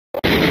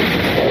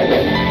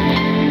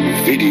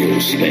Video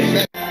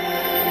Smith.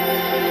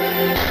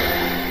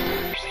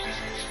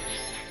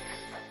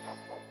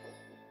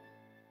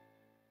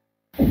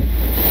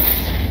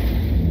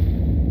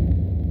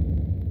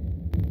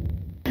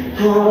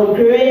 How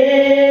great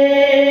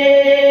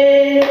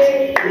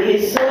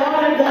is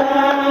our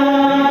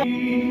God.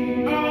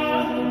 We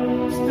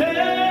are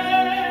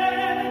standing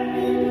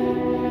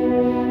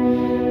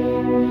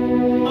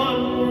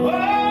on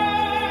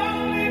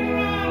holy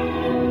ground,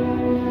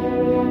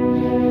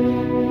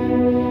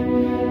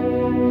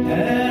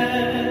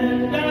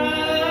 and I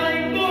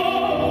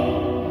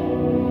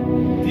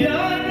know the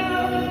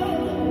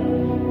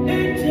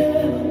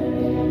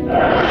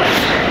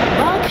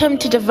Welcome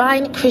to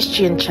Divine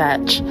Christian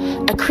Church,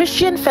 a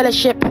Christian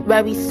fellowship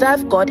where we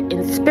serve God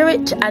in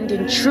spirit and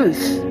in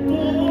truth.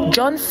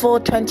 John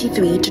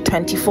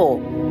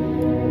 4:23-24.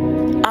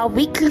 Our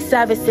weekly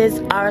services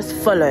are as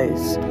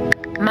follows.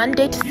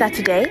 Monday to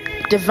Saturday,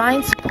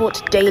 Divine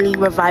Support Daily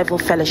Revival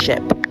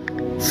Fellowship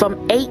from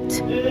 8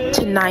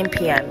 to 9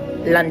 p.m.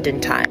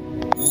 London time.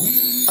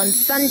 On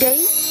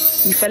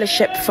Sundays, we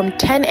fellowship from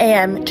 10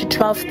 a.m. to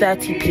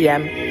 12:30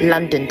 p.m.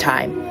 London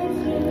time.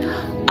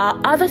 Our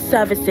other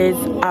services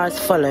are as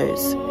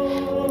follows.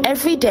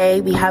 Every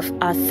day we have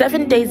our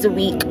 7 days a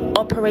week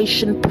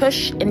Operation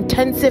Push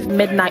Intensive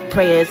Midnight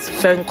Prayers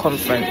phone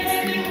conference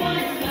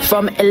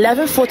from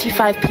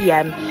 11:45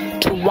 p.m.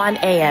 to 1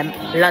 a.m.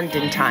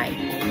 London time.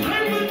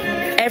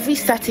 Every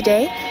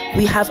Saturday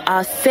we have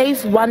our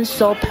Save One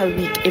Soul Per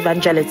Week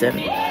evangelism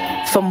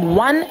from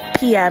 1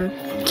 p.m.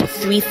 to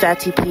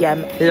 3:30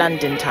 p.m.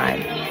 London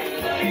time.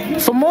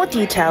 For more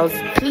details,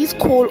 please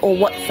call or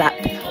WhatsApp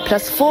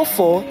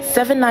 +44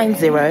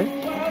 790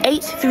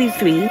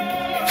 833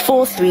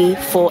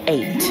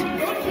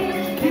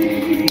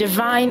 4348.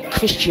 Divine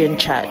Christian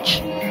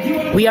Church.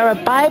 We are a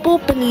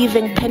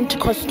Bible-believing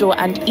Pentecostal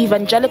and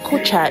evangelical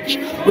church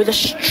with a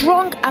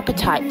strong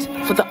appetite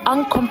for the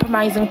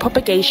uncompromising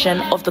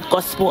propagation of the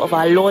gospel of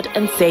our Lord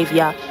and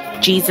Savior,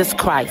 Jesus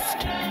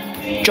Christ.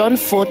 John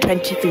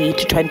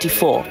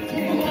 4:23-24.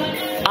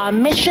 Our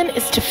mission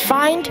is to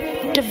find,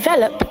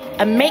 develop,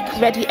 and make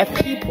ready a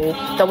people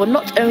that will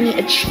not only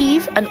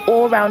achieve an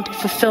all-round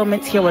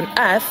fulfillment here on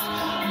earth,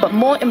 but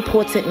more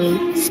importantly,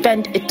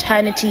 spend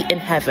eternity in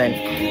heaven.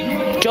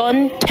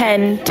 John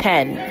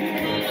 10:10.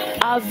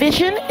 Our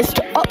vision is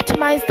to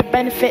optimize the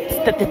benefits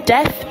that the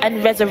death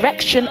and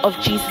resurrection of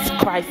Jesus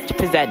Christ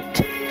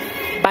present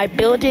by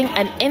building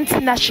an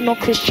international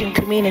Christian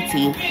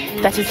community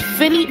that is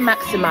fully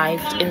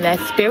maximized in their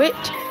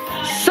spirit,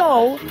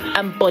 soul,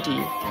 and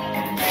body.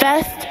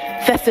 1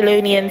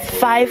 Thessalonians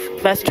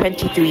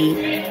 5:23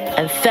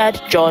 and 3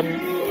 John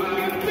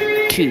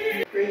 2.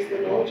 Praise the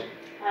Lord.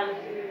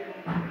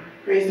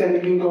 Praise the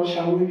living God.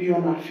 Shall we be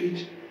on our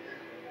feet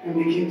and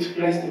begin to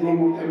bless the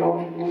name of the Lord?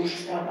 We want to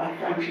start by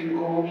thanking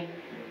God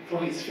for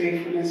his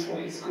faithfulness, for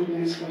his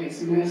goodness, for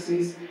his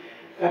mercies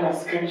that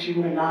has kept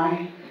you and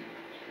I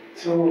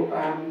till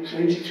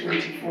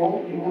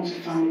 2024. You want to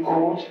thank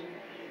God.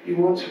 You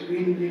want to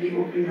really, really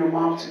open your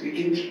mouth to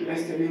begin to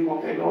bless the name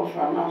of the Lord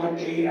for another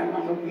day,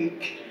 another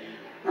week,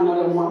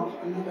 another month,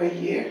 another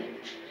year.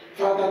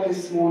 Father,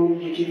 this morning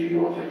we give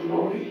you all the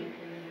glory.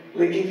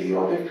 We give you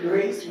all the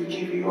praise. We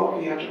give you all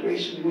the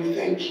adoration. We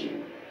thank you.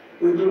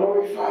 We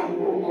glorify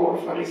you, O God,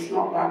 for it's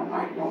not by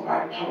might, not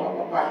by power,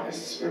 but by the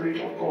Spirit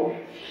of God.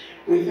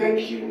 We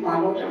thank you, my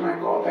Lord and my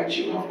God, that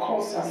you have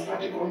caused us,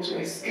 Daddy God, to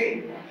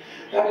escape.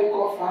 Daddy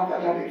God, Father,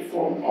 Daddy,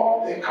 from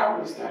all the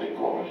arrows, Daddy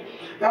God,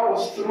 that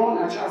was thrown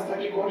at us,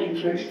 Daddy God, in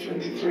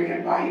 2023,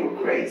 and by your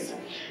grace,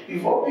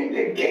 you've opened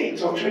the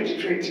gates of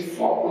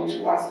 2024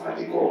 unto us,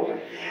 Daddy God,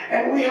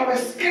 and we have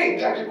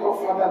escaped, Daddy God,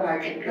 Father,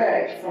 like a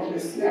bird from the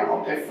snare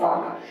of the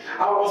Father.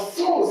 Our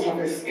souls have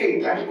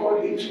escaped, Daddy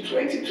God, into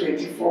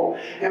 2024,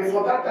 and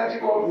for that, Daddy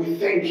God, we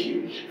thank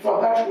you. For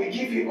that, we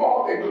give you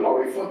all the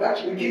glory. For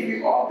that, we give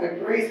you all the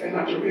praise and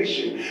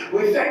adoration.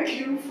 We thank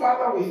you,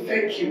 Father, we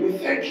thank you,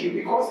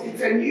 because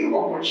it's a new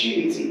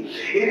opportunity.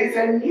 It is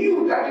a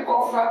new, Daddy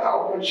God, Father,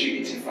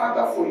 opportunity,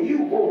 Father, for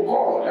you, oh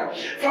God,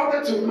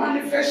 Father, to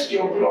manifest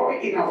your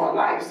glory in our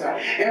lives,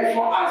 and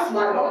for us,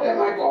 my Lord and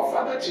my God,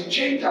 Father, to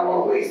change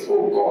our ways,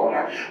 oh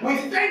God. We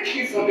thank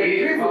you for the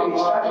privilege,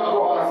 Daddy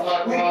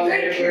God. We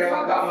thank you,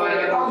 Father, for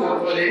the honor.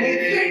 We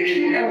thank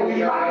you and we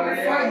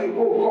magnify you,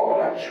 oh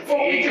God, for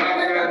we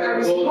declare that there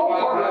is no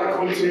God like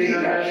unto thee.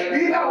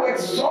 Be thou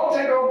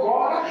exalted, oh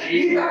God.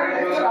 Be thou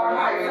lifted up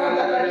high,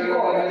 Father, Daddy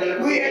God.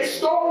 We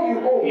extol you,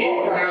 oh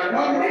God. We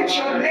lift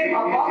your name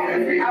above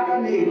every other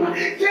name.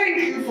 Thank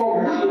you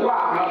for who you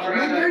are. We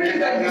thank you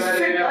that you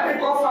sit, Daddy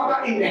God, Father,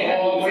 in the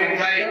heavens.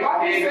 The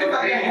Bible says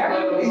that the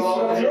heaven is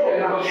your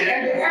throne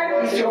and the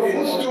earth is your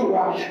footstool.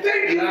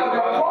 Thank you for the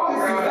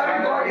promises, Daddy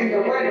God, in the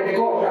word of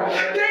God.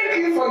 Thank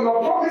you for your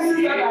promises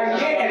that are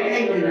yea and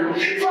amen.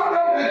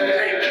 Father, we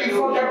thank you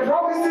for the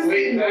promises in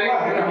the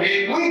word. We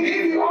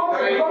give you all the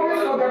glory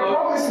for the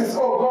promises,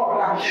 oh God.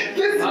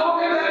 This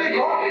morning, Daddy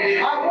God, I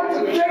want to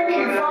thank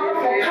you, Father,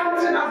 for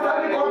counting us,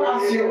 Daddy God,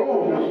 as your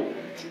own.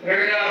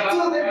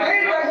 Till the day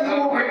that you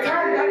will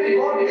return, Daddy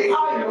God, we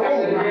are your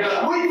own.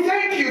 We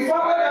thank you,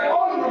 Father, that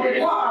all you will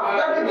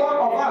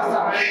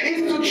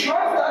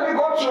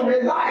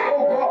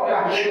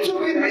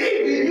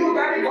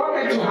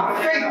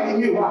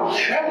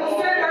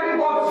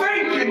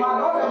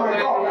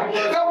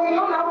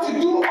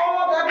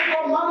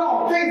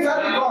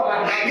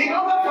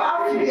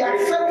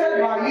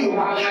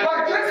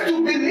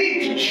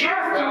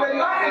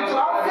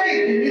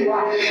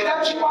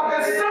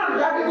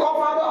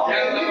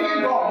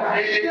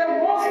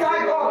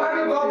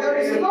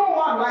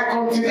like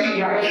unto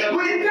thee.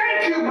 We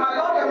thank you, my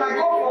Lord and my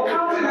God, for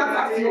counting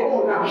us as your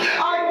own.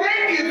 I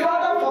thank you,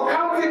 Father, for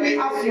counting me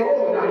as your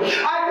own.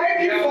 I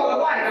thank you for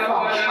life.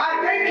 I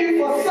thank you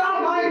for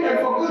sound mind and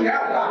for good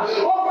health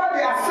over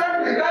the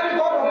assembly, that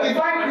God of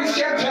Divine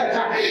Christian Church.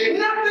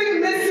 Nothing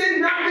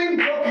missing, nothing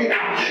broken.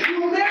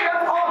 You made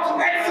us all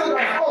to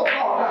excellence, oh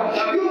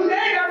God. You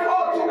made us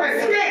all to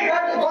escape,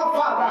 that God,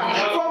 Father,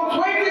 from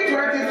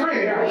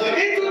 2023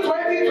 into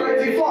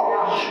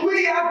 2024. We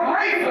are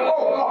grateful,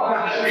 oh God,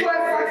 for a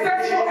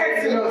successful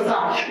excellence.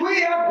 We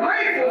are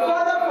grateful,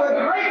 Father, for a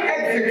great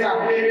exit.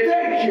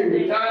 Thank you.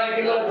 Thank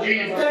you, Lord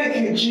Jesus. Thank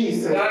you,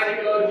 Jesus. Thank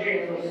you, Lord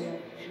Jesus.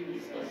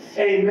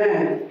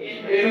 Amen.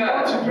 We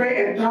want to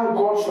pray and thank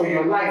God for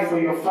your life, for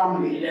your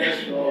family.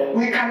 Yes, Lord.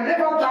 We can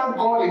never thank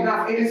God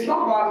enough. It is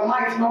not by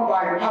might, not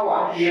by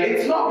power. Yes.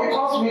 It's not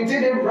because we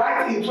did it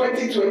right in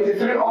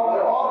 2023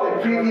 or all the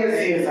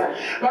previous years.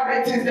 But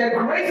it is the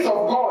grace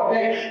of God,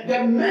 the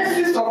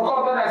mercies of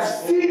God that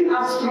has seen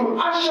us through,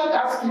 ushered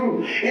us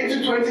through into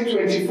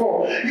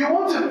 2024. You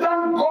want to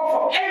thank God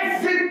for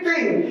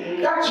everything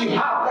that you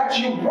have, that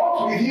you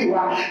brought with you.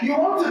 You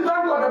want to thank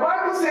God. The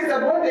Bible says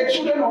that when the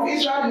children of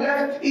Israel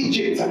left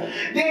Egypt,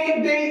 they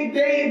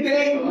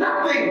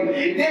nothing.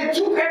 They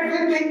took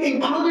everything,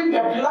 including the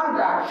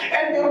plunder,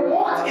 and they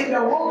walked in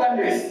the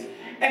wilderness.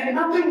 And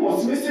nothing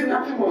was missing,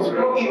 nothing was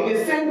broken.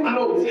 The same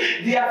clothes,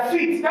 their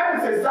feet.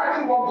 That is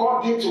exactly what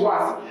God did to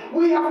us.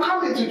 We have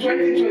come into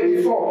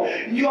 2024.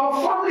 Your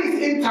family is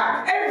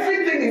intact.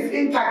 Everything is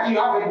intact. You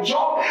have a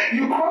job.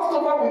 You crossed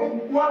over with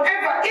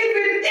whatever,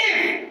 even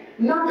if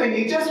nothing.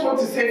 You just want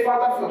to say,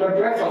 Father, for the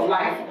breath of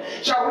life.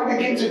 Shall we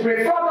begin to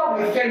pray?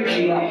 Father, we thank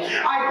you.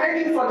 I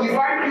thank you for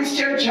Divine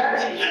Christian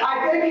Church.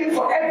 I thank you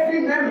for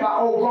every member,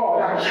 oh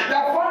God.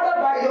 That, Father,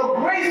 by your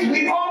grace,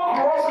 we all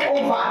cross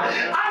over.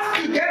 Us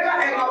together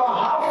in our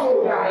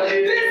household.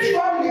 This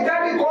family,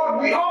 Daddy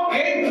God, we all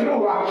came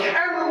through.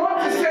 And we want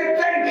to say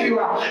thank you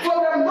for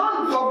the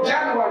month of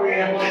January.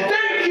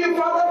 Thank you,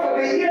 Father, for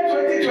the year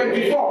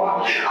 2024.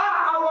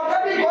 Our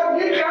Daddy God,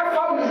 nuclear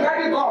family,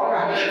 Daddy God.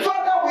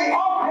 Father, we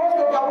all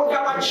with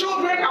our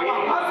children,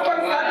 our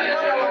husbands, Daddy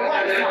God, our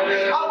wives,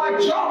 our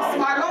jobs,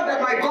 my Lord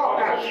and my God.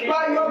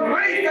 By your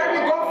grace, Daddy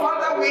God,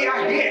 Father, we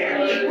are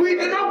here. We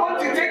do not want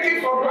to take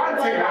it for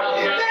granted.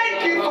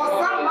 Thank you for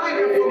sound mind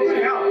and for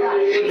good health.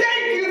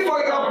 Thank you for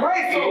your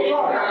grace, oh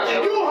God.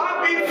 You have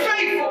been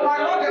faithful, my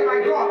Lord and my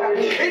God.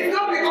 It's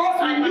not because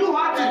we knew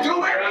how to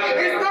do it.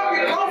 It's not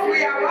because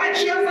we are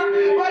righteous,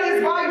 but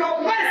it's by your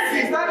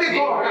mercies, Daddy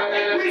God.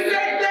 We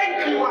say thank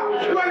you.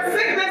 When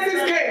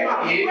sicknesses came,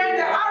 when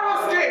the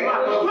arrows came,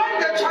 when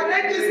the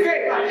challenges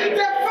came,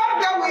 the fact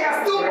that we are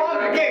still born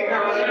again,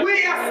 we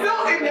are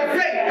still in the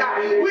faith.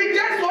 We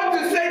just want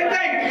to say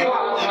thank you.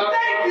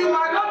 Thank you,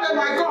 my Lord and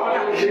my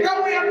God, that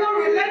we have not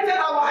relented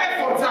our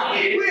efforts.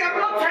 We have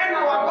not turned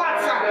our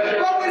backs,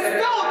 but we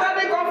still,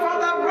 Daddy God,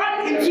 Father,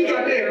 run into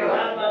your name.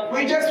 We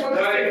just want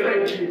to say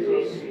thank you.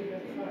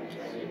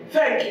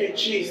 Thank you,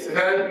 Jesus.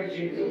 Thank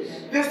you, Jesus.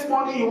 This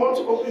morning you want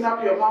to open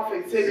up your mouth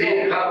and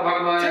say,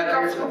 Lord, take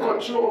absolute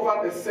control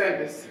over the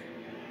service.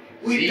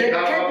 We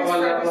dedicate this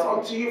service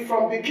unto you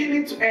from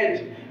beginning to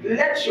end.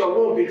 Let your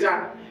will be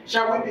done.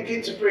 Shall we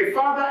begin to pray?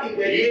 Father, in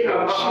the name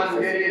of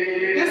Jesus,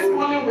 this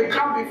morning we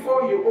come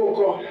before you, oh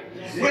God.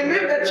 We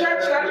leave the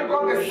church, that you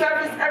got the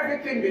service,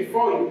 everything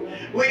before you.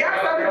 We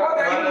ask that God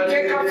that you will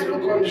take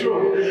absolute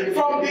control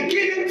from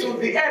beginning to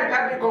the end,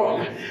 that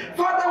God.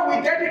 Father,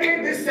 we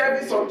dedicate this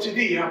service unto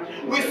thee.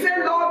 We say,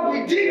 Lord,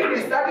 we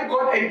decrease, that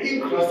God, and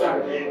increase.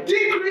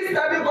 Decrease,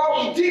 that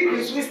God, we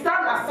decrease. We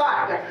stand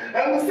aside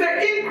and we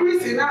say,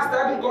 increase in us,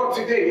 that God,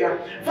 today.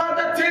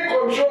 Father, take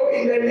control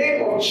in the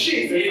name of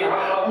Jesus.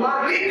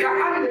 We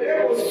sanctify,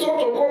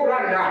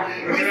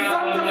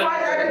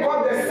 that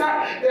God, the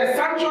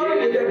sanctuary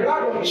with the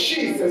blood of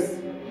Jesus.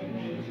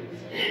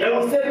 And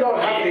we say, Lord,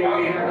 have your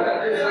way.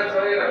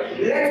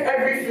 Let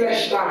every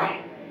flesh die.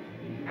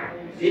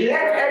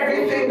 Let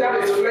everything that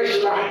is flesh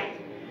die.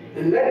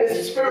 And let the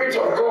Spirit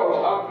of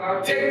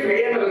God take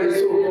preeminence,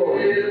 oh God.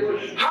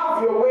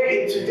 Have your way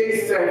in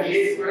today's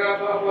service.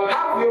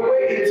 Have your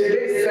way in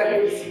today's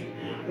service.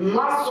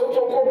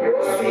 Masotoko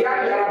brosi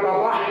yanda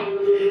baba.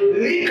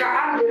 Lika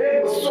andere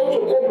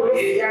masotoko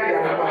brosi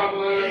yanda baba.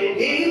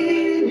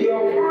 In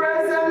your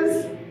presence,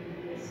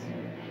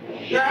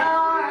 I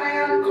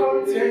am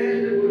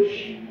content.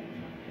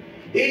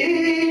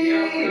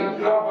 In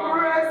your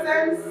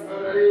presence,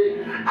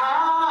 I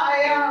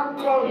am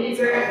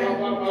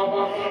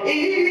content.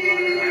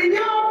 In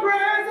your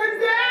presence,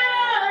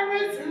 there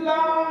is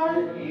love.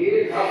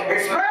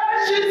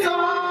 Expressions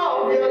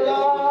of your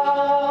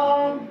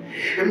love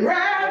and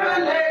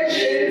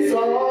revelations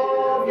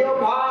of your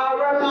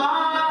power and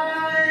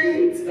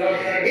might.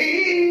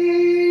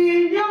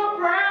 In your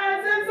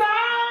presence,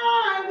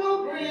 I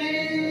will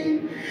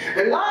bring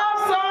a love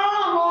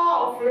song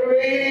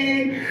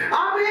offering.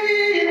 I'm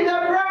in the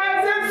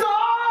presence of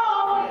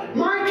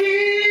my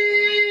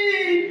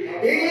King.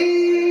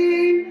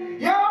 In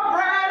your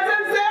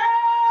presence,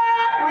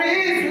 there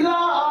is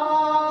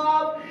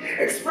love,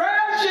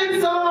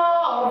 expressions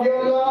of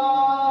your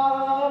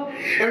love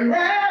and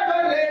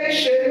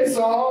revelations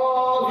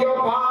of your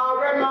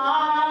power and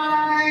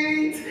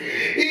might.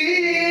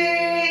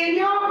 In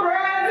your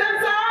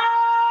presence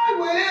I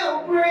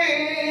will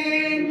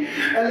bring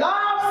a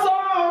love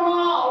song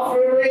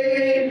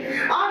offering.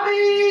 I'm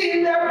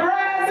in the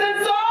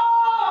presence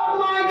of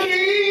my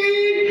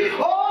King.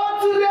 Oh,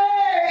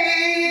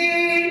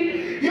 today,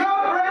 your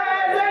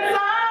presence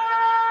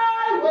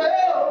I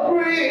will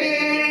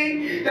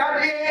bring. That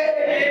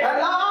is a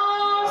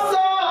love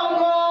song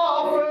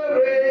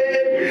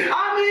offering.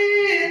 I'm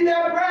in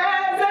the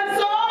presence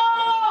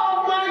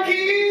of my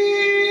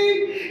King.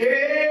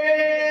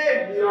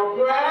 In your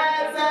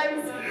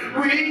presence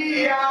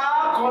we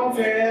are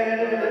content.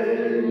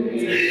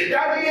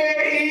 That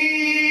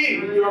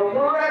in your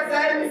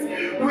presence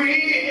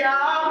we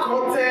are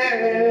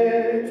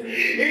content.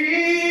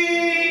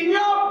 In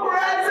your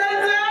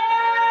presence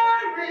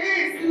there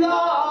is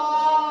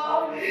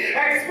love,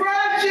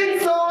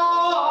 expressions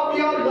of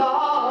your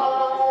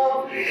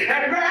love,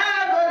 and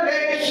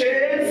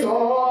revelations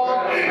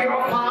of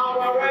your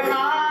power and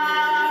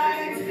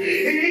might.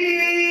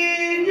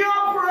 In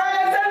your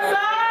presence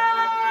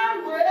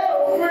I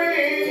will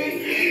bring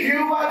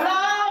you a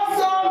love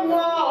song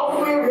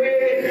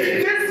offering.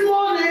 This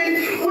morning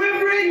we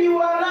bring you a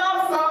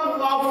love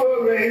song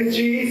offering,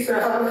 Jesus. We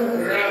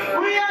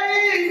are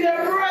in the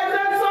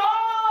presence of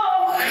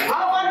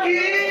our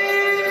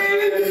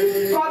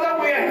King. Father,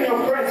 we are in your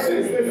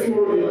presence this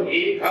morning.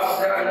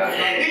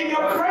 In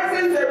your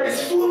presence there is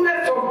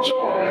fullness of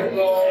joy.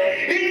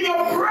 In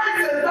your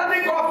presence,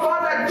 Daddy God,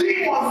 Father,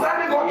 demons,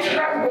 Daddy God,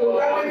 tremble,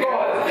 Daddy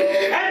God,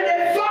 and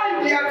they find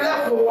their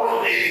level.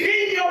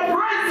 In your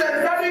presence,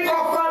 Daddy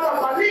God, Father,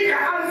 Malika,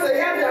 answer,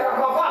 Yanda,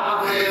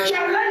 Baba,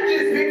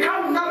 challenges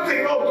become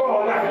nothing, oh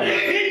God.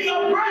 In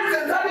your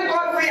presence, Daddy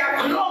God, we are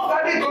clothed,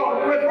 Daddy God,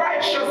 with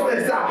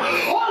righteousness,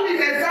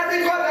 holiness, Daddy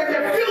God, and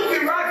the filthy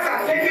rags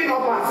are taken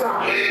off us.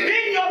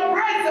 In your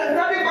presence,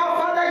 Daddy God,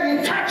 Father, you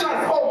touch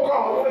us, oh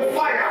God, with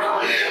fire.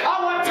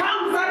 Our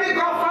tongues, Daddy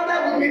God, Father,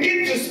 will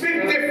begin to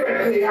speak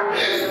differently.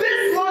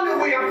 This morning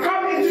we have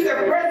come into the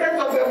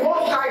presence of the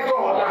Most High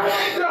God,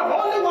 the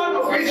Holy One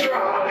of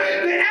Israel,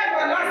 the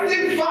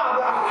everlasting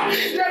Father,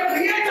 the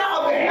creator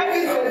of the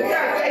heavens and the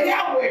earth, the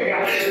Yahweh,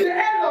 the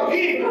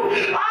Elohim.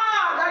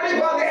 Daddy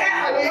God, the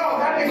Elion,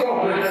 Daddy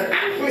God.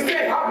 We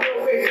say, have your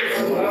way this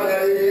morning.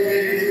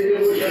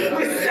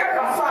 We step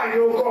aside, oh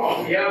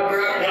God.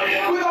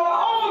 With our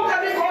own,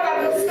 Daddy God,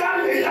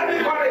 understanding, Daddy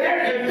God, and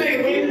everything,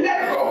 we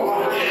let go.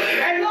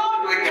 And Lord,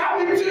 we come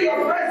into your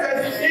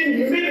presence in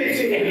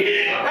humility.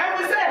 And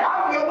we say,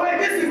 have your way.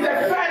 This is the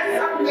first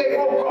Sunday,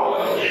 oh God,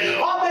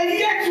 of the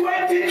year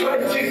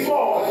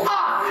 2024.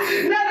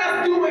 Let us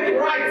do it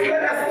right.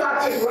 Let us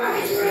start it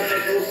right.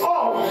 Oh,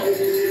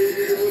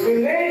 we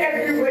lay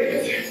every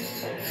weight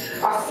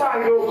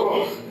aside, oh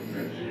God.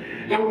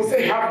 And we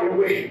say, have your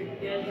way.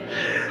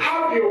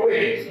 Have your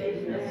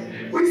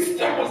way. We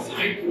step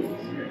aside.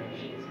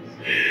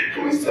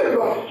 And we say,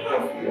 Lord,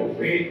 have your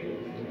way.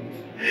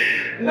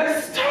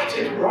 Let's start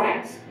it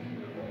right.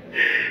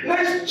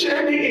 Let's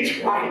journey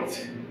it right.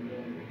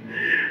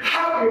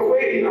 Have your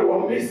way in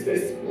our midst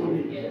this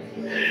morning.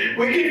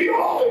 We give you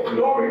all the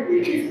glory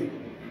we give you.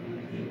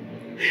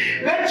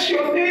 Let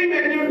your name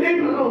and your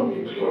name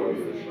alone be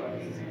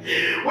glorified.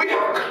 We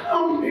have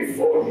come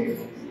before you.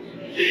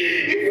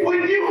 If we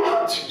knew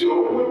how to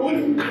do it, we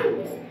wouldn't come.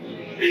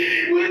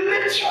 We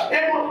lift your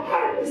name on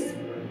high.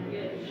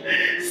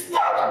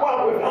 Start well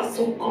with us,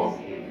 oh God.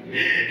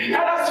 And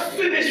let us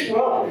finish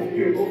well with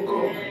you, oh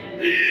God.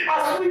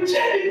 As we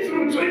journey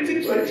through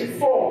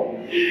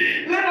 2024,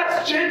 let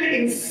us journey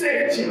in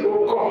safety,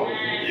 oh God.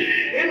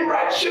 In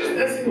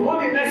righteousness, in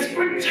holiness,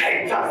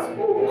 protect us,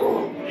 oh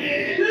God.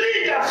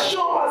 Lead us,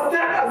 show us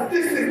that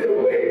this is the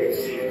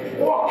way.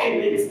 Walk in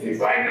its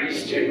divine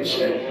Christian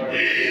church.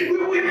 We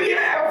will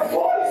hear a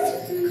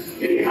voice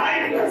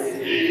behind us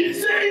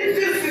saying,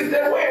 this is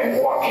the way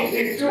of walking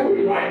and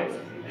doing right.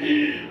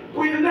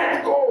 We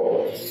let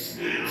go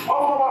of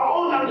our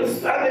own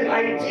understanding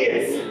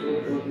ideas.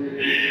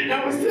 And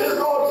we say,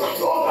 Lord,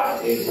 clothe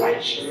us in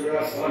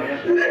righteousness.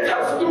 Let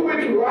us do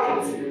it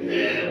right.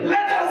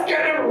 Let us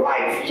get it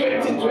right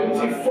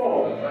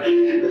 2024.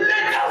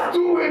 Let us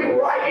do it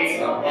right.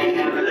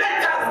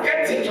 Let us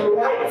get it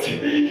right.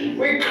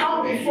 We come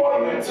before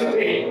you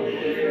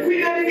today. We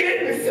dedicate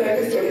this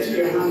service into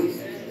your hands.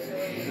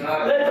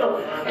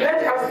 Let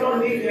us not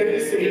leave here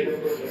the same.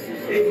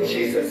 In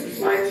Jesus'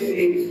 mighty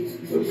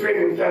name, we pray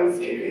with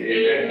thanksgiving.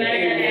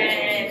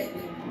 Amen.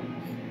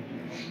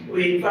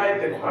 We invite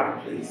the choir,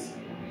 please.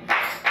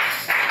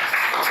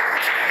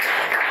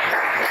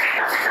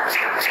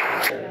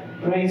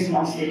 Praise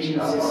Master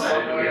Jesus.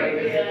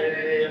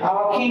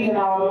 Our King and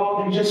our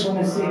Lord, we just want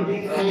to say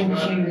big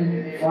thank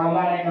you for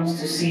allowing us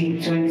to see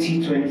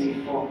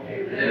 2024.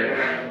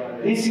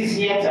 This is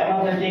yet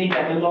another day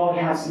that the Lord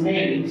has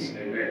made,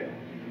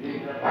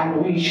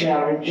 and we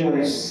shall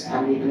rejoice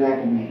and be glad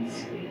in it.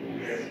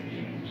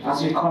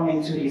 As we come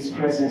into His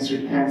presence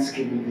with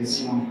thanksgiving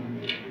this morning.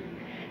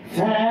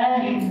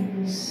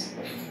 Thanks,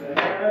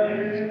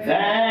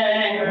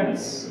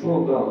 thanks,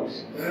 oh God.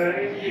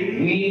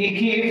 We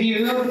give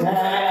you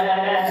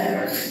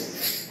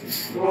thanks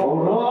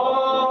for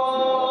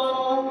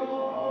all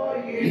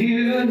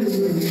you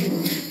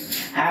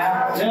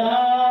have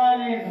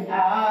done in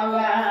our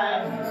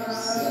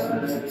lives.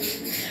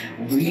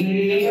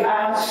 We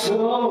are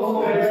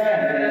so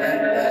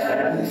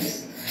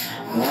blessed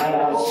that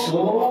our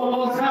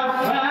souls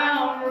have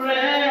found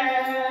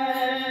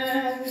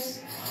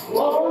rest.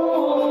 Oh,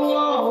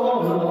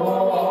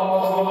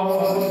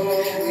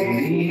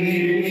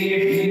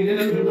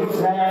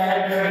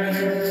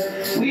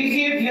 we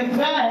give you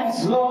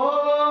thanks,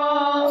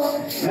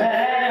 Lord,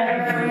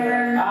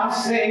 that our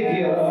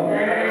Savior,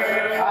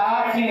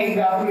 our King,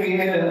 our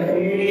Creator.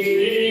 We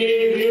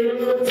give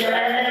you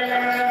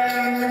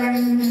thanks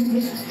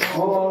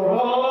for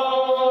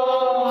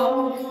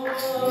all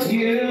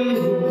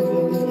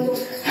you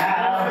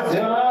have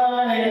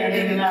done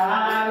in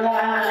our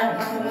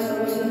lives.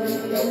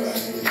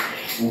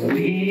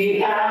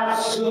 We are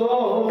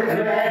so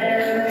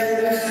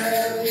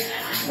blessed.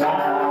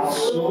 Our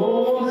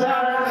souls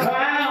are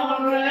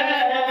found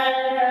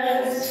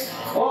rest.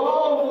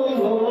 Oh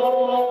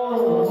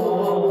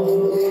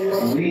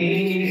Lord,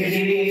 we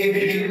give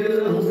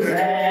you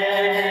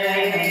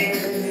thanks.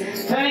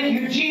 Thank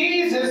you,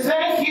 Jesus.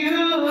 Thank you,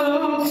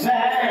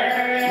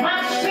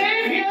 my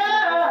Savior,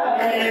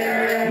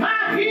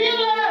 my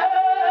healer,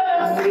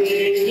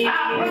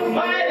 our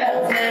provider.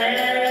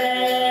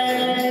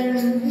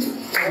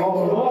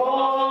 For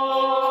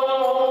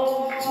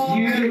all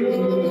you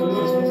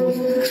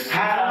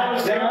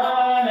have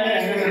done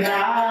in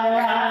our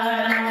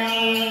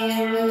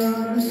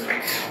lives.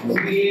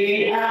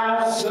 We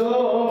are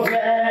so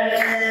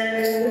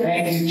blessed.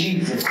 Thank you,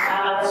 Jesus.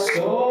 Our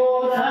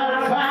souls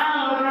have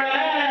found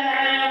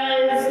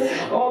rest.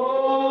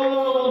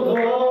 Oh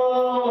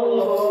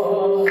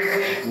Lord,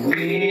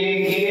 we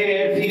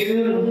give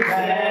you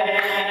thanks.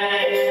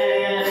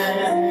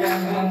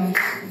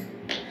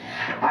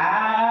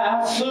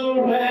 I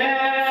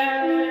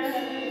surrender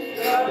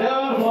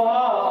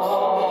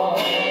all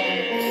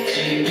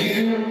to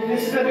you.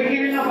 This is the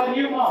beginning of a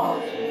new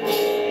month.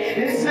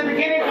 This is the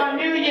beginning of a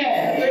new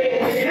year.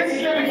 This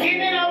is the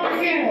beginning of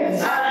beginnings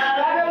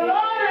that the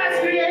Lord has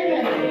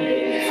created.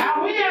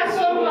 And we are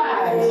so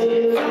glad to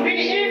be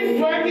in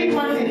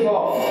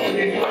 2024.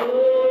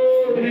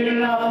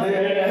 Living up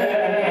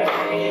there.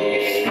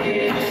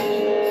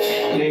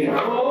 Living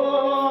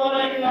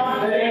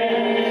up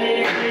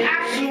there. I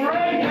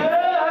surrender.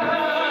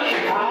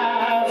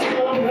 I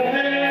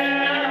surrender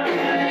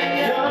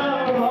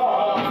all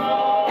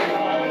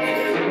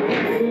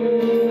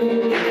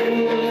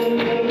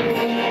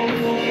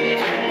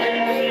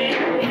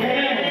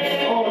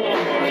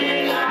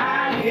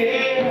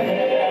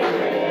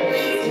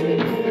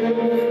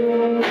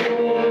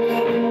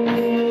to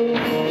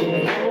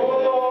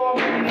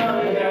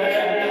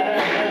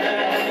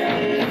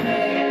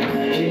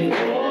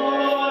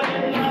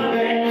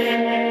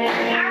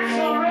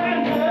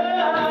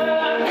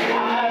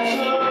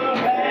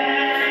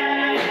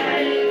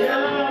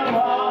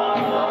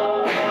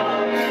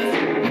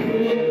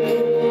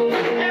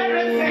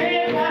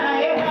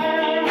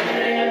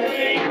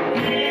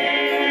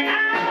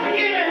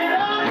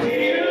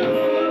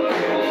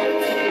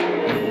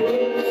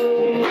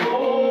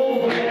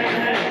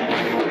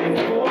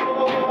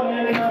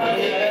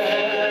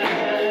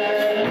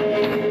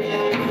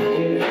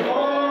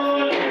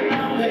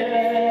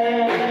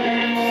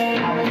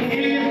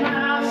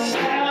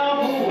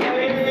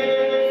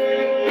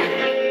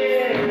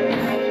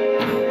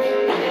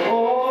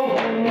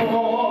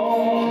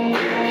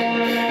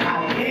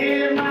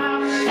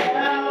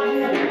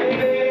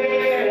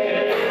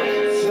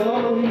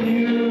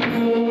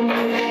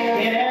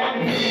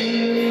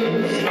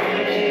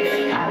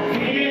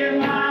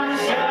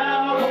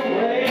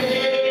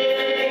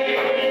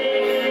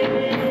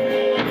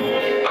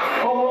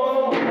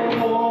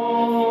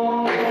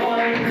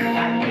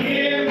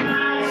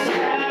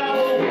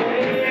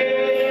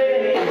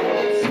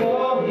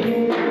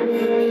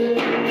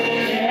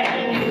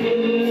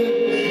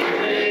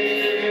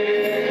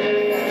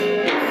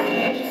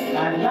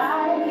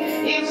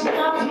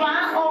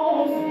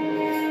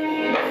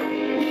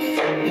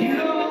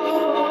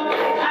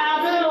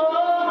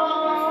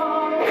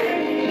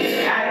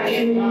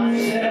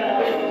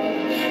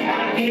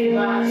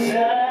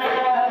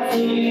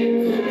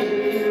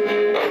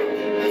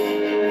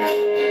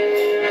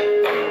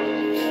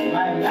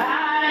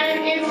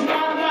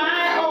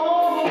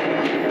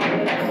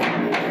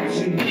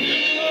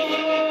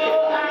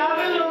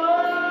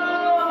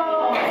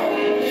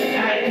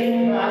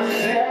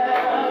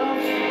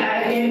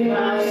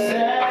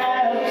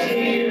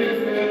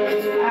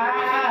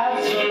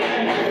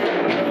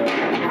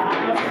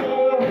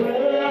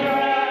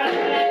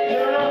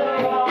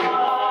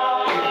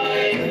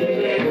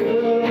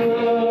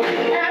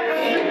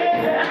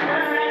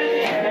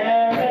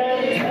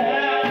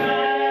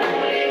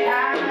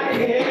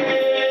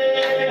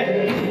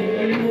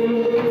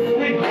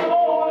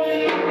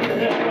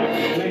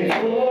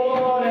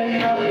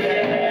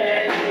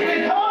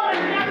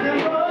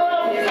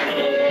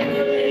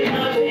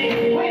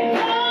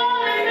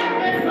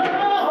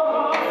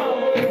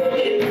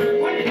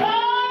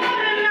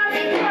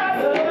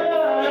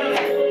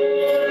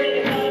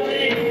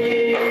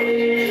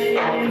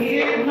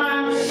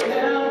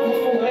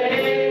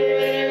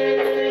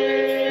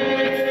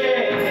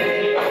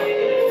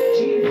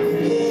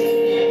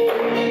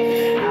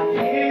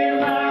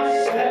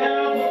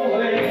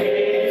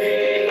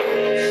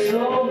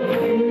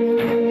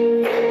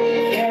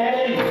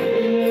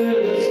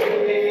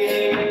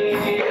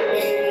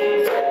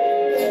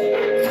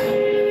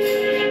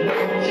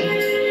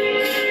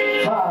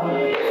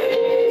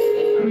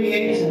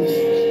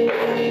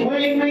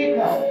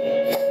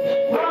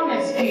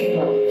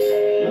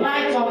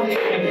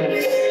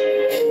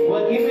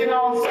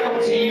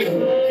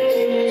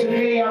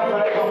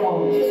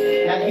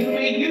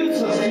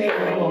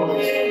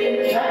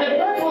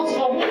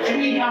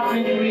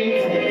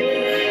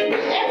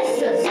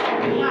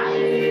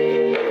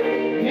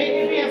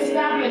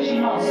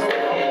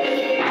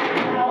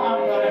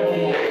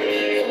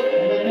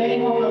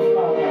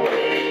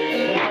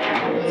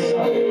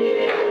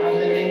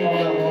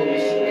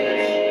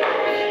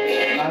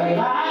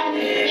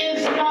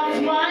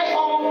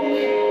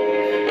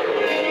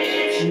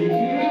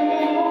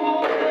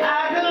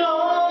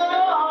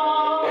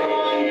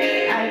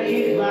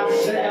give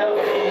myself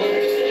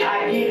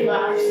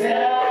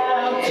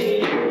to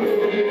you.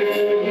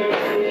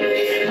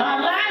 My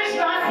life's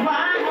not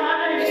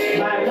mine,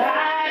 my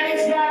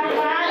life's not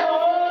my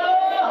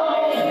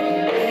own.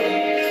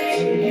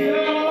 To you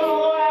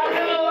I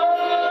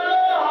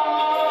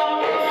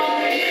belong.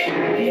 I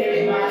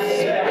give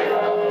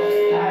myself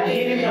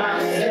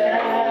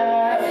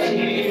to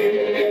you.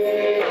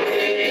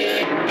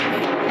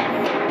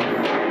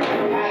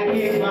 I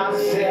give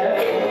myself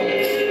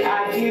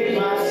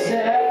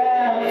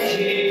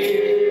to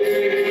you.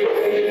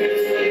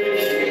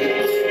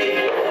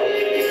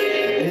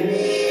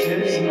 This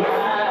is my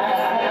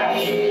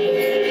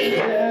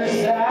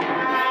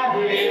desire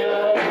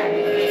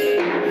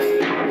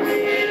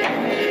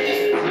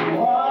to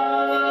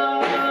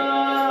honor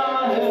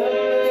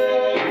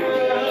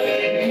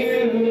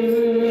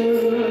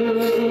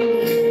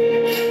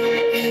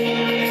you,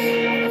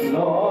 Lord, with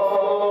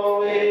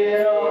all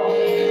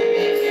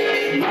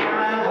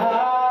my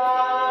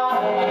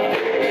heart.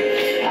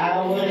 I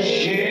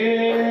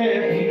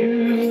worship you,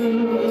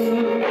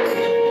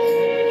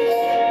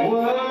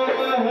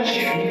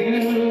 worship you.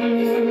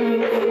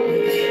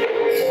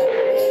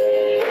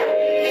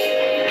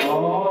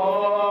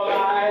 All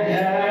I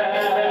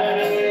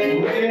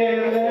have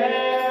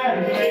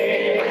within me,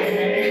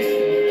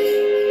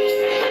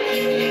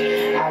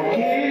 I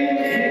give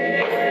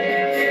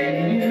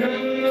you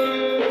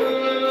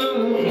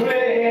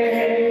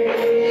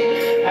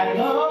praise. I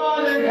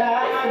know that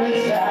I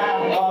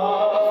desire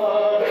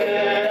all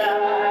that I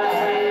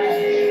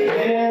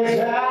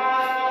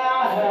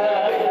desire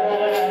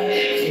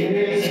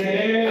is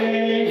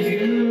in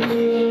you.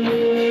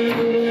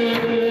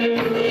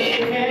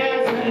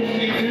 Is in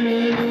you.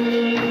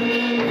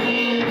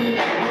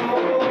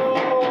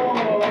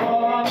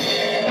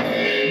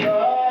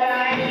 Lord, I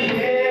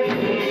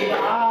give you my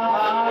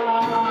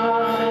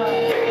heart.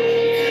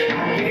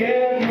 I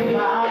give you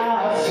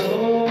my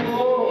soul.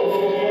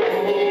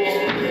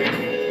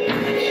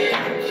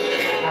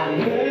 I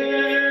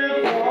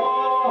live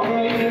for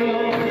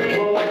you,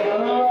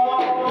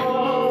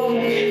 Lord.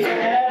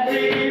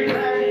 Every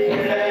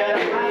breath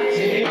that I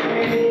take,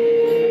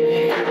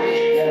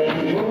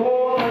 every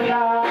moment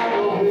I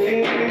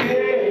awake,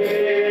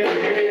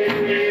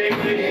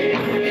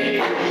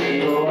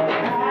 Lord,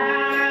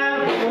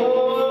 have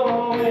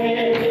your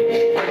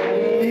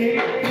way in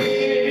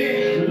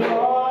me.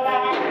 Lord,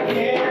 I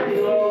give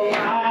you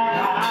my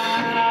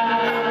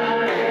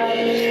heart. I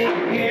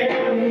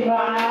give you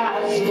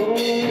my soul.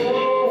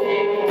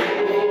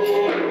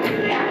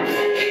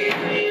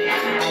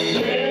 I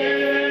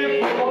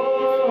live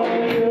for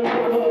you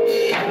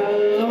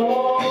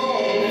alone.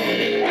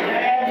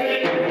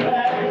 Every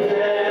breath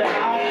that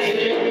I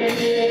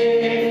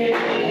take,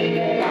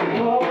 every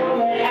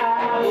moment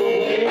I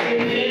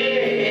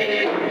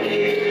awake,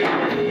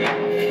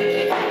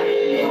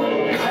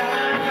 Lord,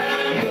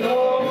 have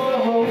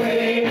your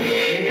way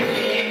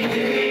in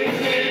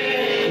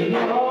me.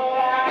 Lord,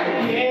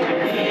 I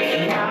give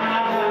you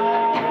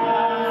my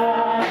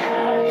heart.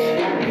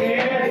 I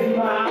give you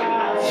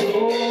my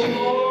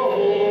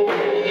soul.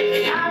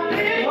 I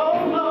live,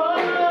 oh Lord,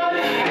 I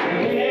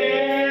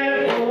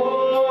live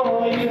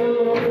for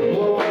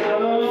you,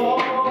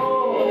 Lord.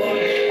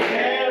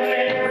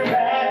 Every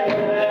breath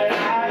that I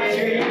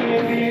take,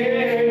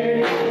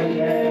 every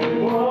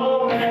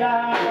moment I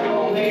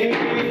awake,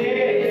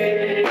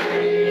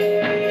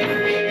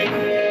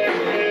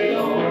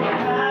 Lord,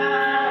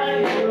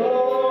 have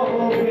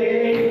your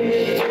way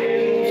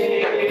in me.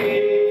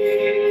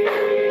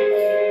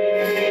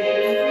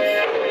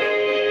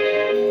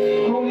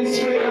 Holy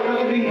Spirit of the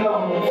living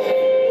God,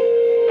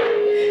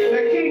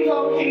 the King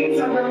of kings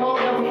and the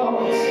Lord of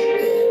lords,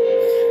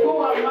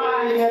 who am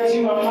I that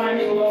you are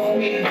mindful of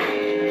me,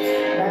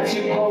 that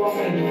you call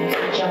me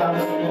child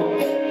of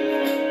God?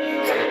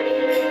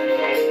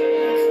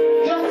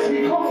 Just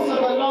because of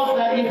the love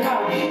that you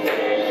have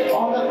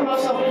on the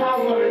cross of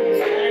Calvary,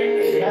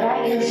 that I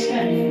can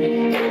stand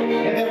in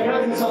the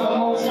presence of the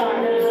Most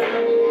High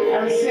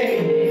and say,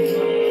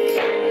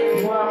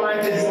 you are my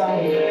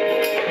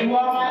desire. You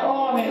are my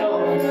all in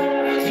all.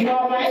 You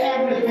are my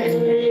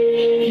everything.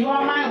 You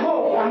are my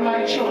hope and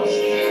my trust.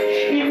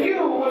 In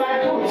you will I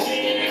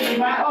put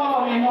my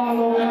all in all,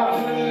 O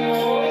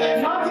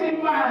God. Not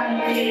in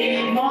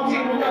man, not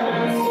in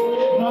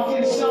wealth, not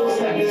in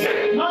substance,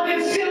 not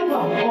in silver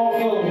or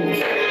gold,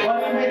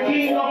 but in the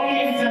King of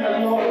kings and the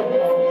Lord of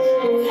lords.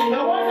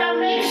 The one that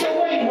makes a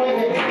way where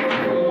there seems to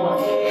be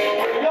none.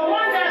 The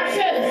one that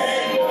says,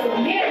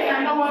 yea,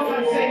 and no one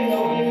can say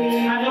no.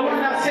 And the one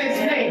that says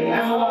nay,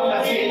 and no one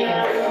can say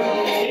yes.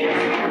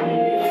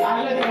 I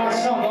lift my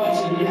song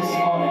unto you this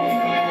morning.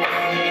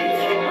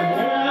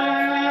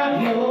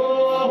 Have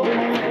your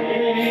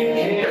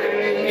way.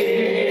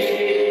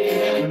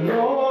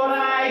 Lord,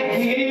 I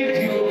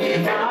give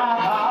you my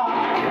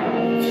heart.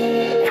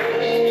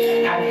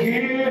 I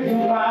give you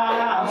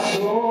my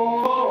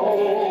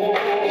soul.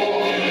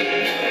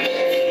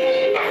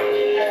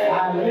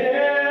 I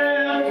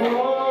live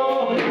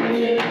for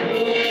you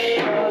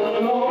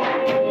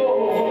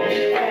alone.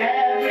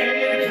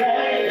 Every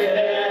breath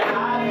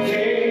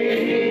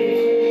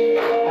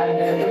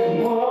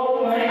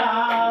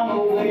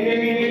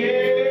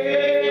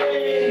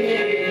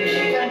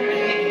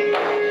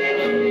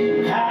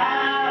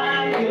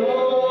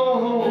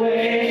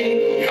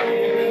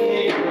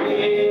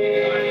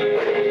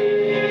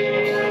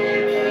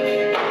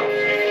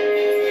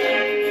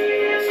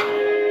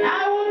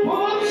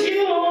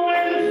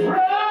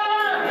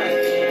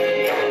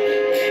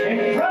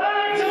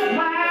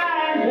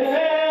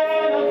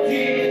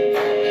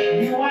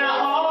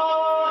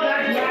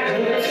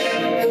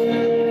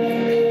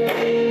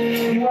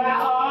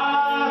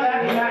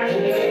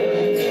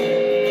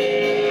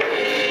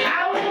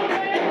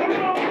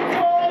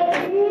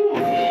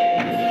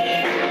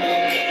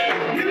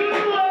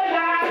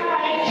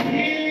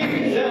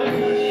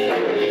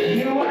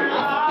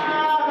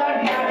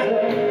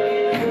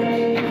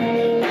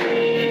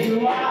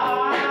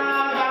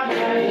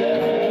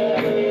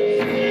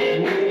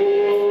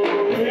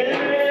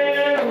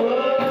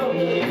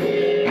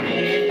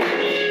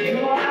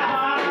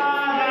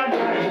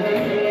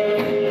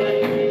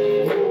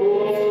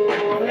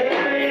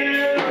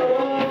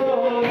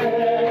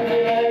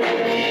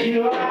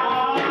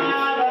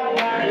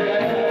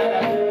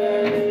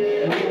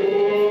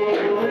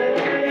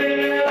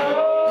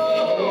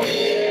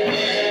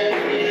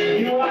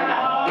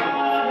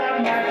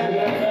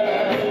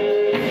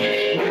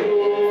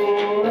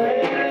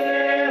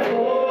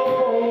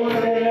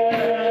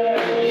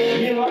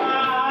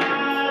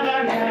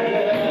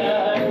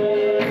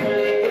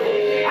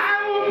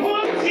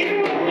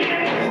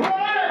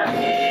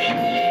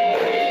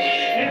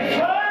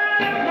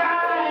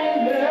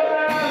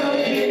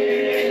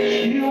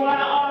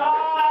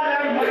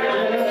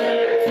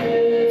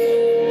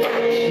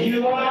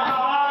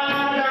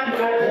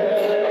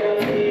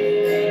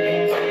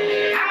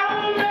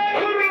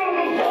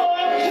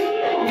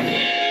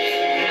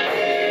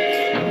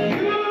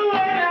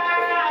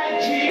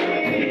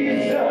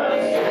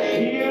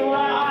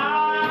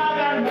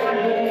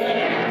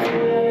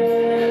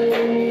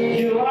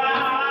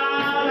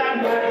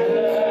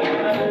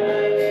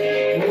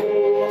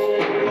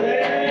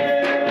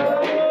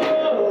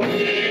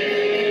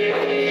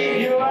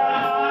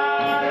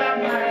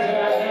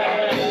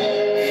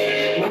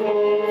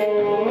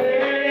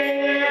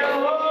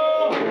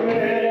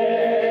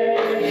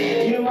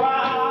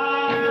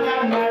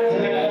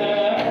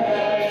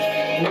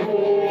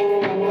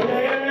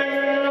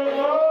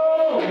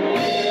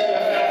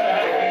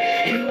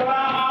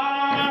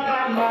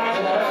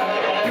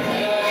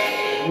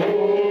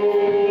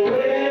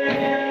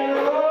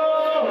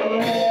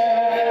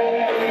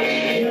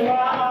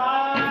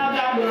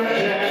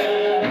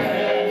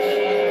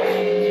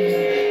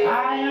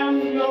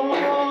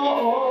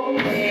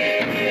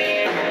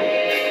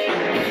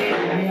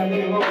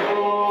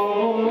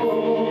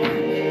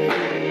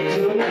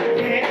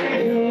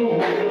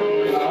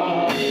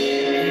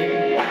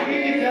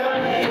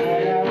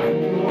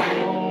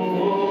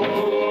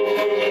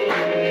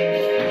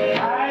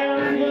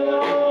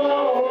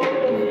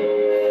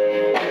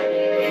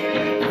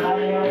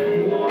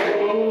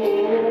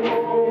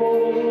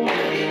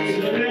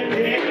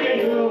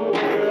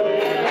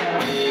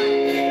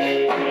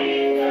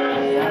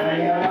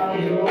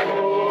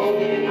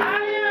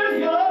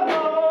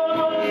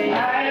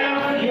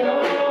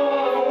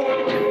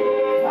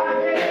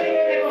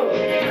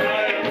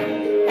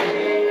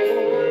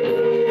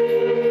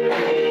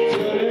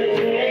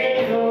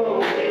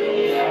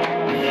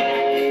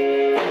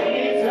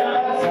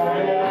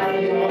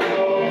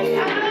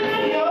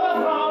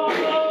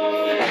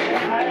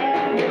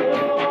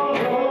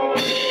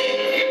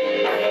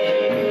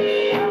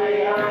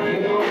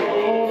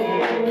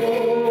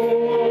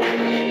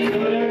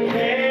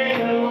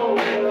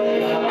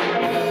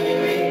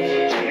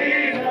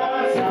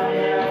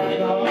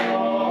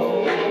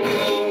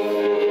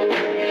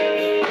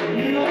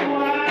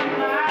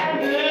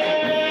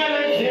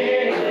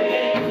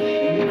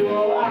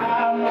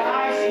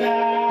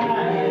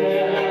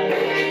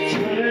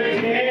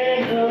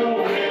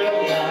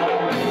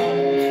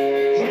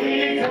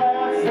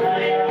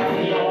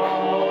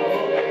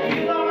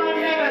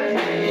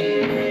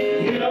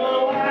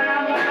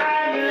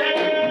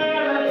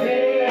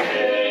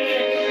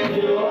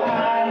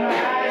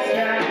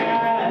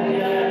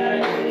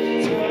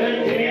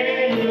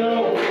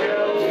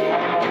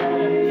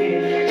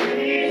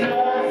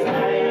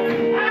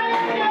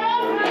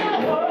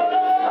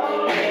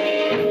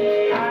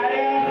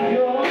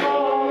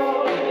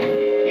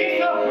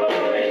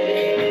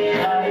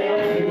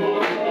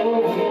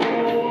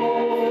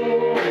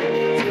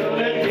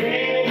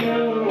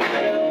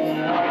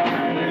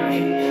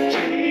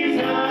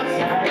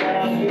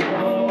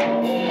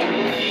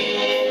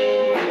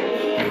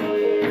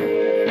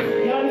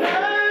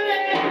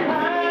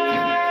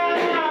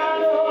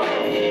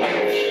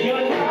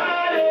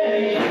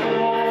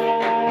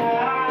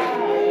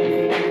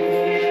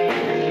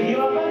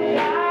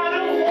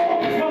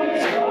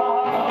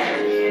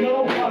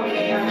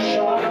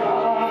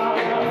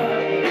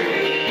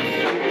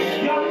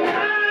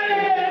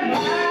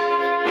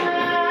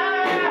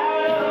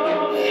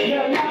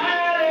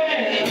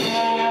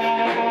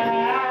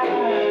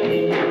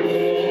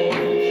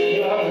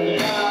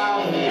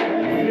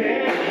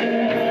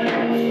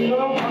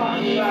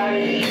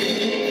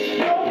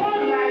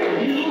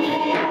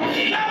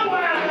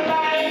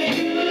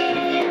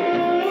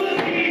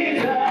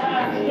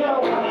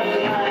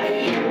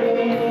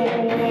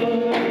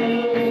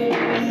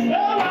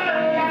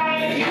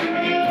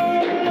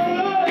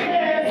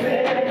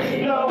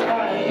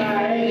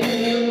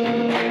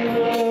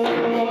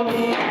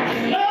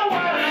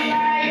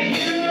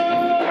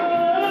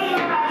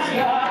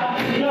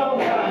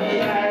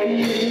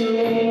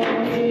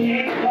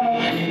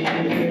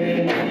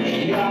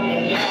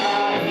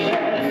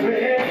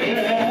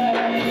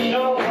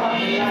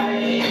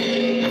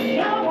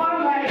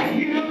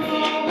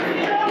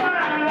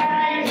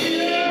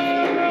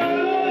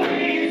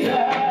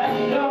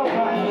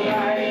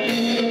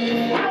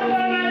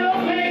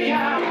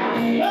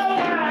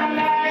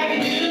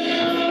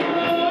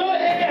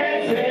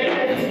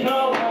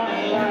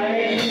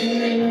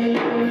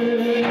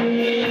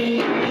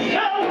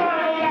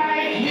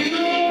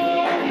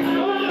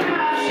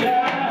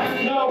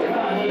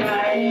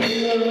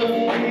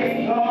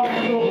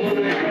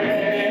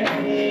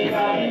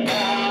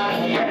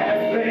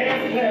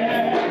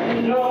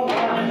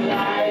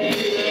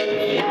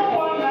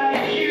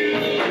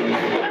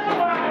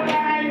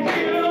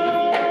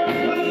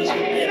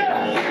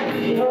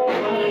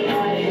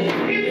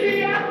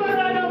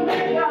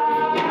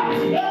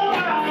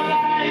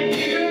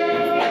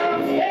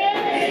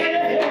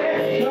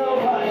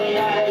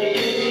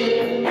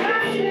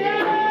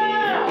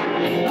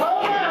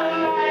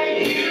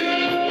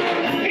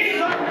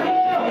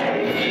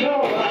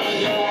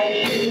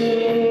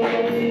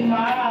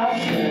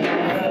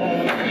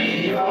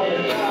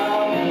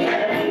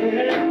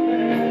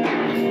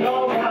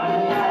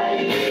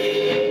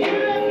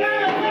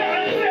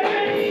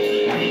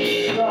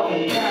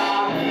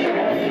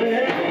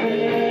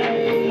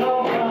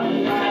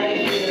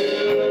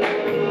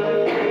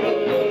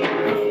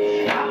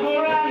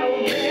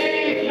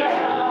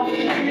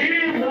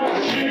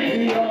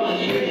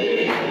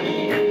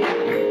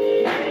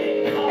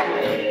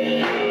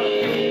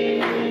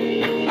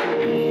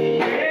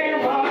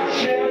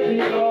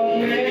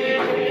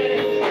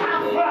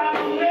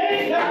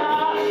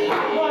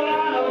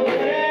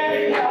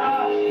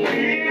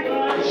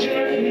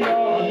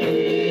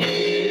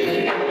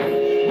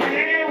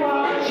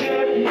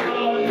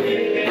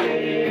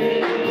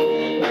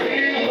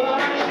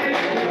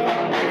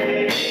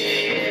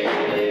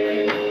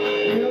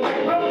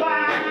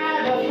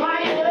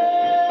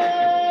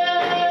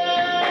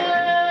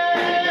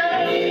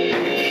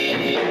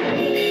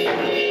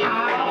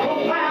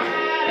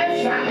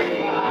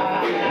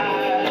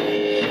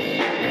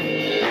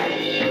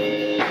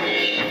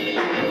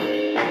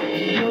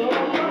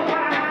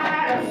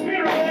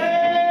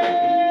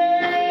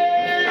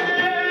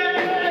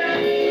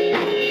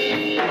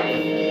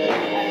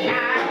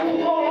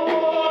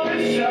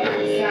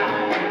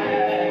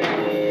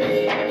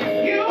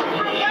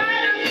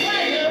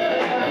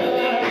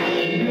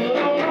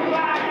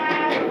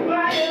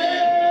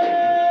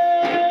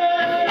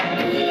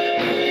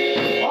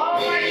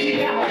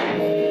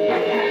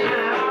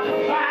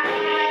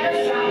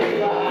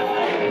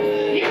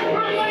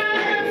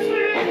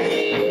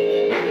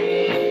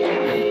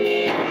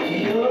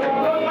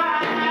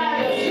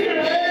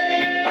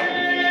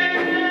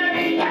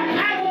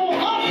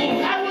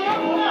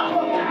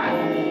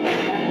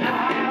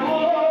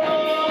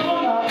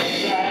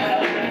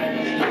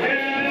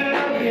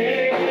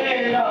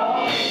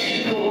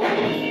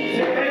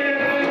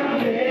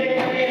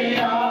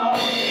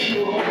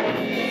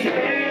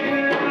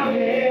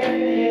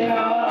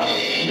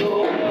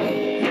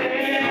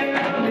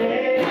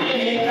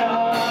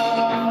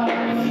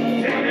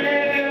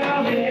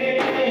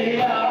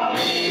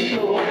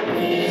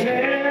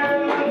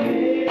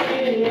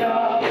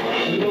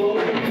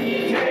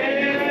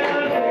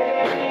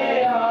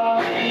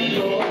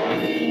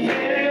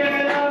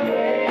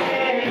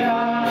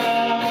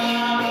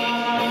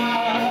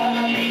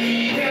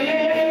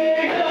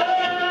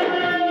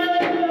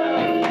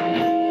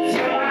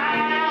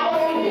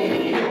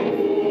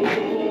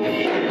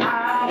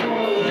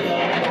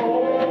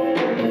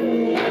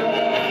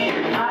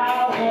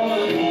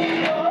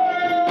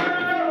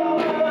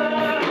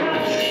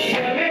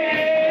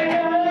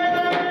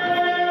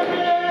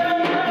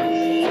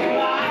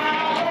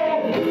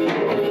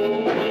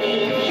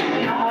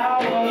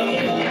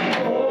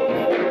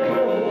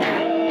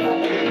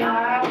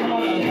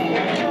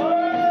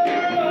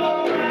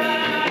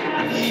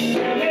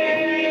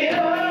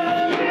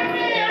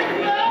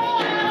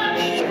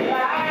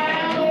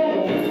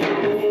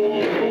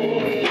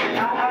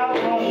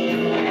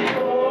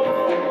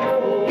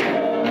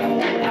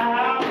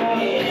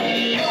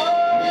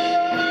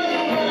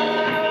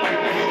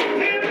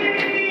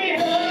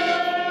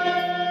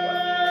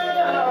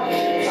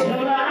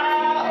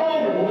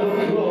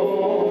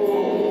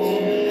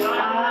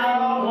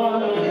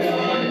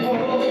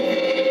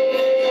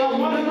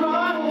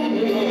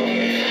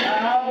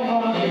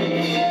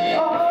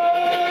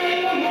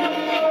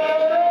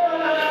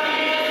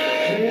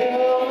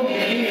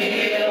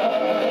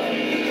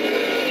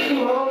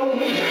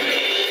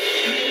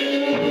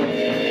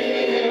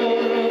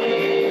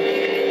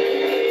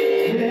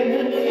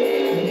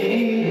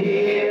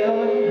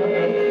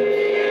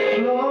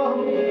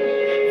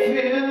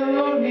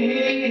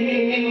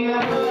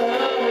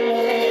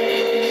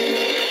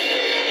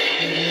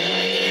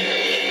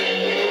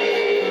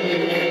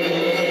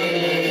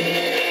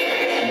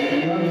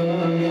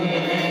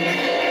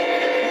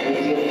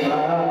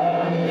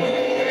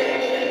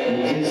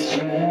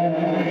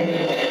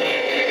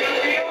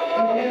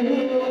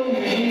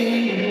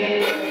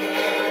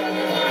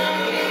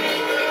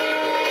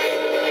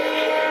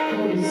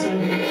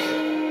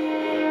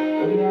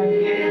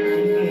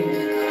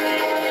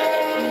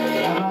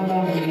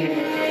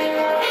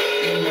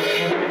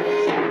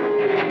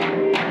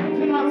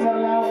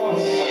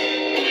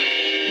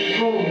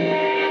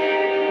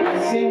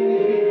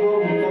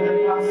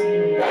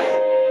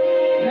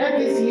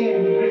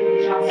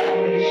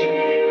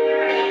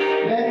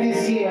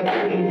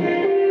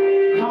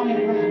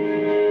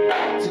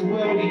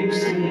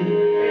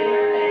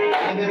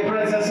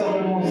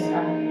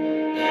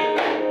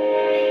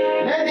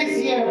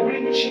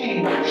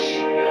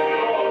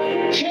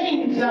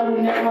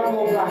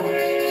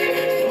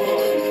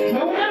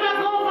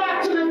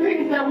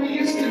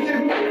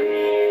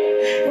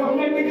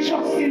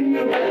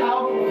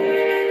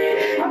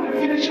and the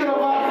finisher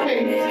of our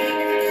faith.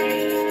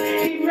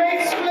 He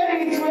makes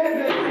ways where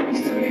there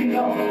seems to be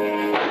none.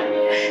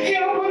 He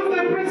opens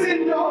the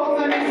prison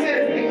doors and he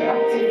says, "Be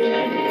captive."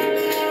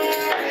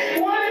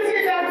 What is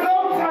it that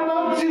God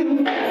cannot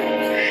do?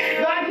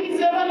 That He's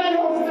never let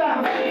us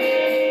down.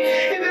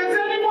 If there's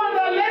anyone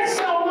that lets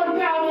someone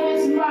down in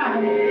His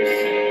mind,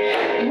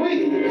 we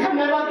can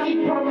never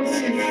keep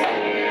promises.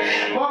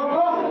 But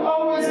God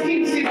always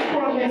keeps His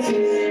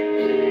promises.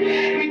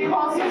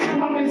 Because His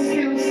promises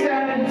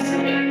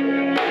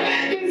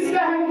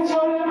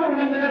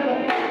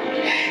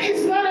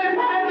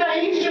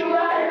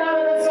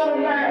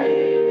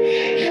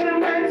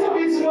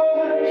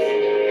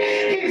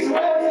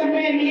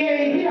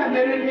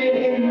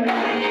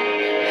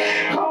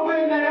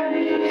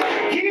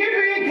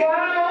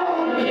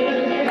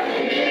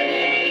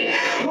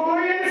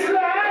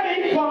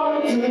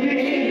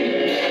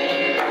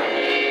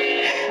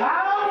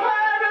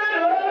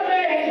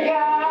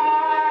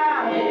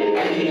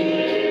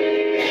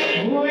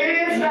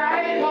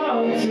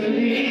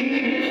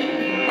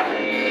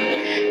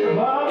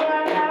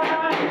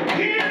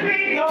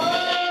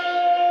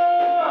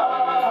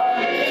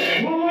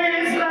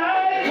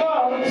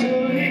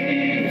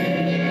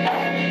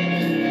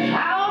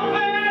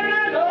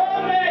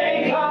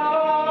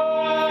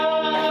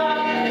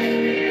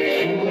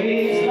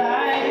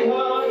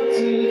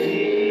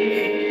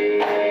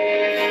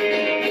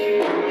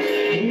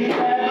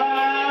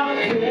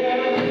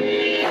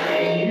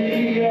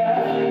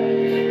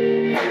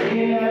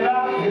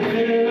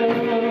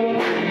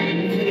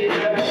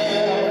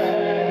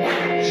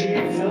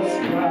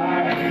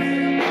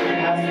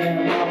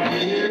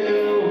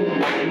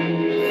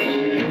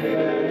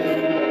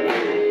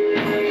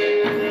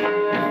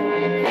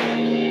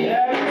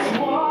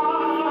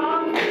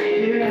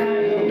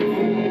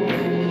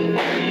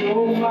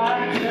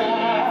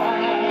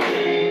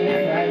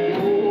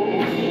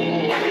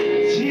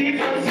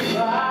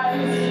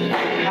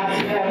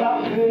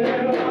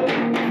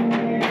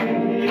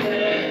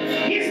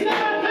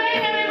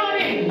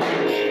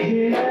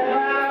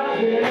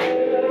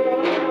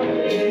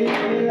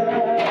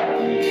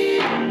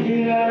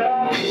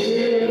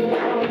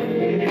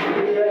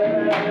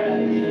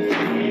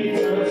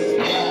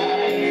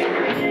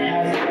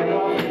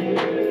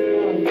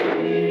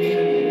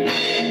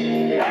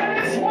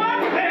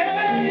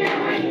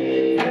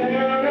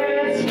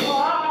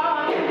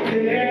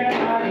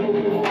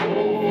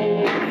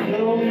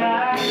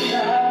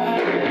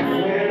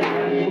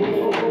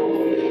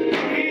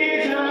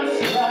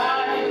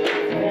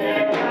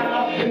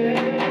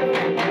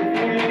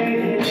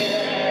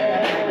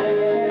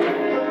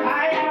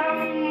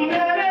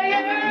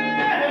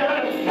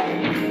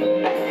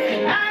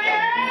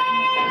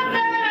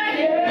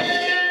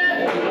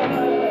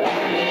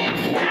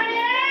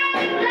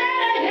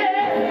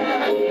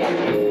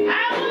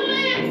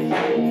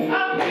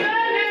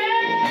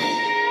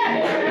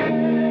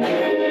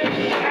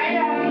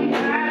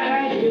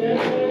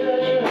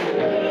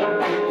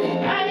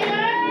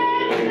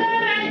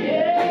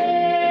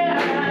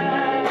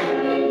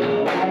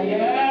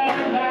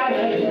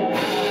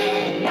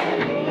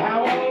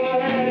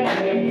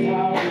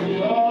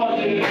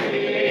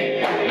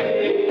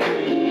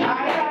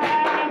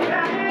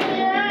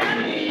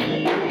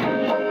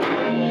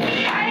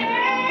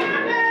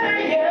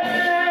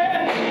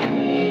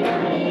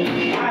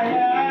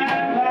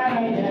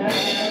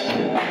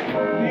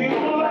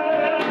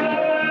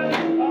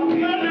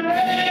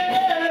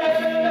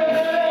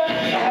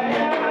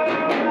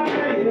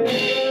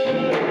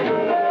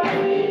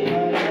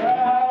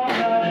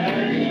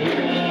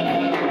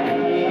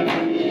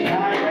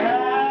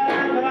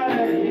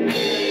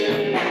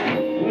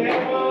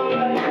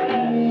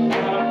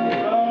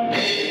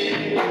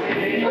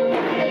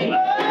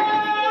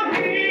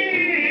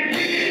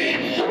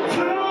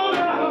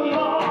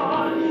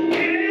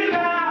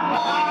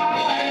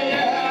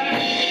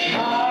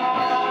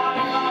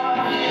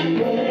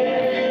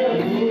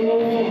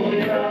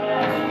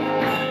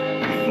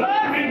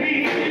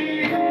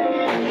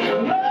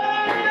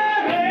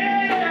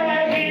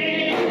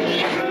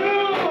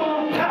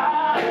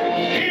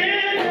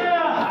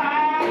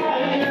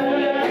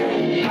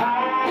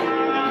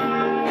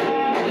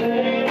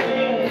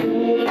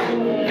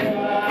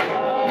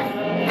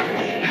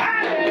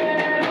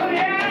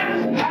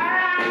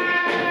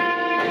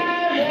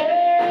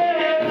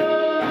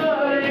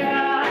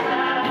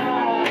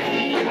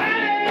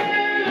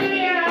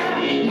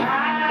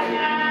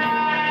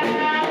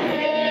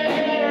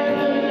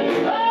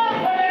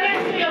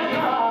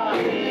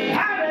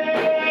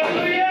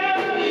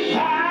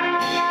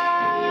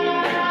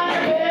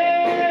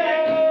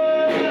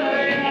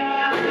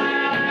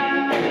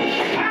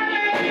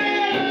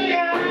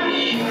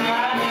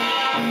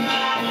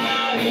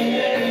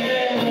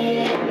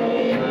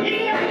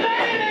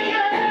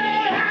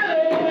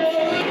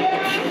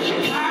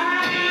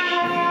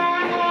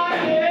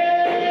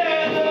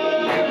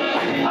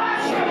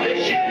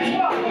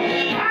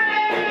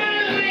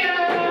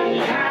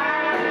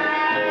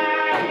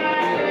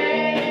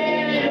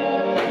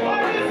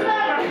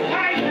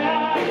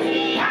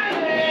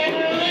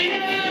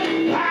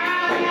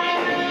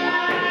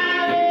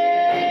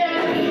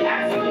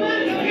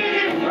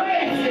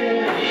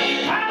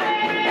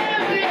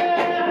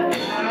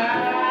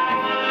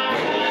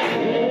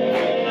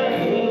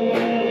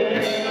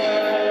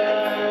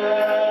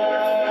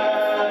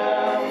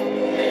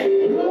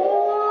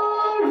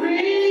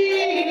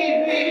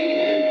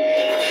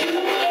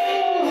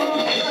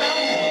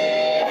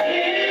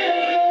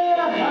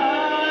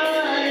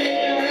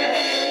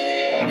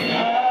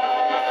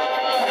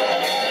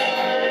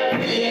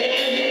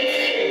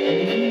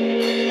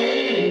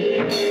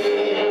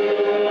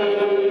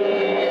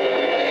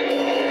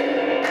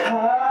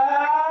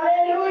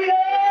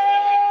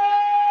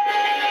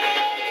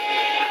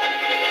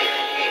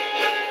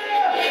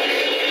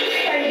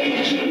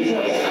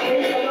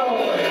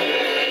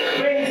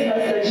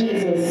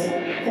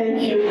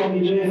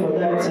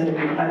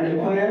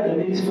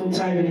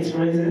spend time in His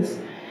presence.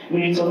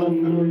 We return all the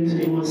glory to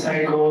the Most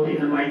High God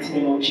in the mighty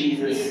name of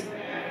Jesus.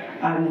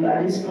 And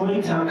at this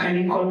point, I'll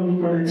kindly call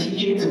on Brother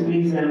TJ to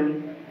please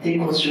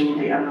take us through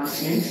the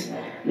announcements.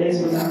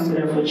 Let's put our hands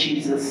together for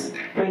Jesus.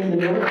 Praise the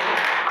Lord.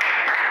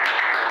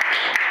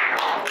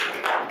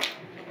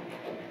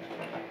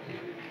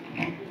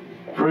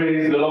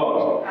 Praise the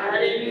Lord.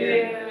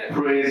 Hallelujah.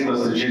 Praise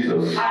Master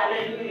Jesus.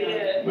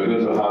 Hallelujah. We're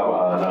going to have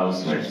our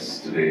announcements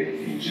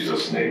today in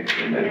Jesus' name.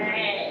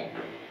 Amen.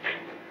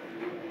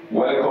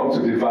 Welcome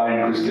to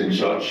Divine Christian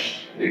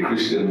Church, a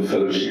Christian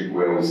fellowship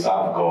where we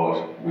serve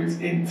God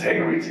with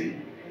integrity.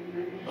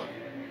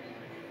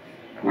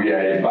 We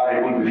are a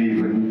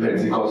Bible-believing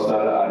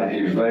Pentecostal and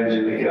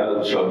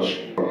evangelical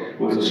church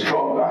with a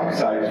strong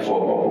appetite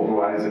for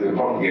popularizing the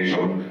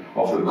propagation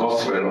of the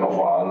gospel of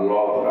our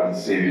Lord and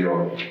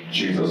Savior,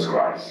 Jesus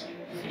Christ.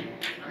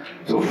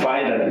 To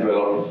find and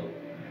develop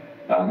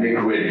and make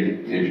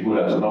ready a people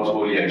that will not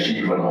only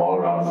achieve an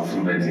all-round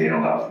fulfillment here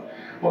on earth,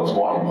 but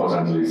more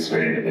importantly,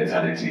 spend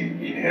eternity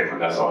in heaven.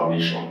 That's our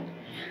mission.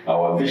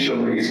 Our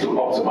vision is to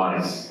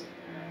optimize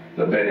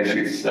the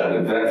benefits that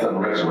the death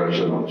and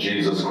resurrection of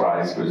Jesus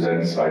Christ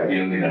presents by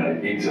building an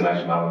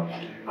international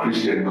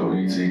Christian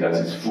community that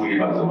is fully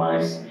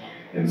maximized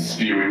in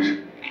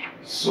spirit,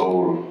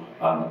 soul,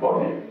 and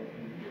body.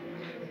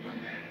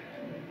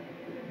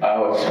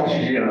 Our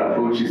strategy and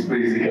approach is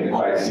basically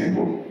quite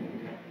simple.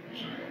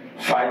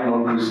 Find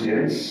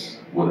non-Christians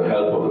with the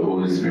help of the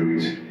Holy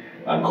Spirit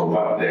and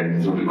convert them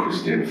through the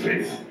Christian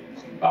faith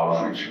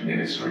outreach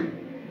ministry.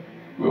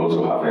 We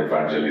also have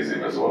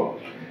evangelism as well.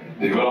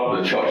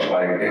 Develop the church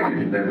by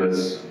equipping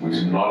members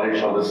with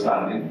knowledge,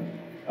 understanding,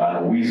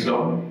 and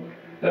wisdom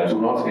that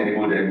will not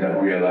enable them to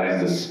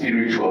realize the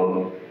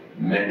spiritual,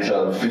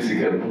 mental,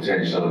 physical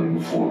potential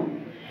in full.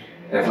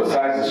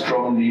 Emphasize the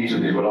strong need to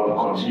develop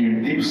a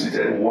continuing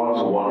deep-seated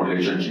one-to-one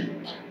relationship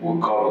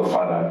with God the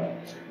Father,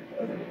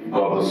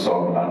 God the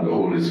Son, and the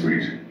Holy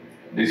Spirit.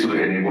 This will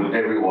enable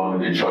everyone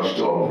in the church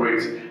to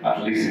operate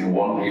at least in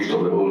one gift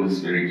of the Holy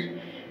Spirit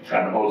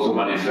and also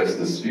manifest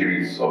the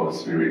spirits of the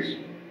Spirit.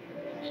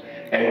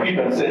 Equip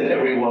and send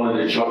everyone in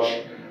the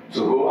church to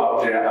go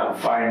out there and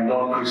find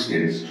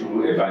non-Christians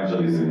through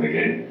evangelism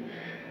again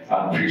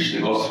and preach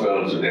the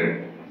gospel to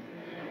them.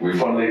 We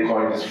finally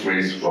coined this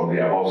phrase from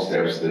the above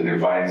steps, the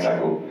divine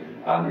cycle,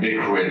 and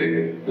make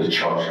ready the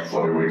church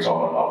for the return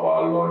of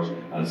our Lord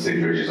and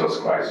Savior Jesus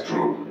Christ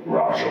through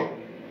rapture.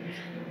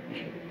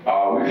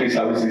 Our weekly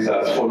services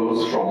as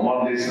follows. From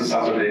Mondays to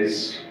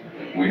Saturdays,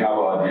 we have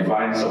our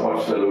Divine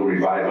Support Fellow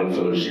Revival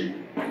Fellowship,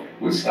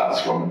 which starts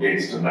from 8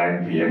 to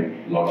 9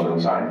 p.m. London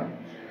time.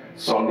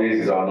 Sundays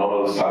is our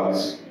normal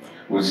service,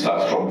 which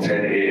starts from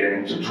 10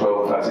 a.m. to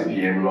 12:30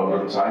 p.m.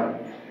 London time.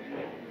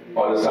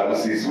 Other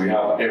services we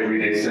have every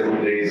day,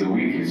 7 days a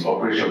week, is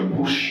Operation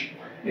Push,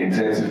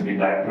 intensive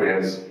midnight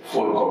prayers,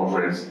 full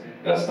conference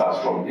that starts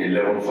from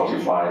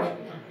 11:45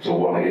 to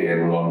 1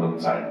 a.m. London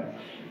time.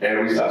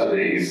 Every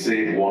Saturday is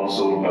Save One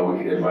Soul per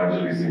Week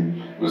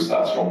evangelism, which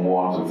starts from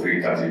 1 to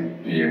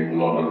 3:30 p.m.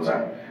 London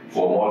time.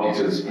 For more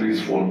details, please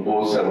phone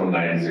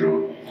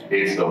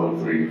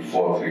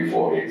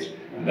 0790-833-4348.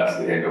 And that's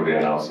the end of the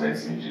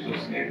announcements in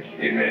Jesus' name.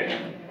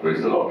 Amen.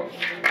 Praise the Lord.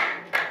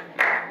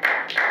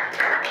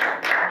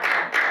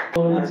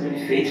 God has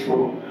been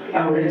faithful. I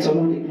will return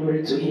all the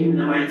glory to Him in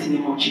the mighty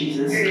name of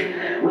Jesus. We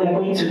are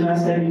going to now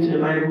step into the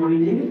Bible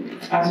reading.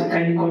 As we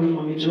kindly call on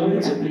Mommy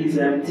Joy to please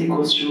take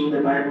us through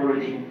the Bible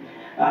reading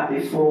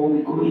before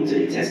we go into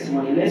the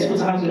testimony. Let's put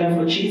our hands together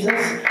for Jesus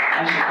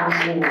as she comes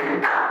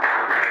forward.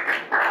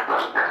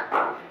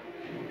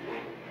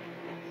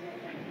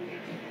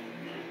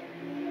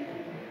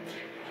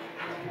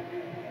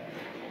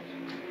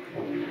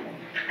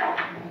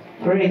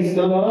 Praise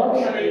the Lord.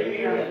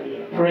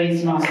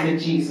 Praise Master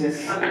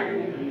Jesus.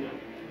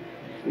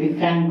 We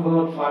thank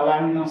God for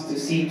allowing us to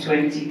see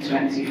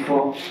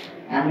 2024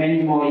 and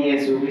many more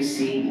years we will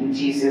see in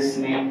Jesus'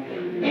 name.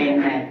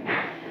 Amen.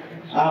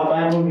 Our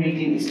Bible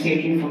reading is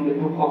taken from the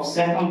book of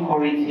 2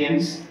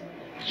 Corinthians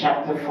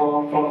chapter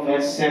 4 from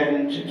verse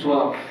 7 to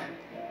 12.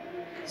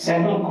 2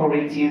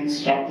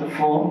 Corinthians chapter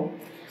 4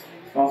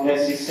 from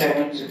verses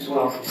 7 to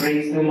 12.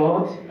 Praise the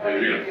Lord.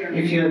 Hallelujah.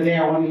 If you're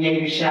there, I want to hear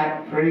you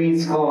shout,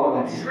 praise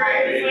God.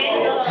 Praise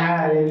God.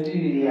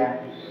 Hallelujah.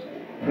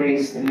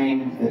 Praise the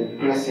name of the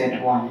Blessed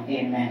One.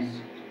 Amen.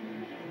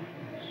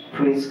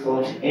 Praise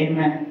God.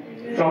 Amen.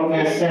 From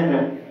verse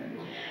 7.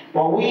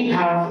 But we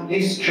have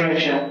this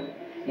treasure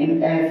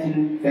in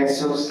earthen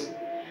vessels,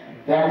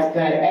 that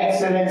the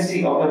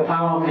excellency of the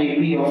power may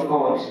be of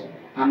God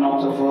and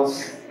not of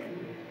us.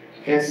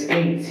 Verse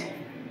 8.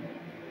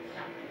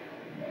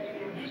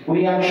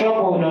 We are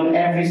troubled on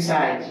every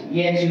side,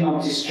 yet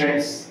not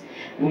distressed.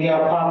 We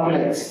are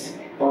perplexed,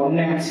 but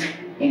not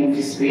in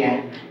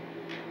despair.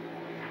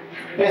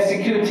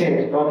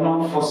 Persecuted, but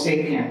not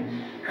forsaken.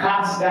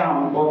 Cast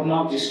down, but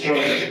not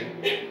destroyed.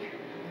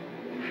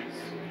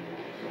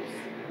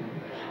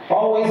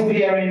 Always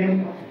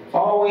bearing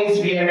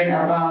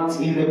about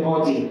in the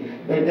body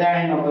the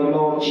dying of the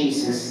Lord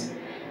Jesus,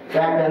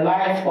 that the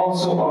life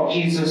also of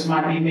Jesus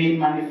might be made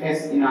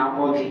manifest in our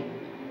body.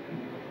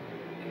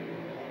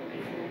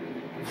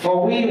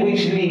 For we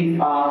which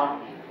live are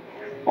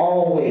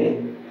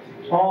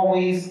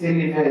always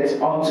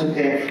delivered unto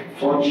death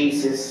for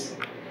Jesus'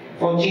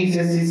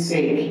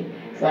 sake,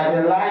 that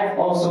the life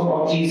also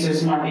of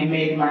Jesus might be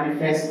made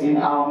manifest in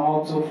our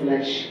mortal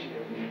flesh.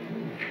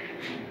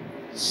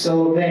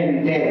 So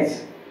then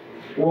death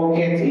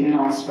walketh in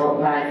us, but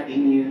life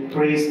in you.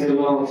 Praise the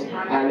Lord.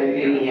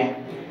 Hallelujah.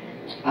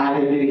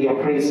 Hallelujah.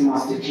 Praise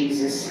Master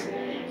Jesus.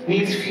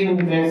 These few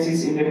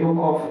verses in the book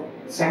of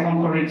 2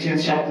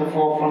 Corinthians chapter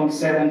 4 from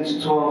 7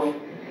 to 12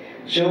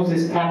 shows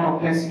this type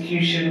of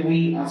persecution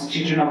we as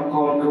children of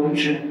God go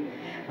through.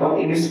 But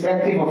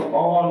irrespective of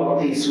all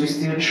of this, we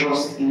still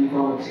trust in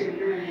God.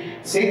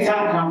 Satan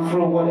can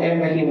throw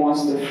whatever he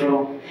wants to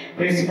throw.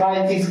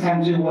 Principalities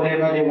can do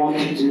whatever they want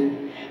to do.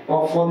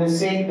 But for the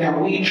sake that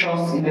we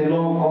trust in the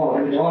Lord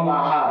God with all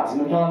our hearts,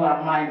 with all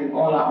our mind, and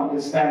all our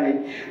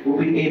understanding, we'll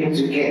be able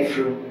to get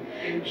through.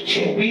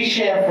 Be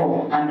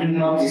cheerful and do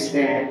not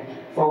despair,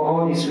 for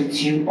God is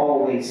with you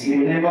always. He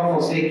will never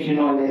forsake you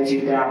nor let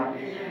you down.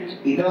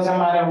 It doesn't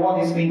matter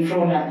what is being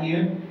thrown at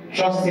you,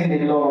 trust in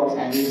the Lord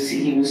and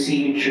He will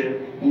see you through.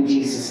 In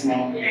Jesus'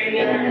 name.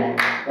 Amen.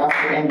 That's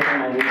the end of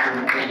my reading.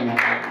 Amen.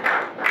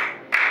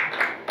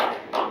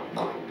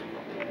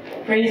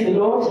 Praise the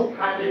Lord.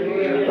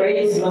 Hallelujah.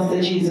 Praise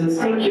Master Jesus.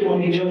 Thank you,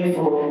 Mommy Joy,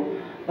 for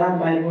that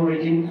Bible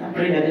reading. I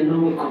pray that the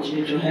Lord will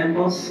continue to help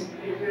us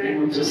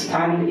to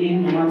stand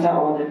in no matter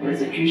all the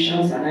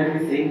persecutions and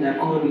everything, that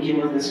God will give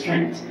us the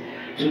strength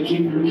to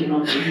keep looking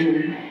up to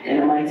Him in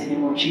the mighty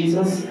name of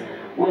Jesus.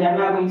 We are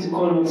now going to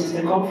call on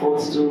Sister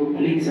Comfort to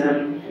please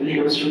lead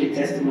us through the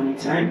testimony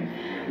time.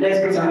 Let's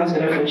put our hands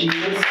together for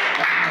Jesus.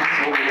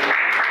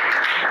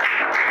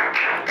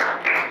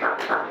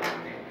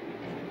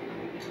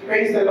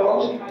 Praise the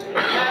Lord.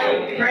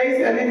 Praise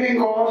the living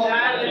God.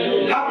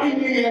 Happy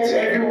New Year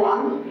to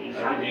everyone.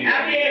 Happy New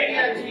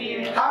Year to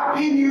you.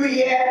 Happy New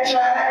Year,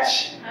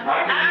 church.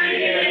 Happy New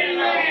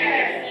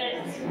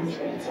Year.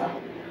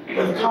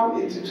 We've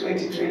come into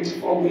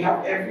 2024. We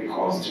have every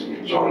cause to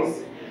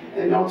rejoice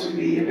and not to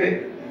be a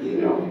bit,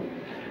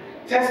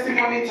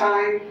 testimony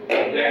time.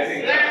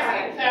 Blessing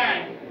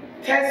time.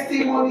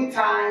 Testimony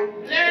time.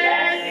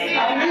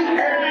 I believe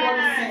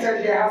everybody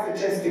seated here has a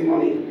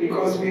testimony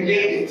because we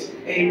made it.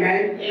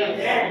 Amen.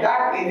 Yes.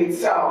 That in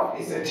itself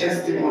is a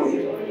testimony.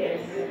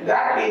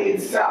 That in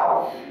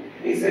itself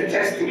is a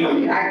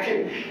testimony. I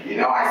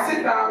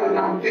sit down and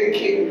I'm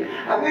thinking,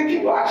 I think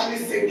it will actually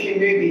sink in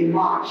maybe in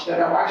March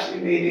that I've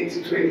actually made it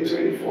to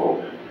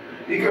 2024.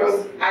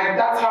 Because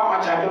that's how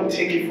much I don't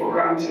take it for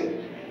granted.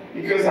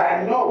 Because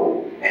I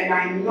know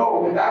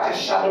without a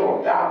shadow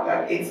of doubt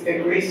that it's the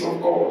grace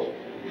of God.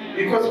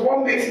 Because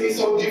what makes me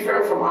so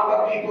different from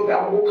other people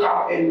that woke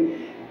up and,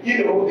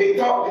 they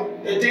thought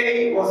the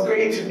day was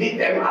going to meet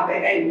them at the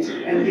end,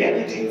 and yet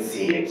they didn't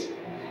see it.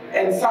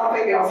 And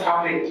something else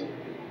happened.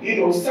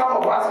 Some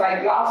of us,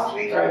 like last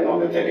week on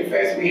the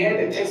 31st, we had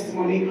a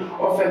testimony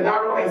of a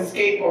narrow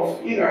escape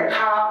of, a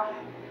car.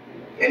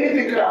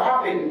 Anything could have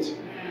happened.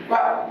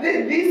 But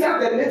these are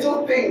the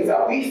little things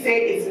that we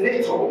say is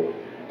little,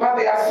 but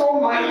they are so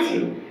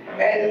mighty.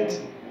 And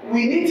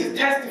we need to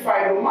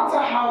testify no matter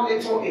how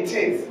little it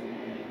is.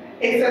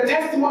 It's a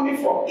testimony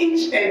for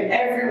each and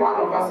every one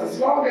of us. As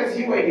long as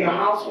you and your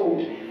household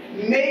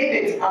made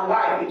it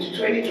alive into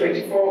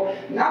 2024,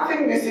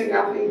 nothing missing,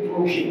 nothing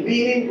broken.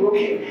 Meaning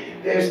broken,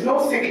 there's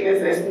no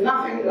sickness, there's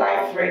nothing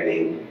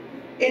life-threatening.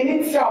 In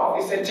itself,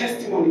 it's a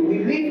testimony.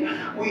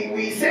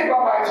 We say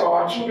bye-bye to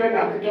our children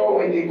at the door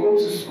when they go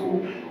to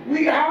school.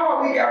 How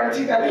are we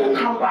guaranteed that they will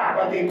come back?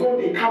 But they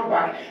come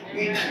back.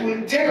 We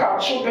take our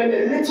children,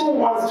 the little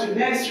ones, to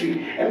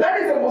nursery. And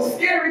that is the most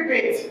scary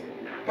bit.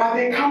 But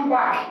they come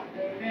back.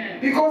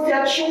 Because they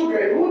are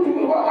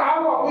children.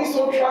 How are we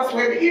so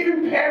trustworthy?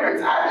 Even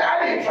parents.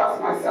 I didn't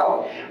trust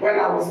myself when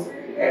I was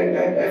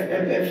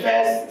the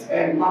first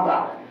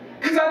mother.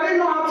 Because I didn't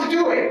know how to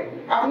do it.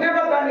 I've never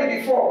done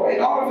it before.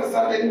 And all of a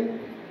sudden,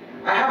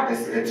 I have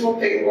this little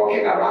thing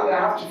walking around. I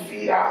have to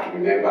feed. I have to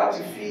remember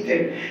to feed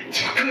and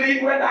to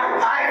clean when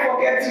I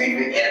forget to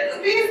even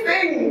eat these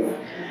things.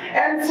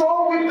 And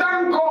so we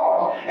thank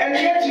God. And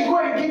yet you go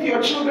and give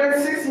your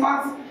children 6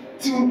 months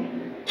to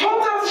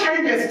total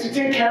strangers to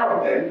take care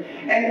of them.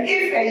 And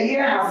if a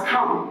year has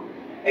come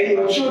and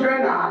your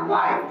children are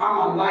alive, I'm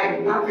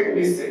alive, nothing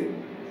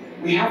missing,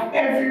 we have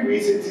every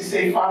reason to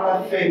say,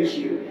 Father, thank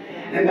you.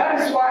 And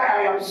that is why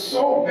I am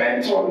so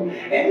bent on,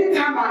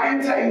 anytime I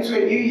enter into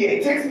a new year,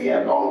 it takes me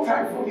a long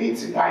time for me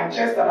to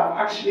digest that I've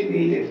actually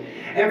made it.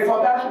 And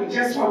for that, we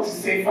just want to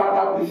say,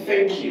 Father, we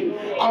thank you.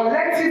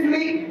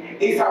 Collectively,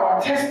 it's our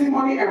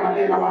testimony and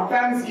our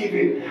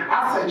thanksgiving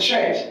as a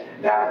church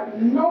that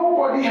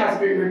nobody has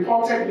been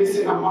reported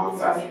missing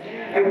amongst us.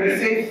 And we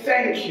say,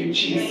 thank you,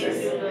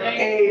 Jesus.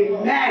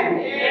 Amen.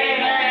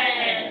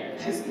 Amen.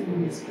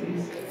 Testimonies,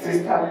 please.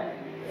 Sister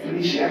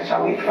Felicia,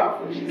 shall we clap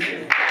for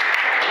Jesus?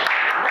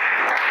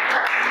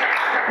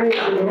 Praise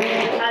the Lord.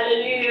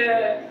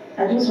 Hallelujah. I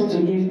just want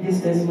to give this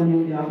testimony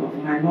on behalf of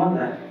my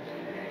mother.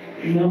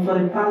 You know, for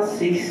the past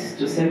 6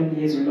 to 7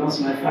 years we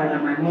lost my father.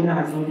 My mother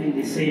has not been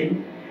the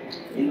same.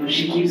 You know,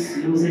 she keeps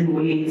losing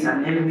weight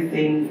and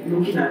everything.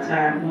 Looking at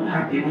her, I'm not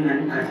happy when I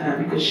look at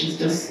her because she's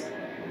just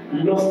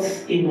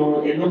lost, you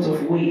know, a lot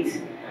of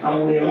weight.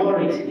 And we're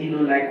worried, you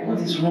know, like, what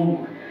is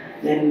wrong?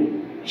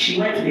 Then she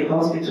went to the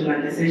hospital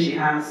and they said she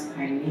has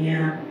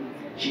hernia.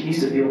 She needs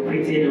to be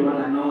operated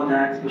on and all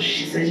that, but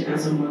she said she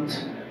doesn't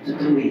want to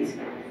do it.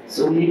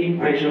 So we didn't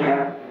pressure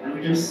her, and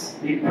we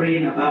just been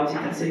praying about it.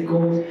 I said,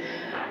 God,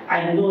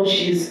 I know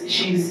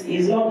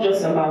it's not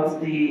just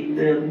about the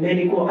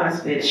medical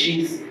aspect.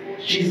 She's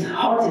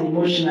hurt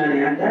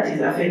emotionally, and that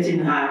is affecting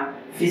her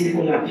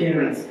physical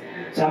appearance.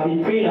 So I've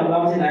been praying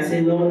about it, and I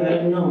said, Lord, I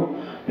don't know.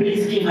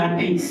 Please give her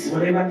peace.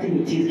 Whatever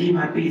thing it is, give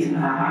her peace in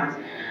her heart.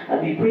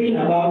 I've been praying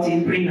about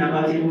it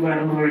over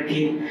and over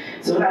again.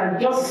 So that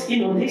just,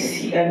 you know,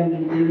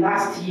 the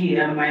last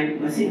year, my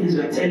siblings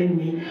were telling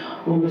me,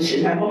 oh,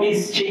 my mom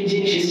is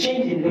changing, she's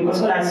changing.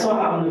 Because when I saw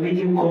her on the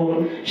video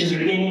call, she's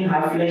regaining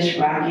her flesh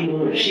back, you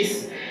know, she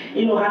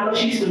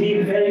used to be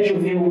a very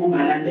jovial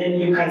woman, and then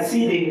you can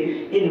see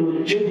the, you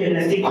know,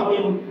 jovialness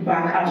coming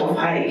back out of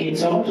her again.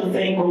 So I want to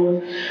thank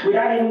God,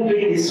 without even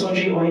doing the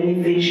surgery or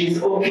anything,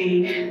 she's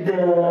okay. The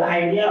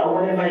hernia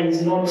or whatever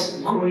is not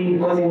growing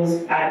because it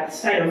was at the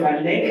side of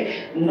her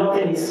leg.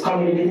 Nothing is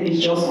coming, everything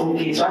is just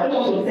okay. So I just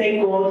want to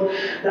thank God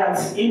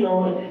that, you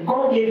know,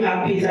 God gave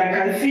her peace. I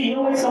can feel, you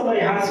know, when somebody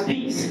has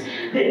peace,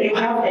 then you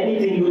have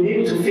anything, you'll be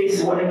able to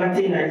face whatever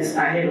thing that is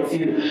ahead of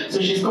you.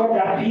 So she's got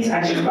that peace,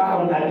 and she's back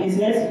on her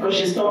business. Because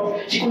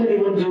she couldn't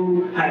even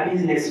do her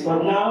business.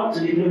 But now, to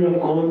the glory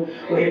of God,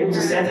 we're able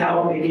to set her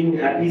up again with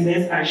her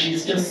business, and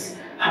she's just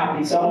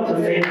happy. So I want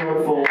to thank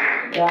God for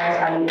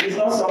that. And it's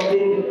not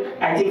something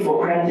I take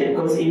for granted,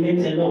 because it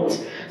meant a lot.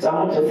 So I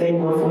want to thank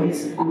God for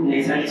His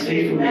goodness and His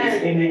faithfulness.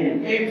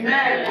 Amen.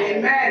 Amen.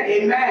 Amen.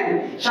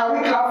 Amen. Shall we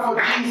clap for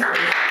Jesus?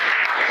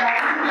 Shall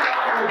we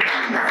clap for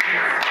Jesus?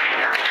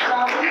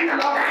 Shall we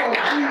clap for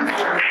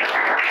Jesus?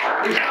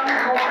 We thank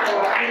God for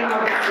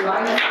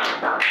our life,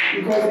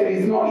 because it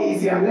is not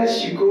easy.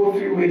 Unless you go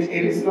through it,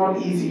 it is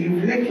not easy.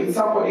 You've lived with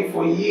somebody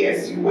for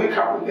years, you wake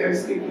up with them,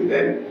 sleep with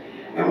them,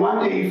 and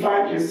one day you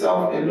find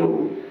yourself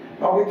alone.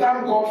 But we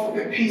thank God for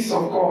the peace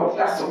of God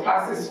that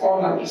surpasses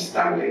all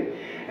understanding.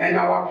 And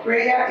our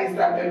prayer is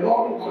that the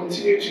Lord will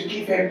continue to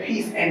give her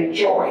peace and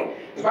joy.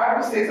 The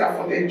Bible says that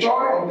for the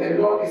joy of the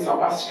Lord is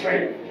our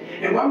strength.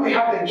 And when we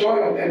have the joy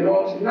of the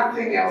Lord,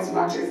 nothing else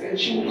matters. And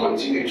she will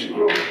continue to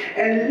grow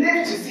and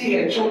live to see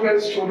her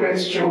children's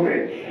children's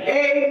children.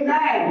 Amen.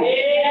 Amen.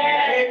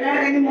 Amen.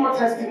 Any more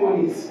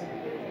testimonies?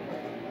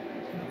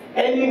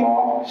 Any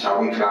more?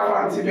 Shall we clap for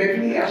Auntie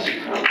Beverly as she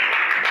comes?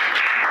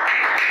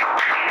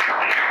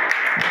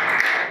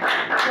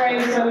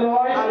 Praise the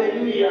Lord.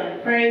 Hallelujah.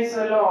 Praise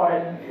the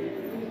Lord.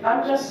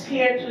 I'm just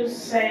here to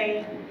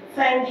say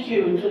thank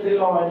you to the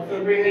Lord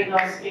for bringing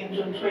us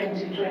into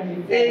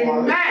 2024.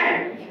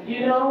 Amen.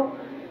 You know,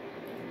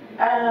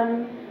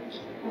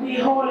 we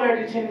all heard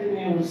it in the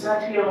news,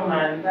 that young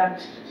man,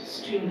 that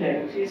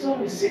student, he's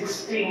only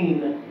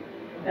 16.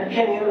 And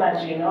can you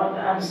imagine, on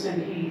Hampstead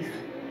Heath,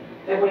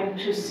 they went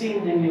to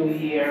sing the new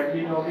year,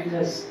 you know,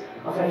 because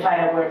of the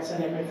fireworks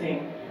and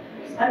everything.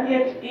 And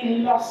yet he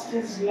lost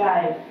his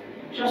life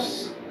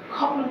just a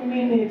couple of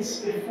minutes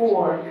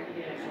before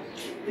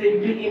the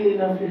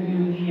beginning of the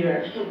new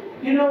year.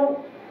 You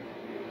know,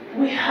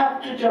 we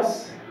have to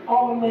just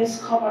always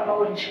cover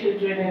our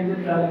children in the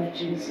blood of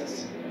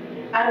Jesus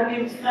and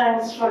give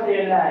thanks for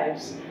their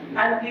lives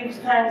and give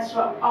thanks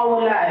for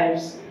our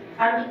lives.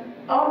 And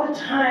all the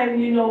time,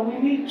 you know, we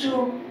need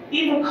to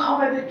even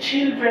cover the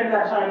children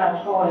that are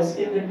not ours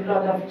in the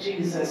blood of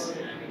Jesus.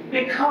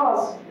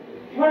 Because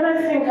when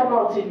I think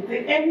about it,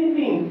 the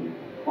enemy,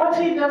 what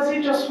he does,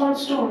 he just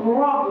wants to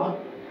rob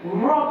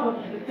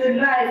the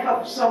life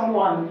of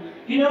someone.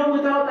 You know,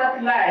 without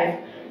that life,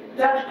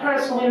 that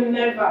person will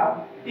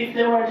never, if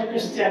they weren't a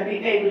Christian, be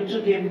able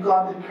to give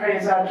God the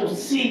praise or to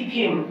seek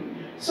Him.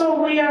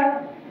 So we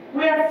are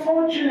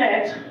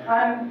fortunate,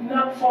 and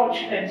not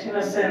fortunate in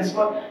a sense,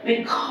 but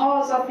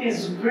because of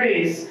His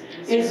grace,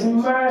 His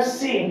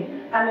mercy,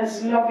 and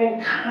His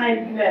loving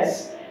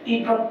kindness,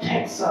 He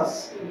protects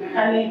us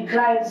and He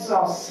guides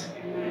us.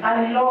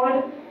 And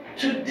Lord,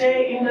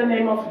 today in the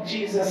name of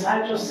Jesus,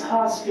 I just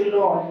ask you,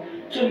 Lord,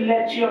 to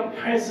let your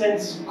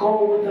presence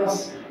go with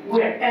us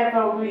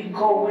wherever we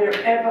go,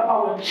 wherever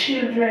our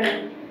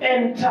children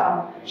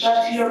enter,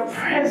 that your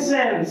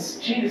presence,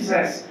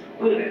 Jesus,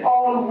 will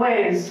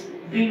always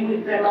be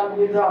with them and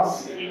with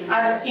us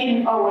and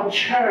in our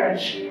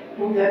church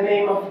in the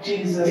name of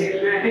Jesus.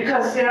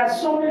 Because there are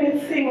so many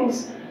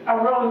things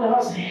around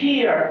us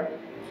here,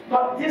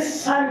 but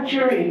this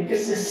sanctuary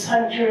is the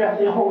sanctuary of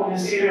the Holy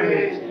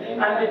Spirit.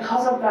 And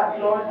because of that,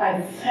 Lord,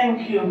 I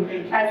thank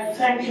you. I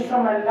thank you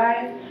for my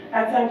life.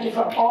 I thank you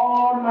for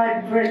all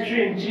my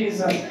brethren,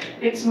 Jesus.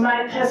 It's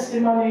my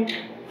testimony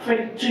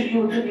to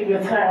you to give you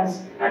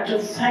thanks and to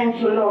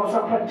thank you, Lord,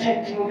 for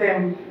protecting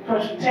them,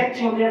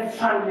 protecting their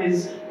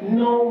families.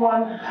 No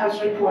one has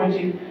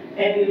reported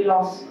any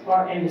loss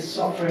or any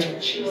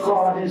suffering.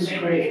 God is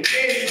great.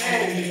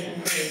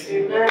 Amen.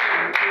 Amen.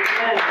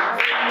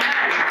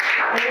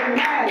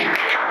 Amen.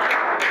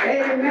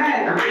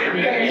 Amen.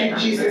 Thank you,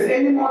 Jesus.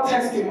 Any more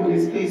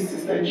testimonies, please,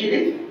 Sister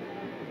Judy?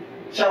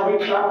 Shall we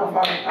clap of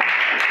our hands?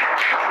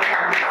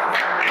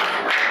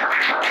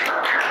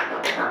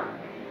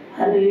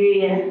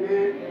 Hallelujah.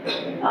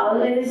 I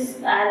always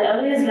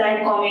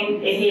like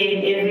coming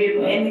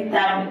here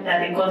anytime that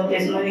they cause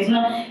testimonies.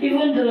 No,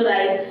 even though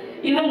I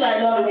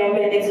don't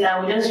remember anything, I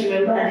will just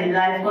remember the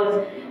life.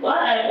 Because what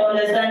I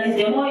understand is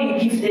the more you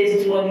give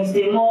testimonies,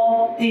 the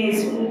more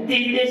things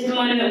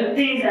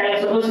that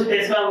you're supposed to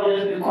testify will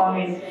just be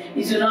coming.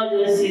 It will not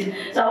just sit.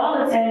 So I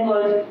want to thank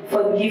God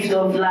for the gift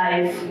of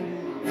life,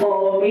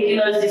 for making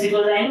us this,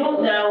 because I know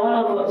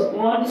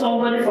that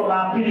somebody from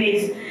our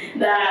place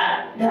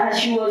that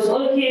she was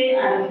okay,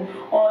 and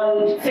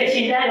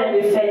she died on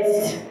the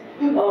 1st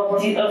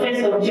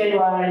of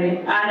January,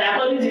 and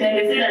according to them,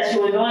 they say that she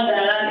was the one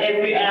that ran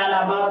every errand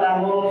about her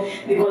mom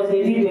because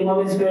they did the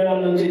mommy's burial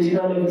on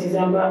 23rd of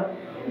December.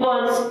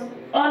 But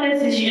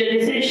honestly,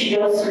 they said she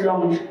just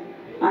slumped,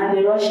 and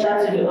they rushed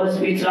her to the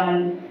hospital,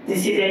 and they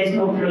say there is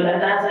no blood,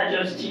 and that's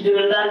just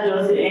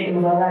the end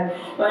of her life.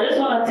 But I just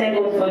want to thank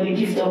God for the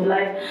gift of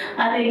life.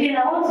 And again,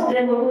 I want to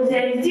thank God because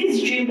there is this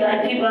dream that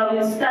I keep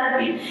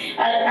having.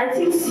 I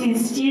think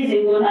since years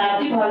ago, I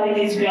keep having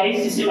this dream. I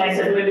used to see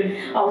myself, maybe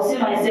I'll see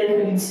myself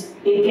with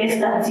a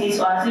guest artist,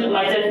 or I see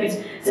myself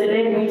with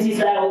celebrities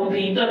that I will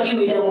be talking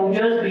with them, will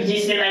just be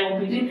gisting, I will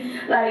be doing.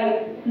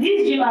 Like,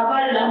 this dream I've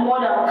had like more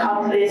than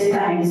countless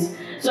times.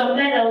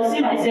 Sometimes I will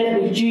see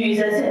myself with Jews,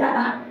 I say,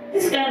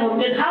 this kind of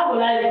bed, how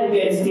will I even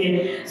get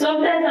there?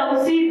 Sometimes I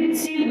will see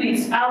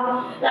with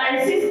how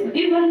I see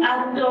even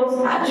actors,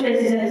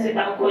 actresses, and I say,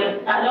 God,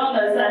 I don't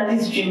understand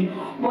this dream.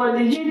 But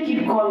the dream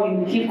keep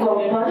coming.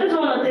 But I just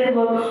want to thank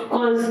God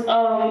because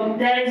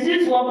there is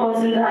this one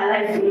person that I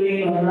like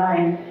following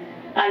online.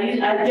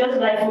 I just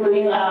like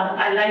following her,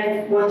 I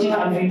like watching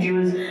her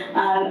videos,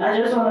 and I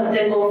just want to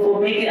thank God for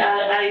making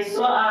I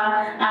saw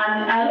her,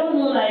 and I don't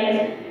know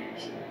like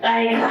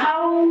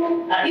how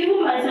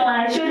even myself, when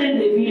I showed them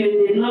the video,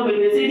 they did not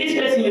believe. They say, this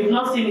person, you've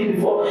not seen it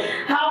before.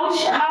 How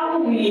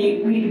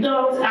we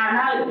talked, and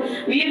how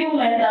we even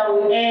went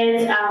out, we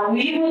ate, and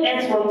we even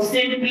ate from the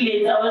same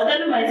plate. I was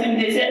telling my team,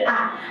 they said,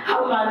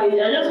 how manage?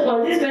 I just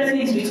because this person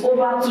is with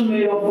over 2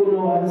 million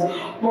followers.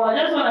 But I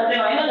just want to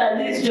tell you, I know that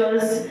this is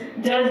just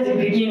the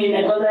beginning,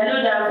 because I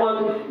know that for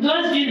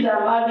those dreams that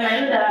I'm having, I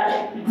know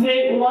that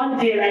one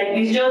day, like,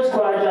 it's just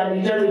gradual,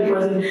 it's just a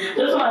process.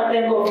 Just want to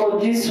thank God for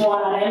this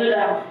one, and I know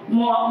that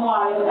more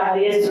are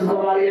yet to come.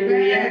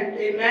 Hallelujah.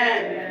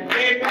 Amen.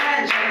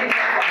 Amen.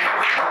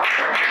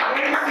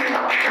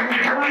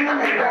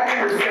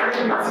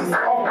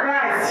 Of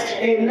Christ.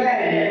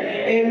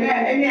 Amen.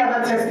 Amen. Any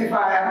other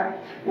testifier?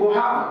 We'll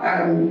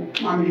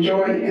have Mommy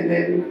Joy and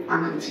then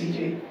Uncle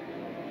TJ.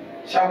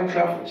 Shall we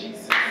clap for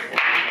Jesus?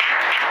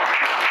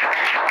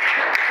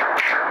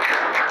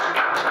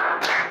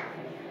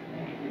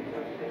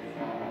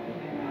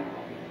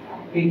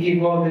 We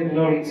give all the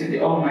glory to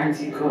the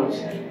Almighty God.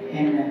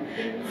 Amen.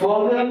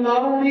 For the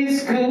Lord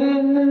is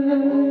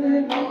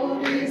good.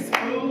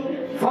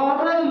 For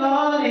the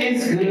Lord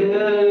is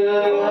good.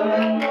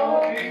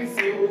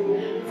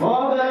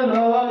 For the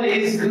Lord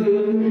is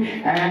good,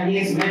 and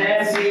His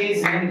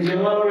mercies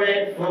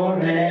endure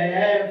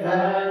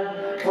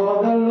forever.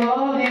 For the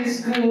Lord is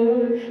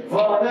good.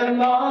 For the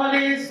Lord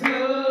is good.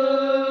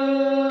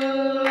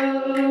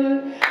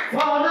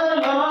 For the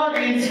Lord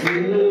is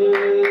good.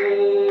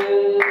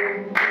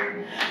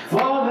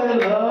 For the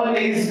Lord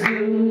is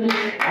good,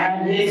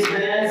 and His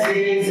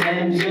mercies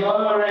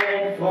endure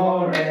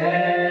forever.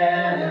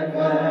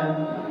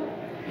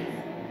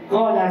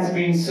 God has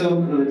been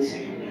so good,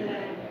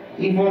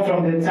 even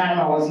from the time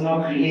I was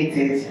not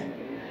created.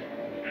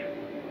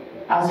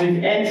 As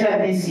we've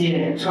entered this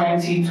year,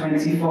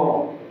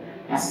 2024,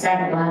 I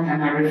sat back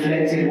and I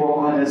reflected what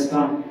God has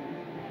done.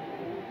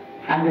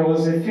 And there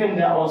was a film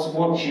that I was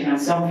watching,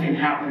 and something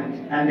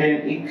happened, and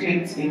then it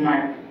clicked in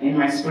my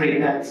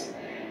spirit that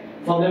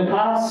for the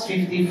past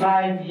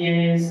 55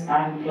 years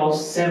and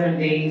plus 7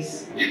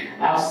 days,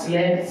 I've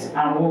slept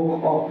and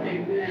woke up.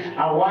 And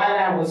while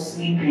I was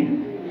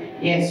sleeping,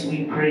 yes,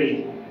 we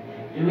pray.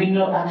 Do we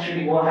know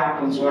actually what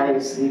happens while you're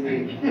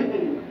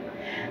sleeping?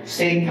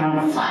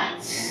 Satan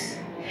fights.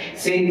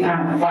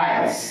 Satan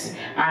fights.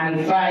 And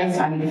he fights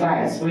and he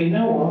fights. But you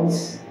know what?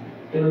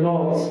 The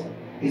Lord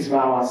is by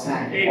our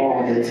side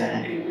all the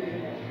time.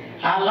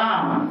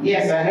 Alarm.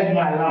 Yes, I heard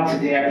my alarm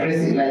today. I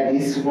pressed it like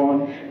this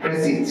one,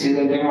 press it two,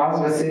 and then my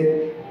husband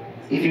said,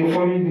 if you're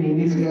following me, you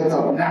need to get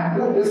up now.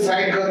 So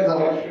I got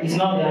up. It's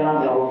not the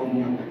alarm that woke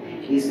me up.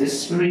 It's the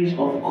Spirit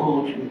of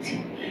God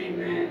within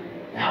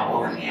that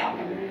woke me up.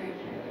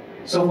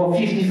 So for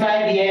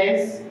 55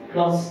 years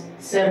plus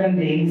 7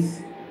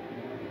 days,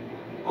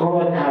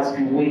 God has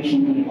been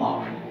waking me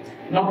up.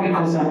 Not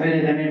because I'm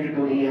better than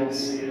everybody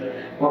else,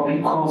 but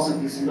because of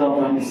His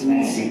love and His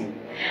mercy.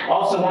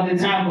 Also want to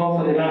thank God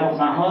for the life of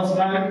my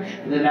husband,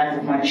 for the life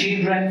of my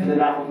children, for the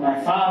life of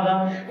my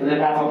father, for the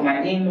life of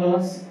my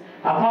in-laws.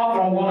 Apart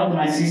from one of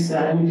my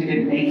sisters who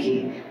didn't make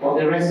it, but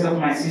the rest of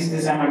my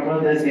sisters and my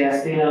brothers, they are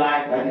still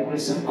alive by the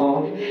grace of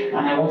God. And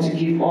I want to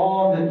give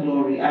all the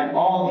glory and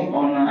all the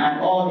honor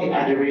and all the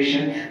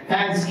adoration,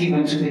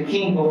 thanksgiving to the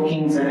King of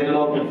Kings and the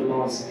Lord of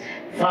Lords.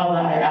 Father,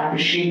 I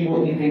appreciate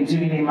what you've been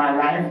doing in my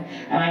life,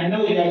 and I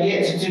know you are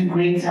yet to do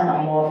greater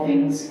and more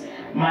things.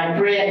 My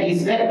prayer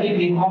is, let me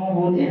be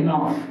humble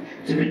enough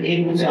to be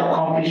able to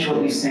accomplish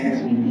what you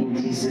sent me. In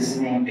Jesus'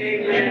 name,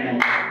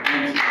 amen.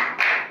 Thank you.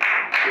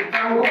 We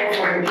thank God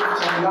for the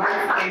gift of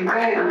life.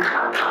 Amen.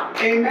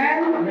 Amen.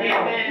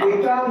 Amen. We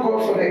thank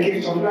God for the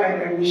gift of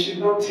life, and we should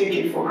not take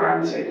it for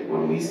granted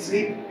when we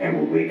sleep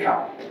and we wake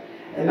up.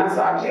 And as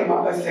our dear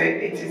mother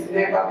said, it is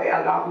never the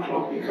alarm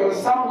clock,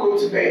 because some go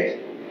to bed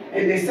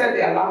and they set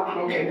the alarm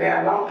clock and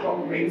the alarm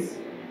clock rings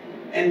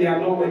and they are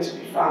nowhere to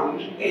be found.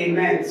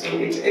 Amen. So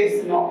it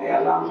is not the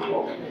alarm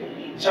clock.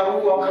 Shall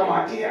we welcome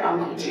our dear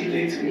Uncle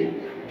T.J. to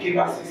give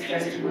us his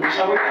testimony?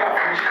 Shall we clap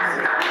for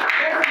Jesus?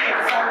 Let's be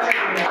excited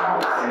in the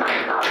house.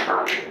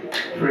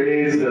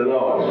 Praise the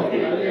Lord.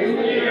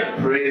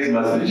 Praise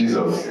Master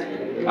Jesus.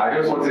 I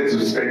just wanted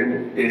to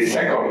spend a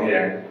second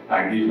here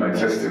and give my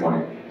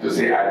testimony to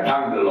say I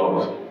thank the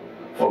Lord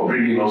for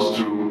bringing us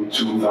through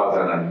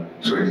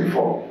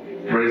 2024.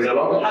 Praise the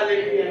Lord.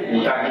 Hallelujah.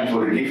 We thank Him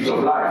for the gift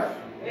of life.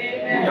 We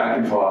thank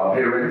Him for our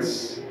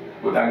parents.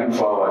 We thank Him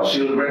for our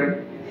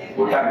children.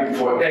 We thank Him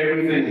for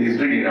everything He's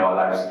doing in our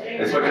lives.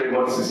 Especially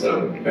what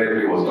Sister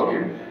Beverly was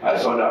talking. I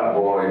saw that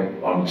boy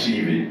on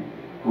TV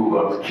who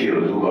got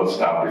killed, who got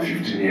stabbed, a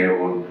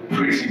 15-year-old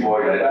pretty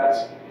boy like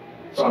that.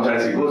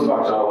 Sometimes he goes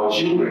back to our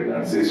children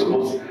and says,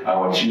 suppose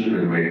our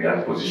children were in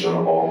that position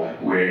or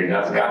were in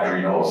that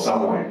gathering or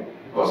somewhere.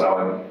 Because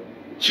our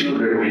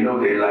children, we know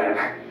they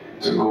like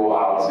to go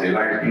out, they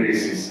like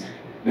places,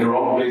 the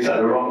wrong place at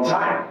the wrong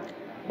time.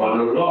 But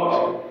the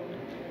Lord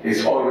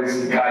is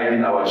always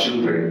guiding our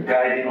children,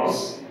 guiding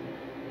us.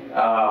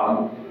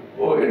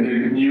 In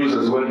the news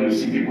as well, you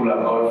see people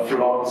have got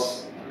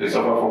floods, they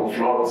suffer from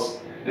floods,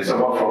 they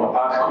suffer from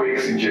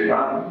earthquakes in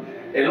Japan.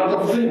 A lot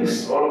of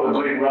things all over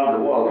going around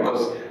the world,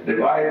 because the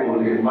Bible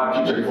in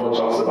Matthew 24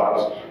 talks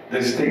about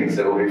these things.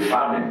 There will be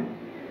famine,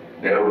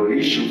 there will be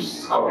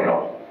issues coming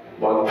up.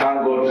 But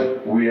thank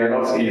God we are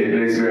not in a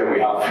place where we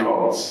have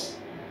floods.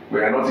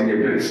 We are not in a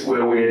place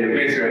where we're in a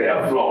place where there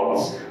are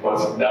floods,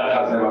 but that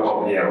has never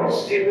come near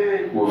us.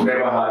 Amen. We've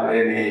never had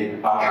any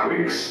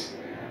earthquakes.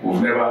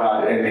 We've never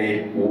had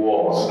any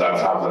wars that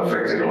have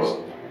affected us.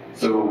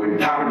 So we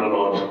thank the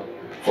Lord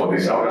for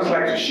this. I would just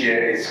like to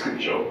share a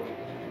scripture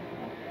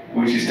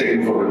which is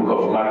taken from the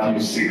book of Matthew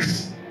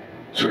 6,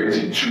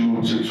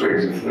 22 to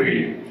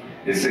 23.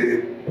 It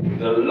says,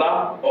 the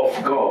love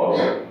of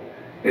God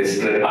is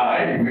the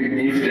eye.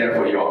 If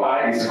therefore your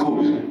eye is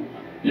good,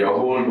 your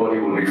whole body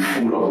will be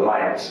full of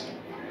light.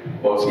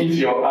 But if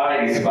your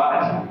eye is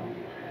bad,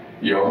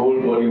 your whole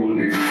body will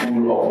be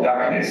full of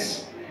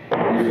darkness.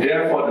 If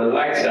therefore the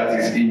light that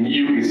is in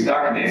you is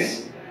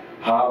darkness,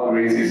 how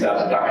great is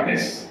that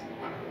darkness?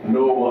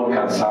 No one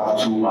can serve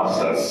two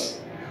masters.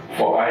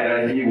 For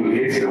either he will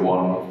hate the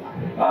one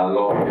and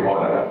love the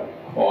other,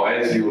 or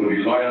else he will be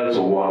loyal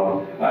to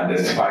one and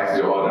despise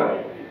the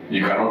other.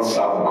 You cannot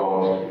serve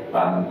God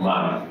and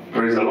man.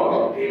 Praise the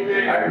Lord.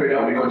 Amen. I pray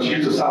that we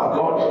continue to serve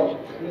God.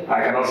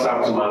 I cannot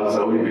serve two masters.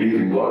 I only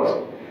believe in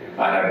God.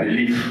 And I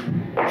believe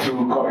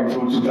coming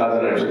through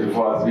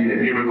 2024 has been a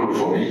miracle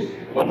for me.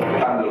 But I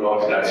thank the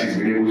Lord that He's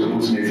been able to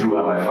put me through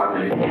and my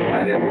family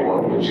and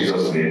everyone in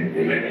Jesus' name.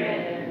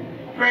 Amen.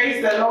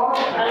 Praise the Lord.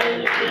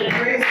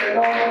 Praise the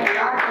Lord. And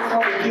I just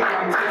want to give my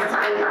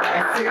testimony by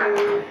singing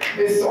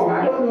this song. I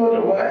don't know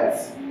the words,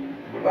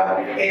 but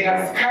it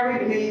has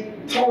carried me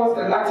towards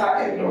the latter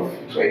end of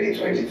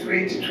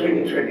 2023 to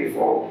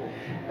 2024.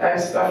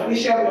 Sister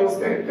Felicia knows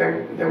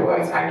the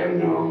words. I don't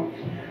know.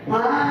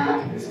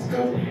 This is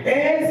good.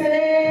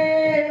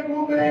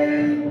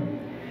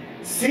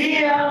 See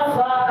how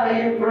far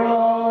you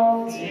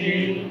brought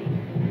me.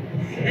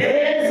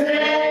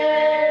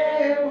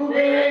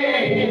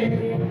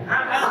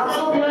 I'm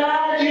so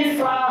glad you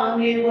found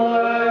me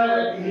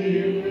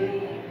worthy.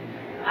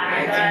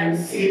 I can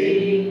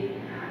see,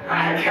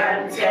 I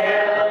can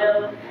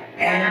tell,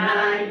 and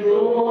I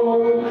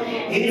know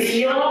it's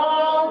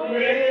your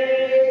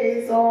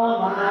grace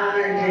all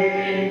my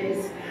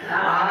days.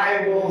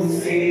 I will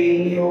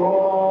sing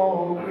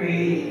your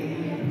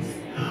grace.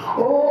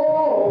 Oh,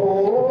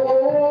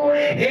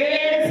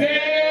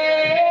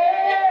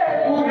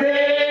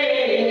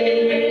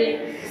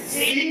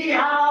 see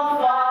how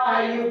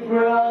far you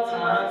brought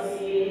us.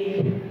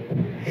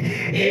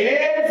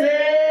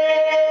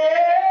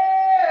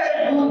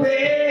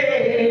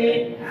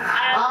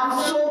 I'm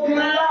so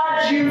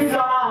glad you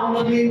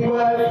found me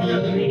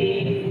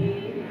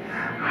worthy.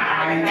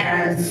 I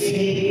can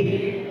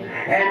see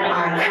and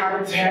I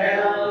can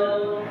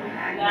tell,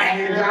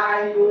 and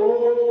I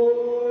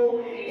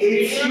know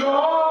it's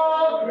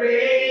your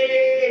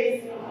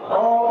grace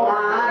all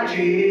my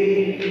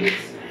days.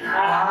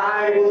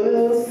 I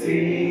will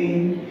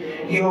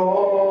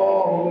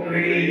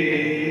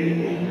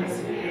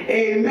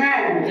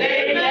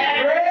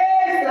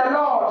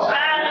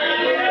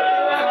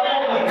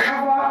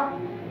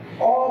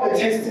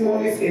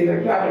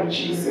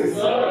Jesus.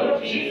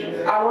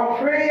 Our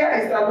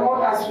prayer is that,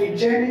 Lord, as we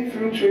journey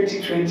through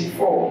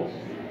 2024,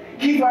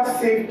 give us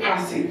safe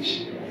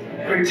passage.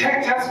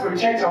 Protect us,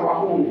 protect our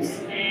homes,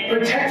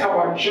 protect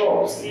our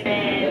jobs.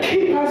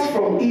 Keep us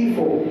from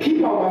evil.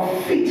 Keep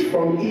our feet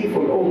from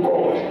evil, oh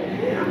God.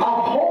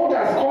 Uphold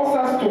us, cause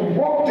us to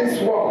walk this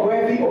walk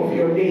worthy of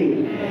your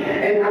name.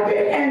 And at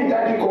the end,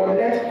 Daddy God,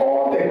 let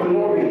all the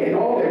glory and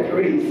all the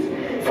praise,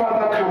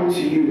 Father, come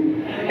to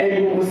you.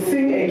 And we will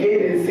sing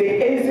again and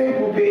say, Eze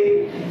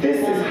Bube, this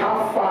is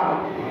how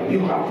far you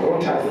have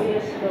brought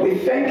us. We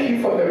thank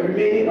you for the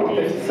remaining of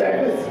the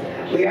service.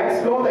 We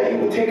ask, Lord, that you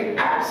will take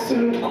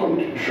absolute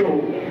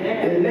control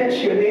and let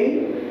your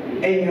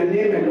name and your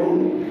name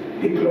alone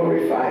be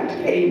glorified.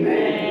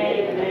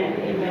 Amen.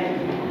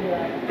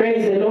 Amen.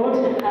 Praise the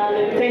Lord.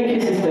 Thank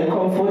you, Sister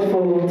Comfort,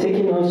 for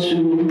taking us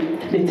through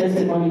the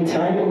testimony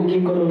time. And we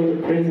give God all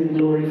the praise and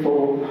glory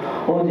for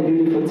all the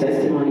beautiful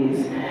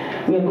testimonies.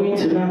 We are going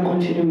to now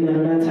continue with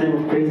another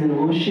time of praise and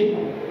worship.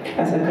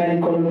 As I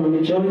kindly call on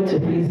the joy to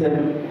please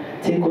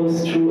take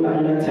us through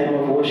another time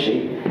of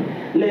worship.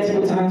 Let's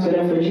put our hands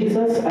together for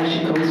Jesus as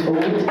she comes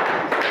forward.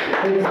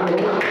 Praise the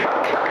Lord.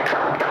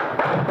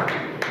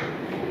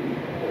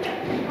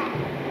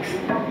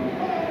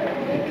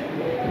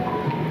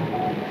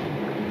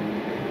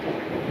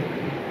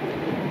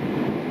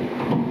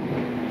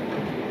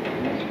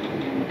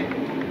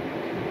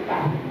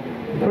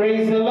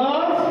 Praise the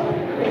Lord.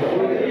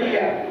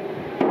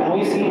 Are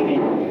we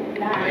sleeping?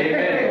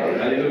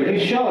 Amen. You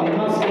sure you're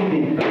not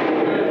sleeping?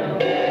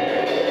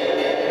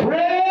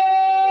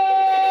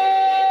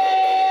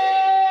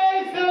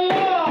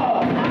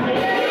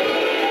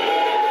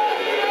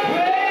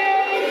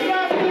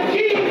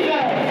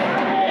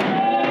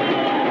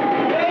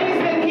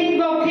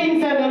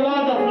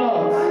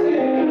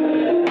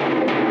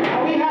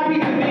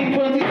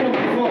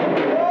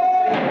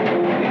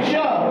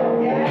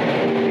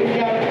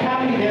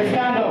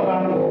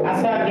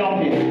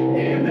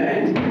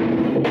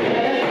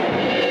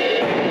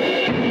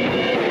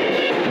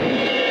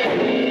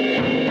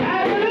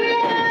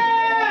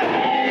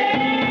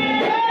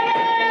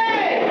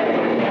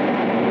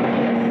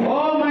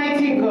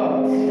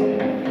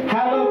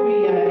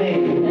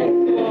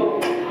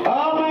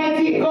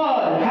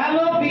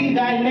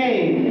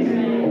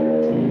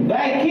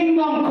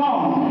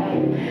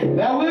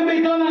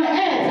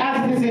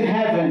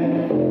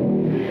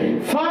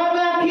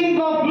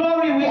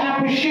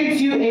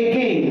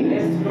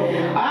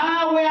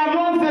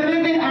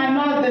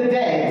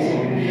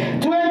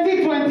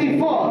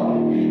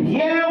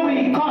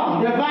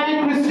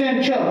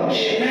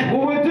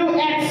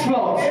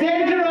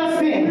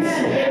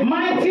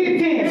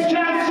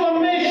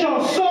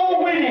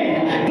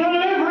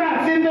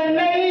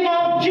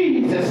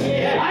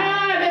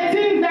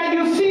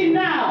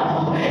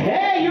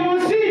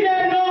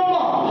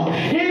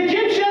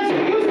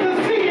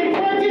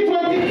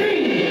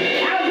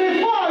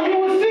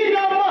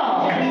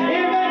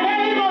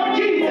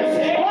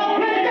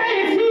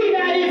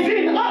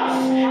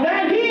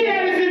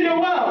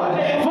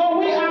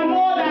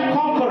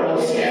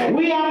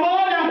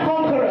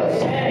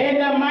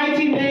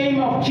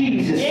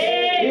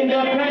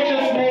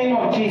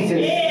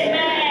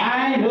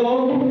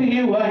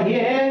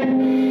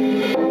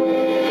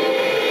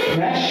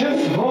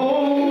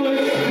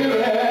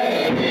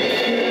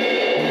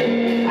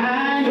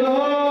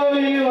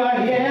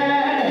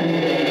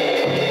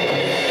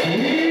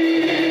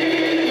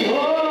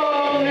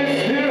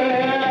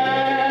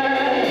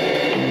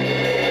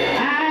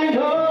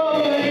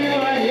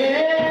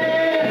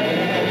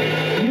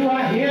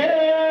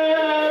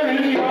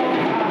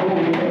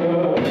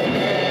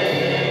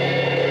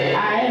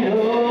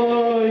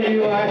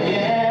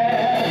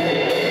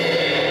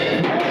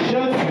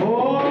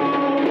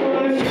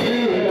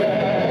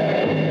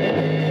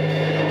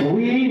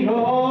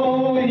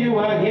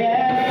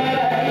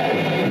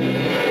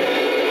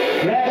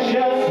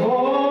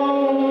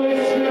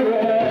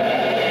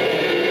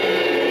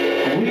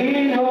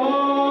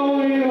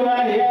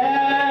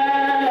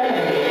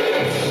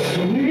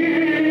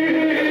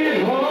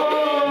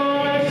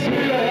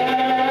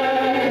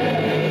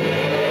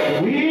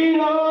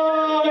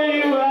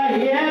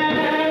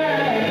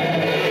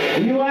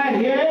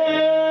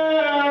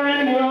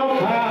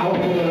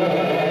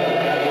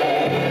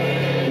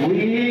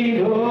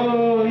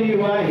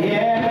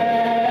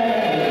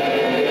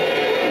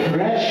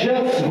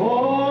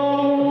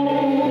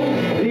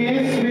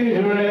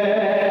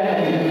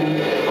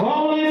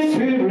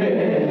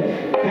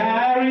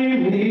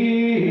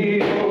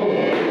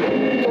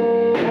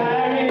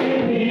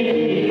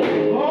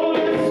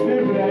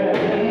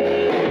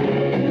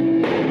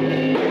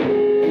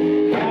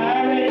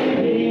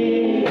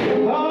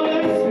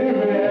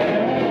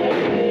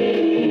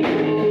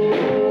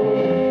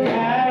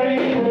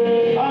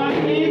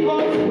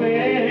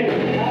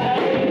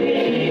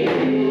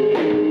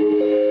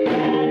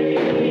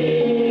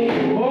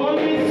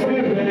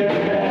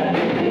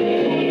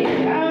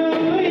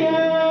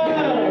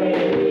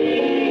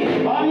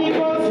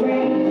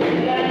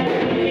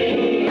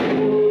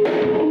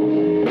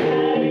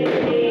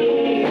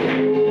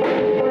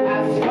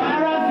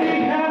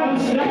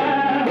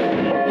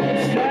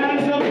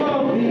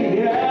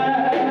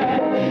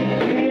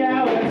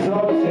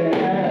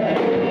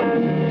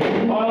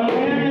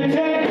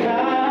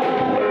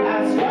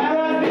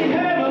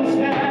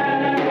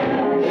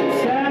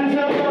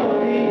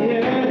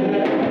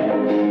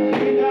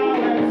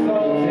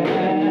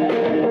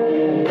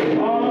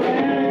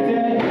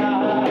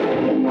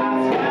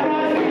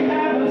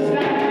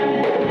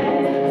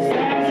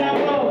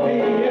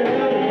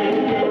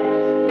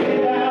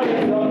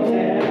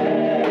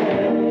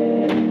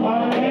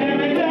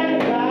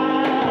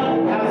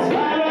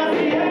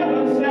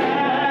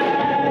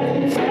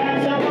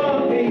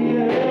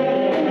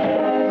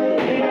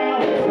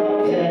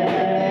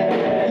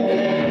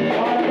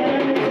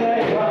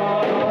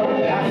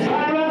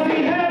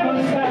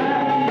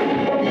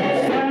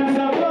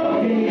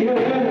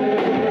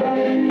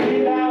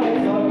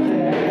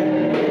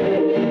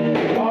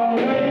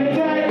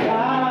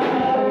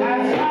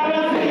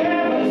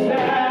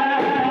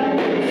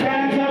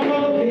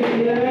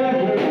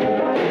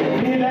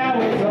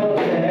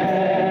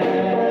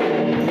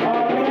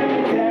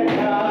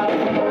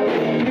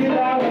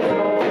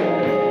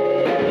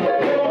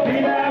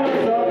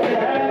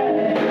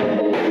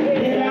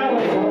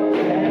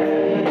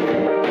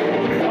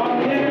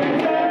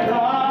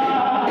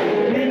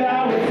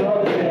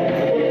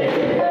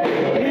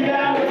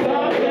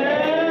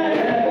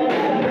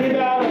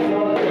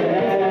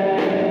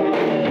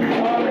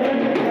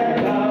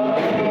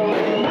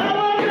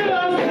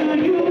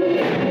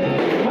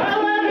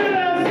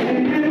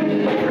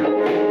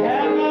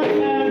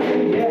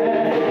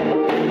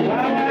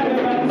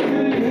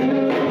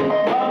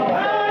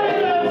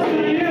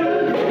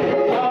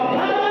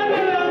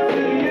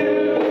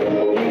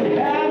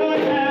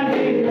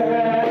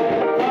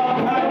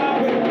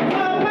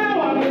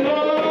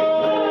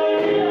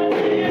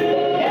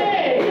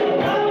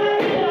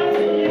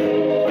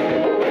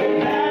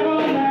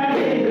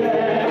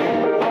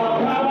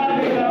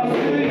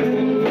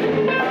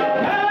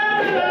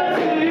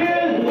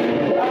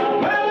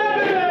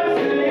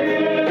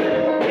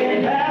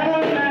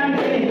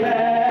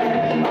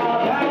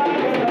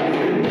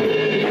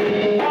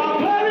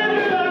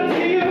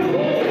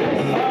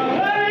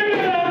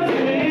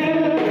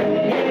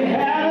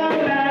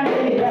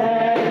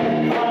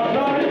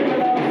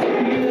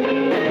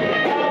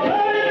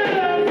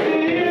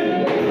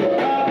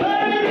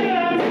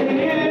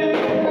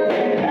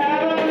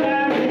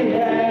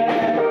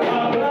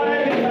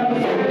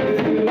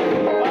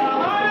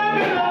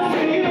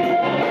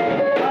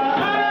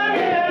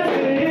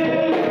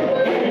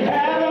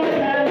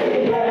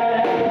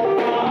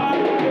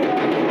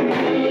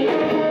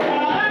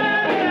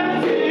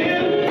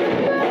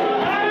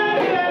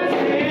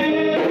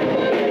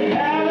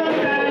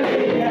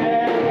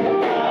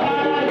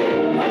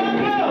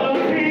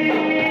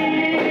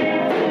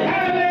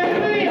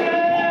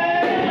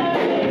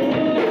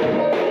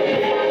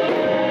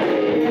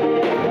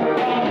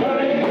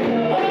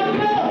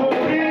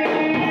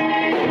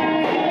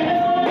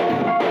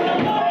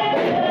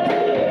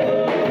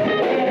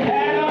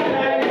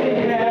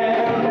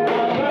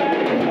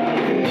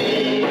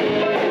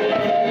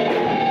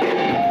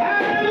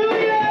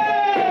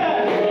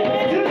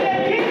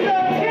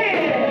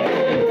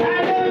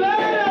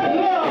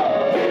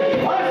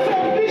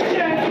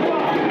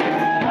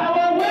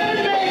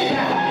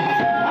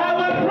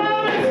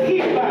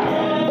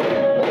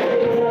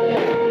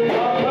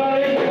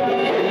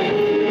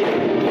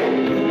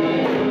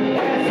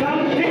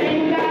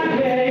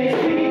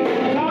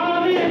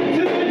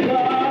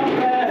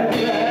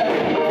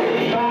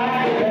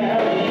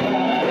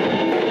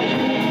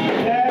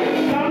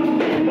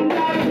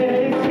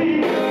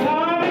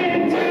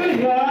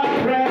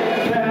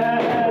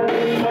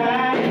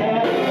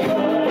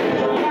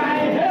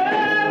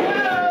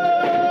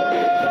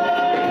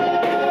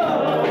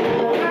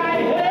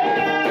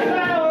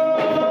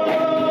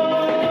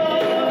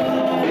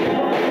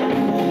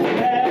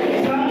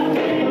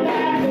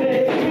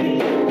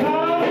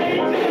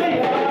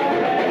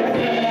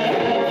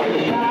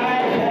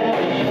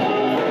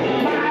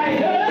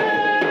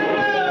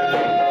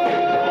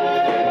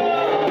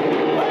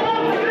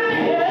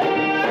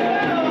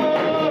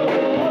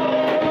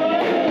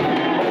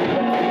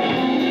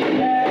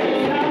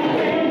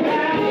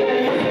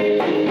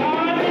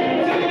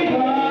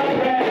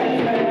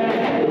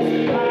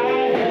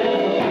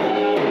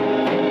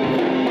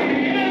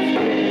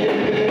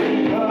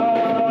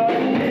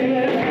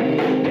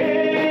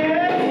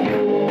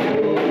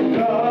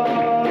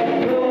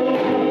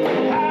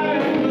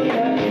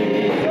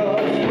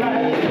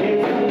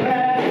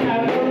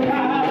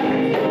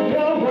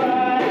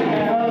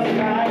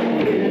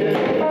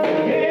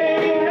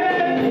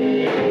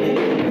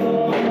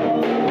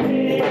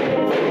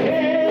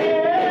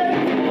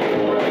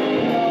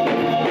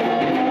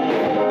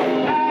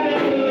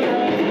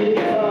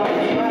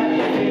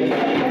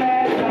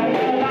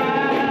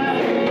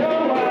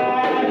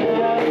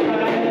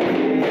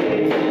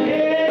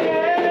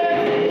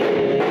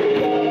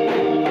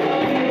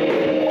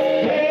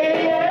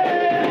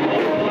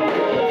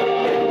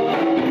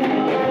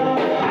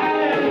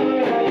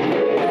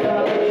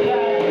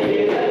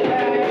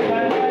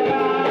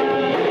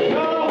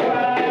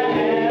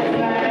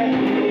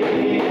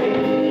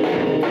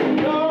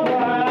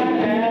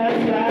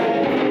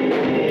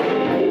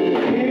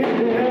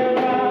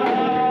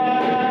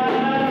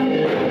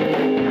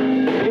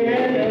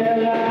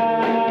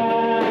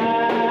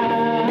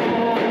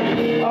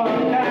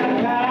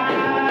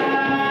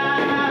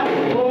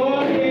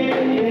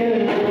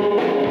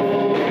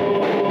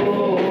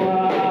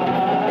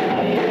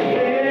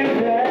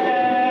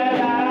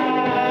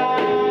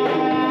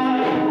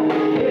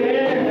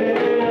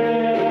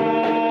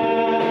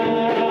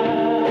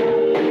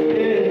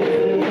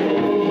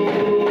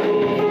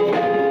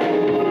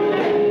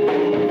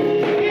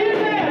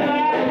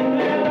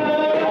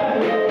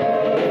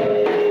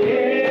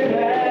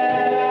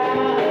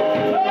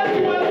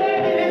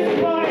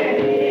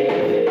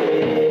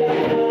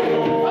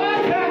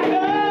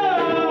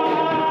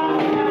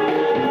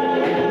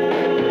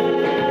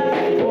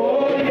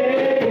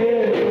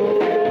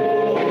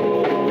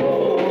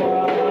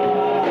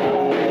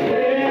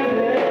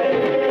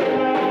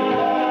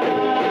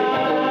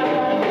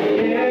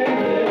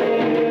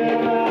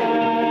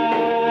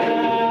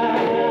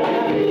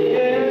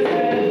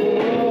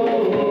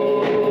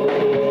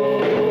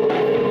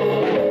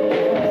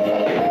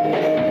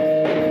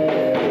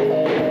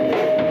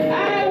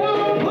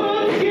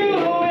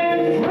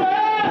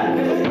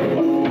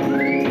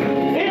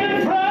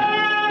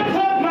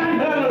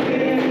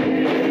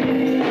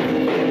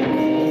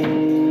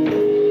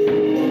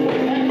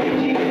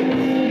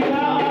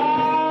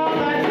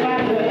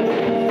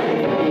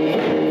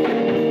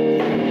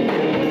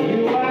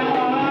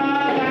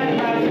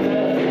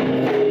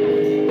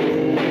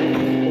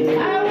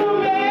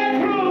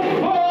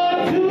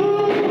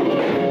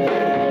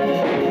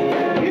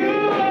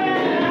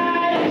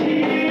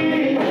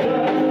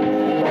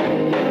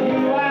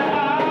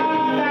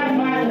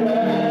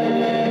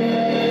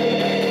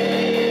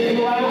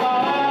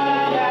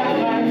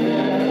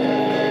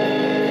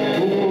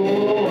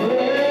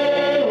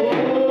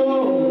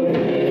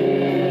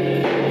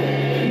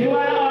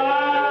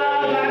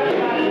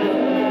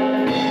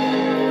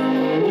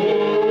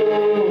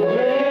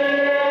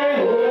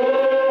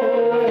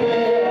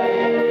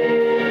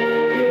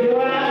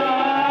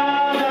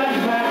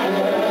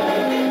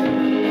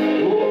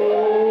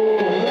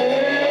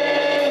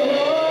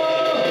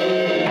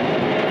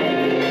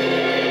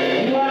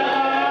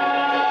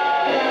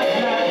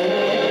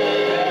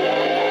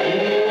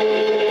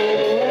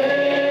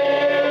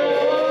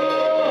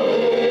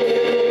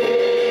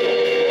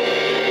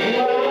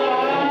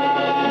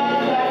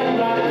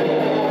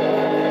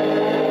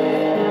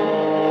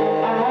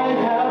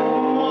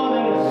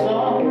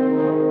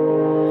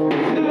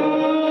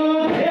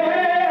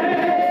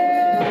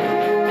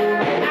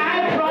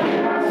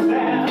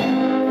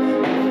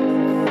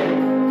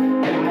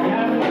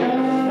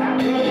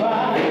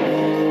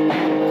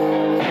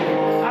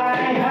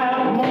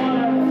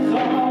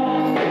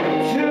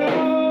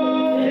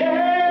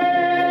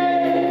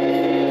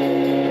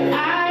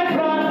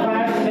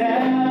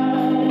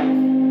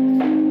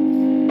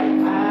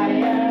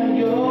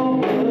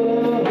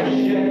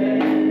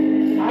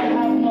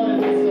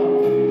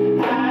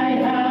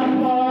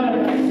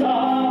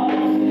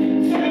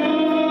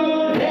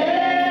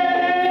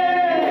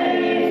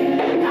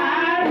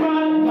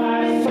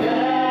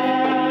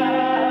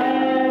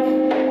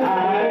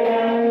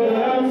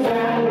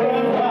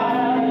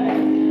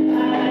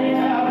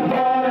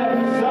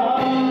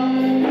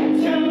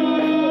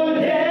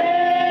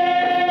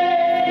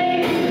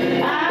 Lord,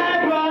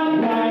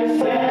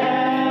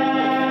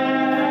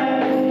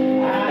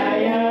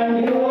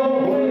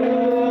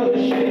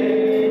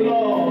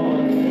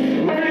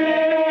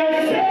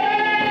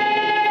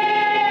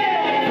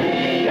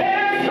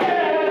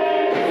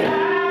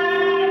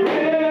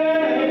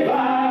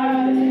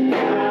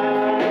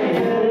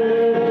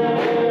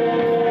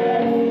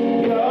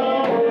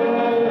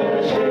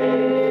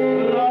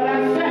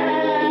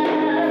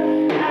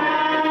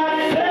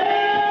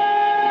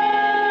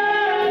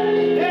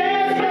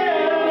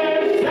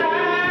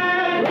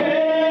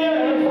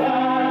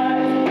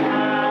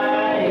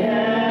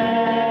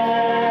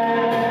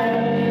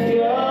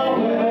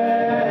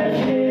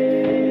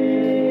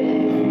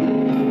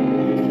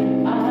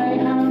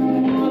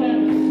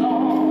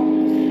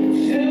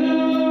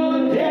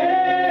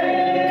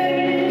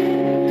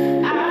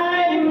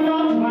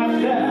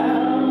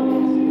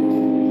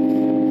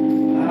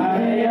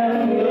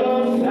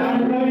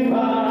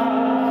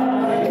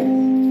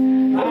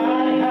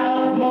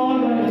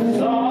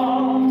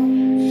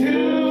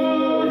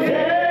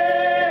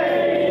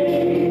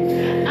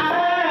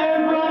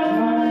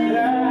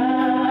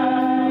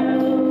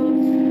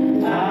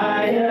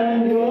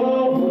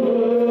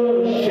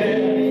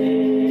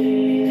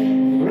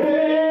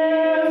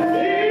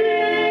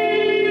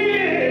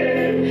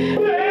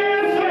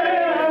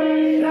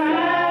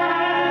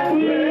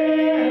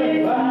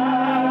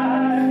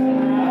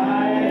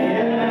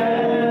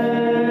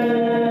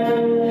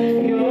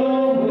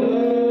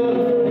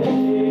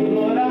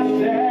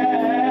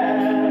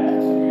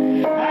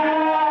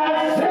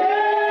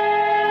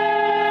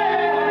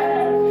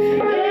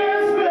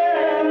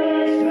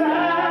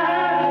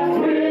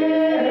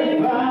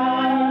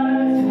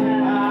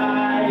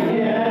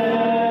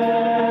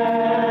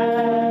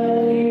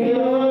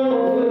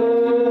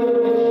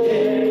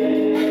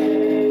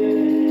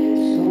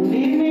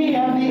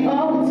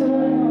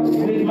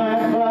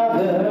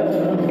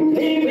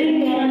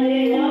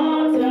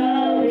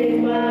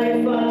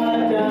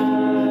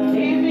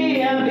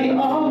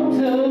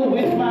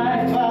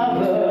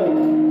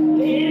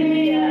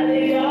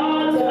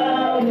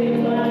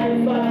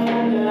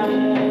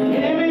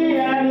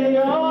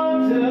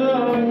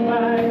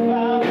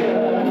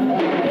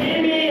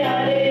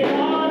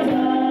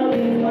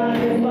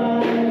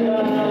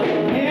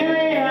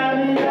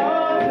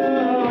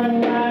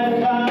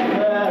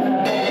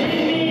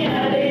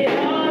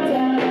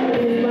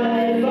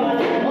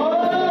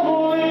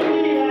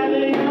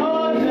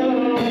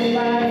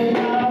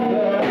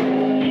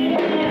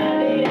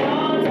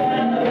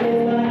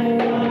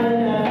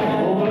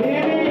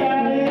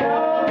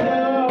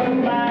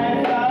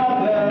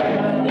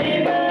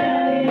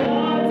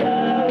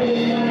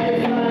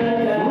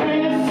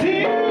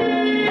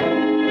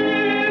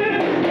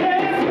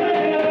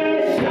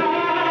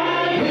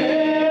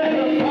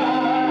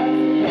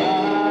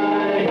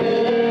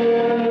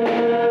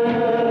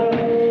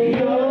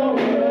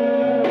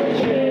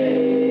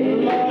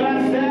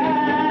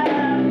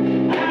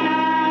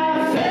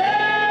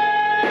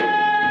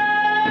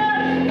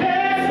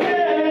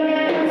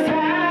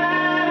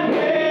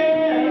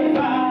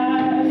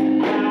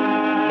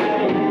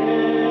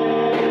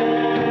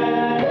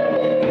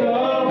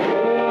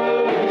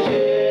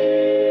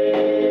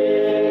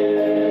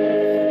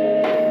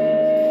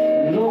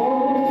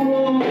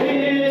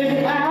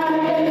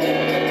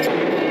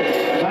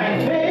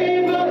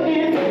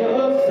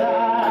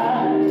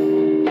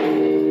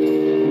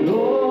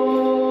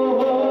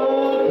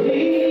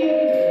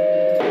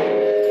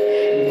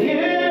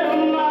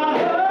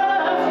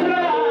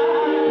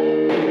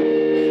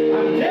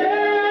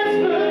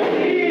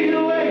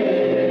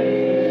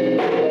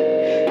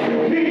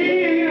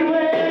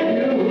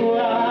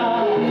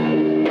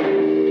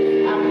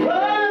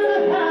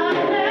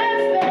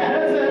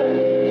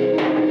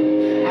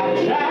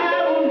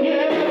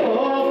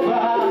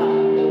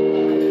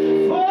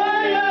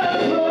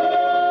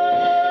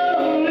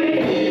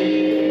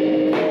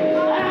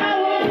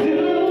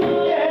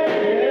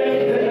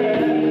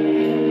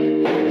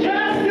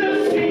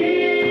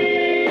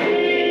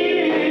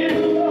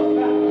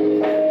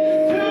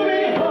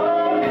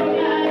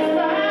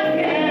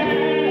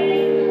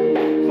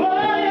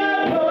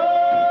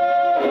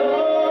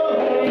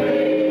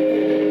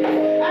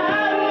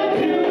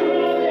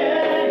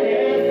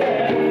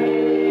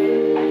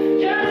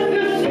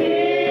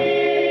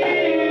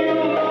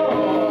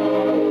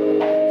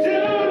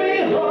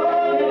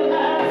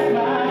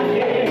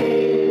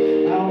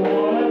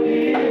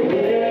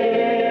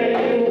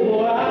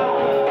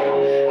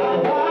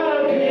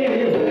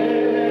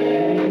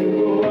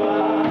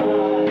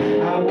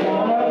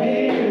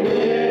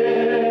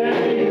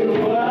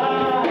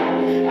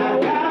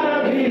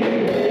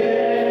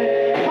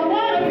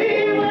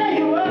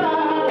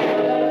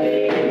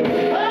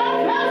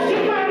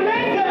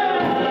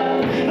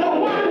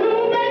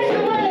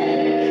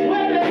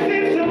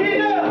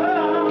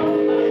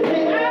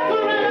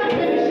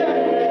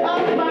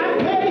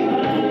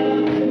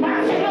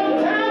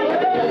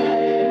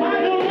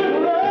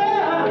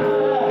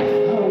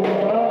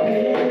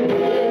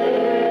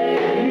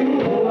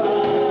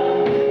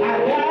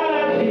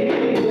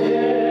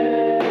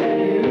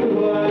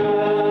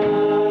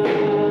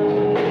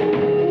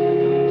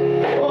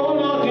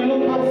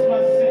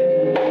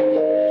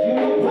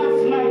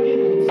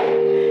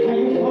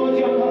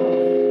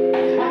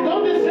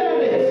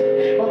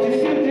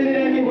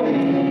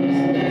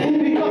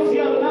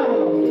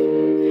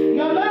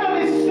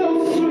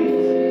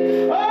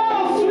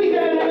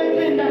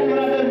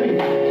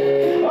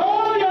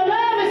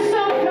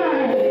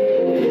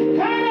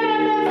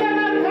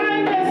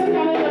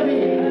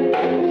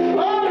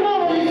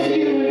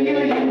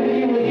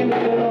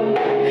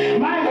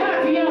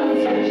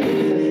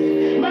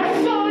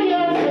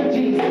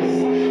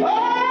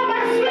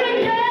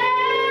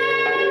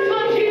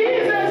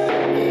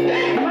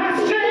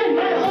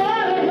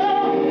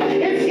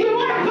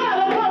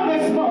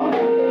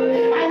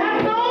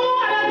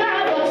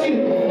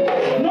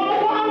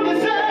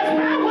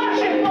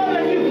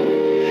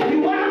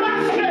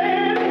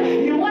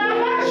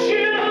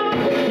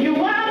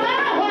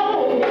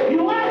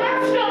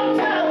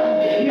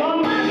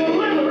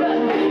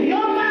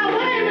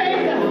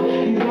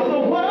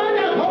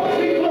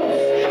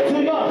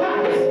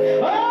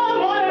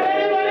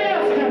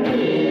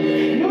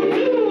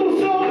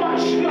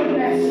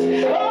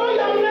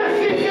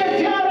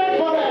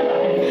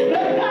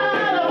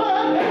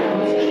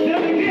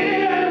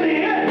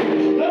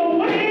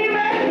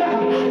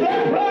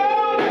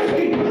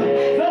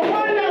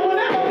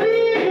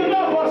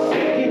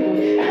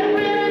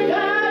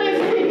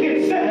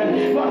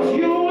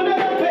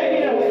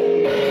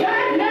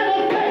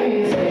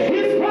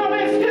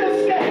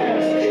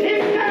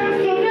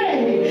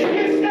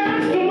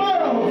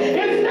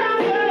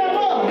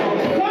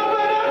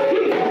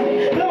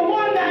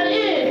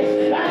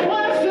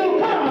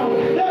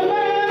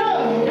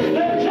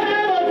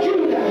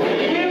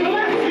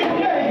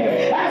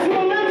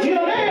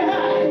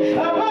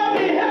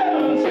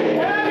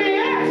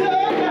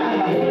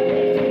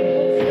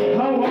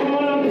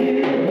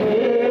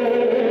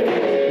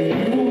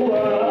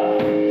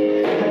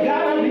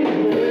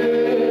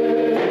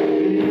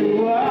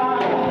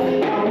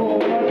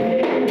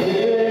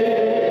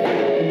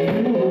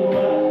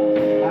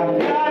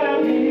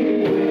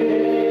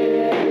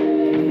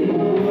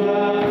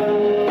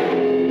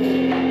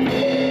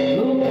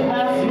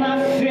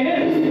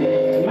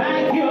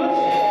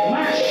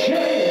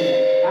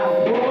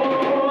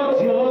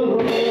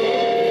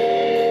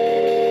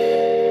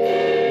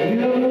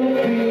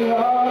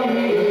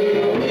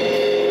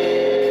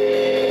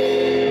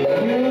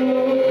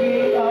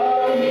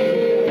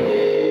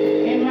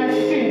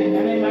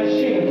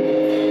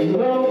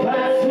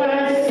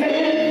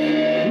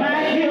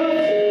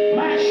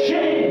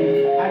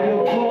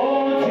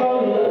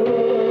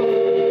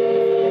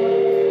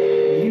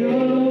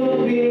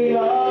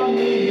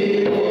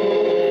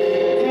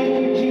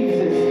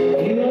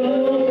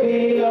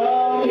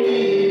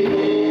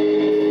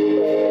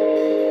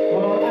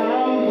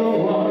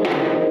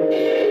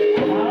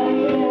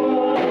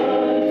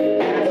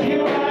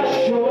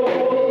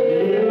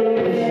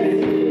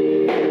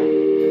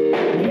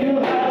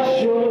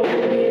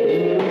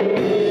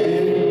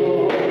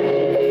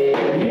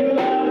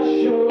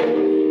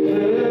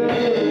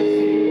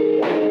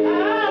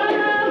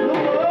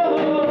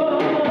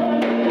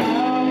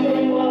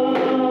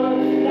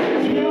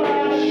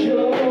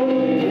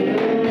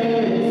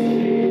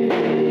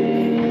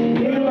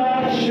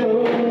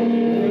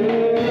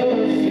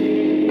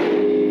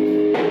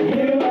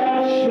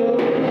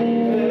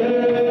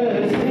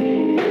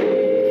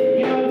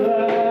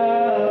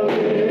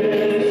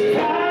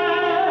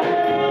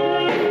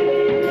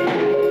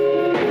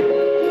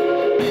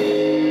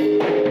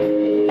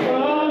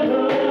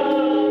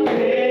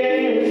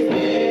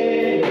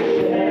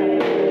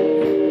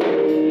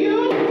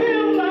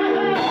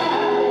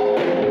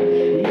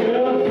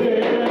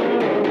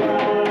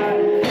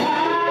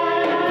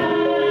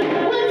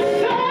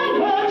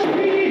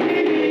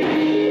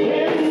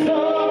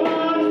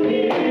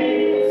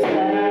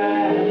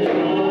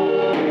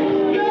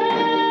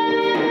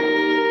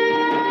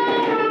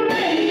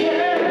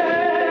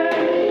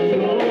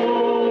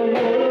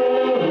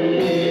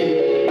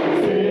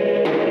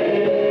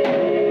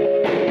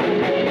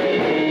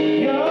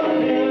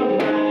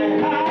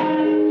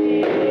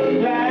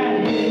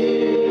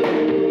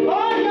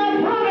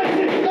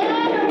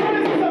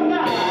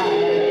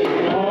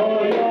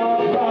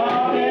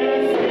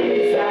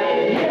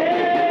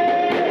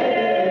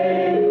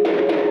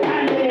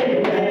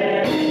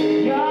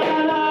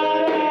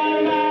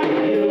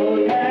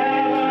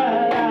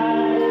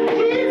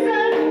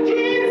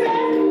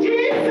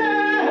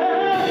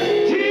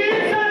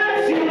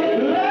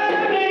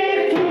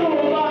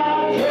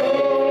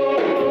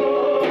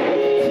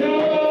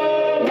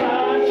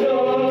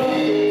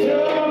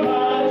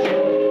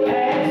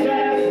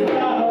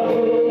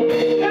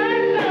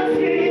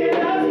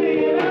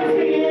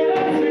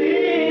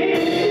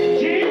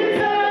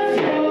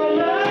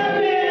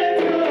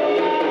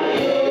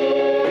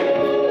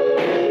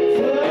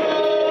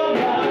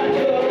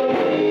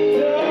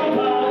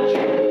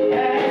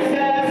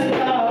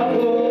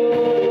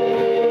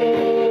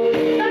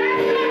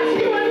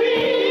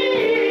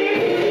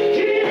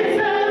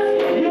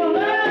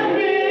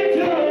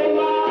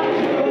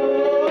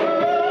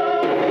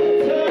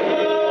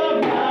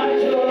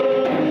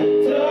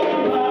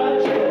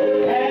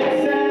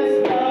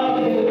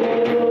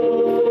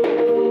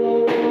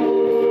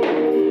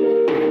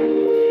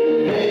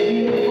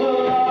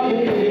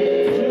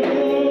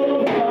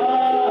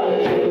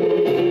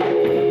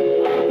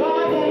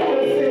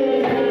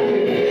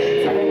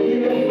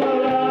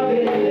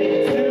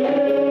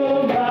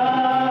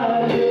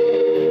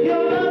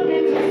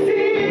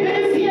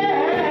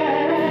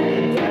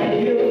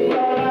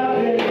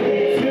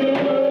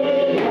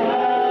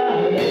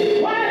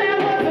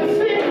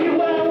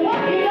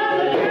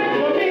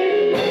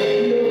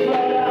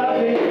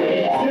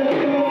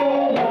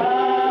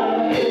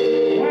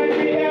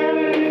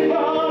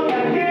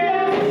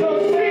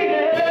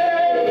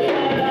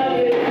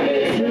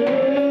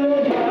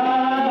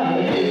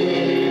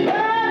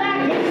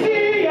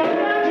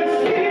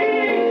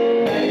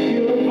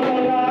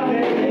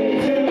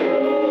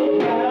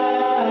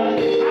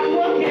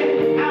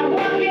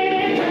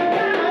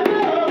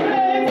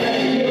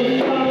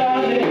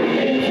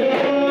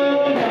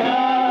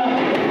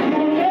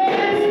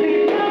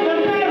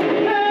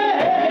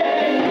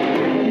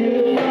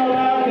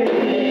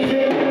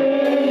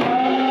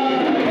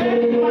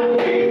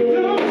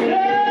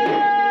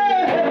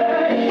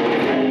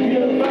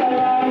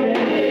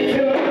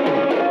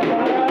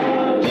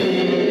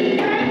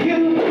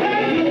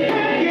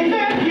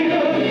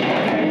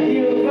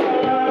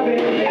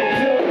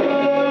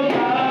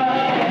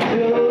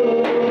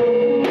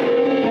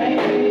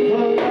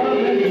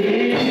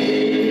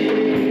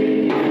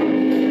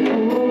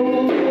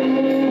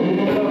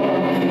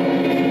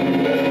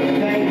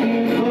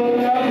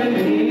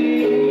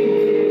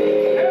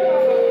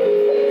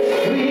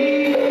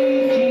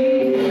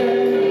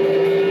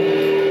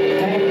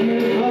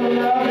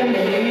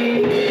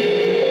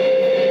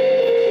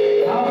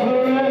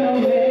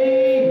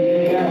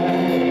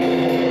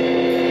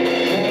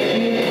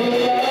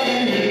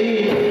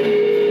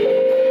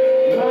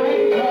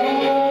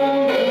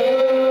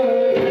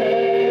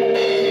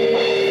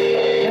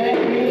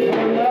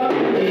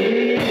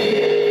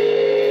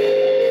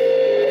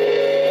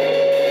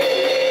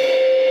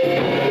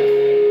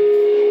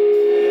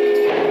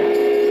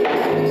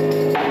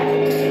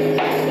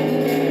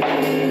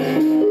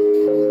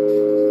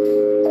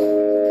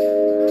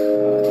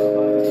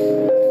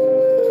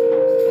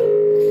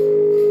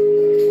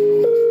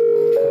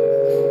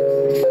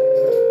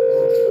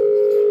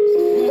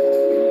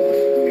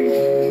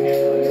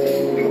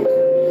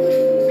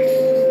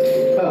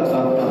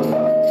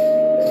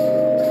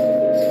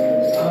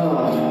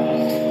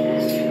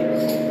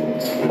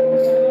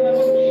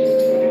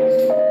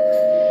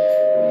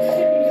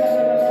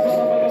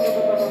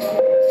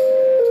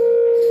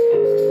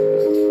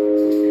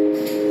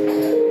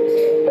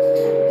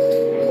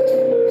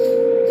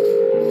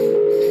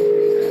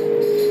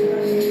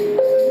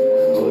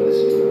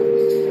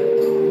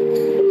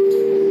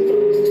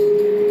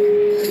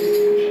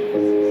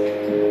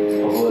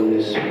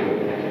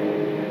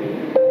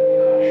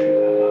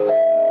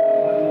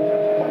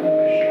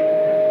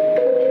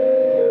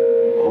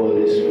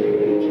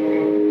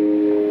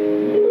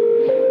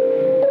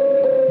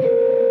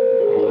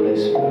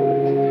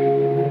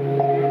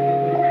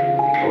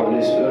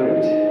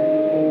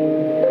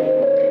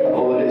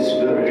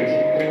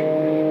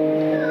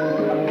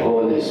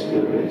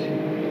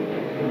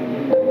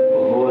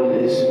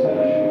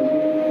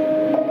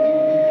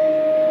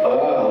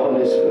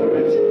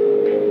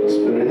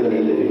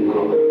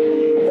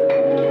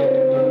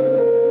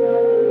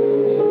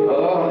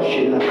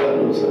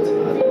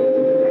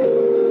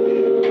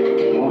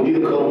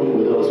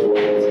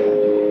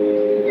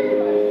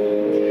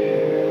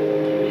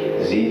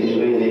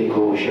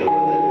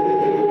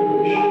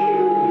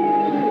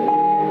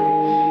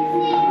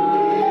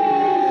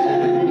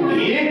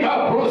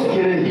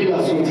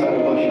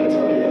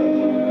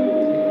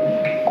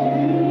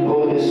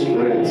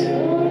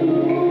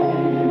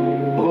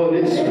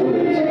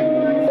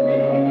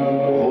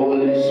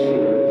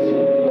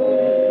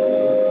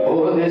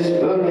 Holy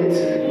Spirit,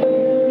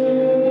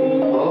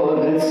 oh,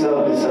 let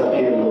self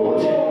disappear,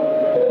 Lord.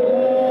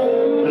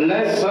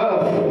 Let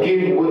self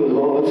give way,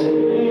 Lord.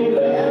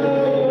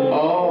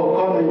 Oh,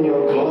 come in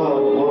your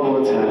cloud one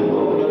more time,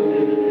 Lord.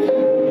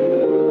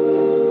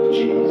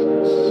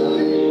 Jesus.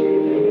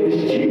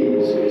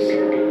 Jesus.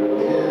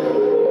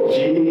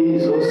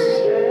 Jesus.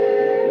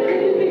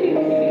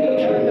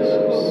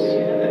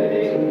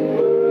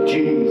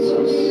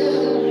 Jesus.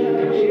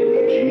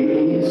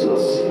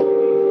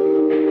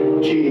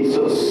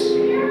 Jesus.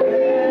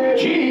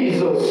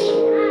 Jesus.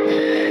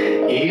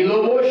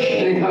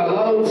 Iloboshni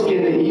halauske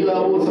ne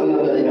hilavos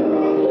anadaya.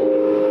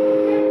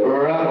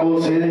 Rako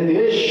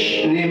sedesh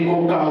ne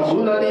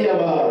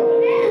kokazunadiyaba.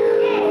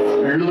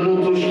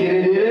 Lunutushke ne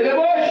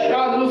delebosh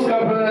kazus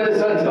kapana de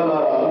santa.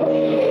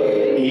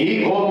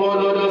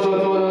 Ikomono do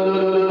sotono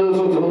do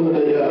sotono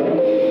daya.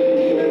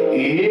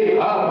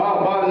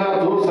 Ikapapana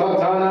to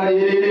satana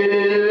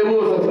delebo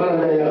satana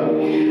daya.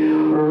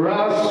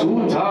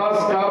 Rasutas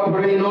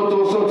kaprino to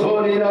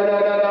sotoni da da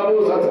da da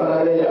satana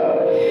daya.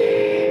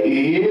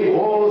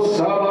 Iko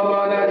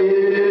sabamana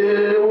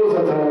delebo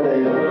satana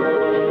daya.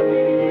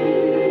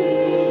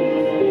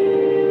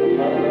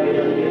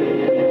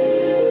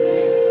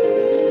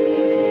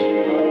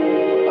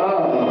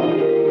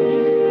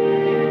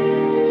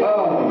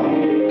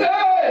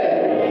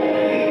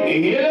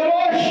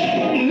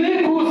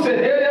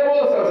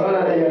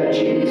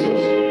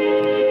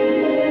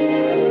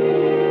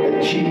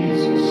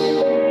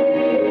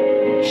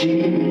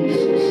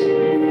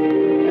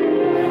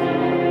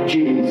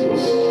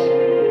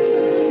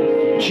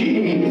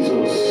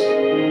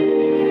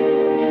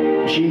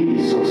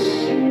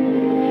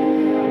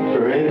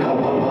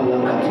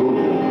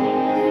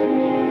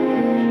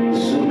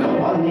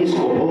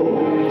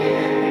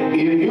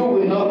 If you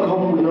will not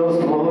come with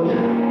us, Lord,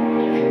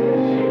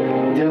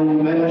 then we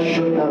better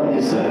shut down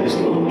this service,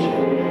 Lord.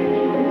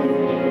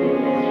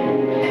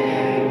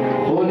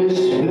 Holy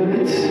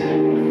Spirit,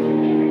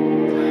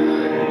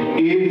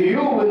 if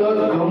you will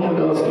not come with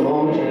us,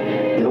 Lord,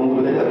 then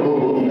we better go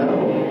home now.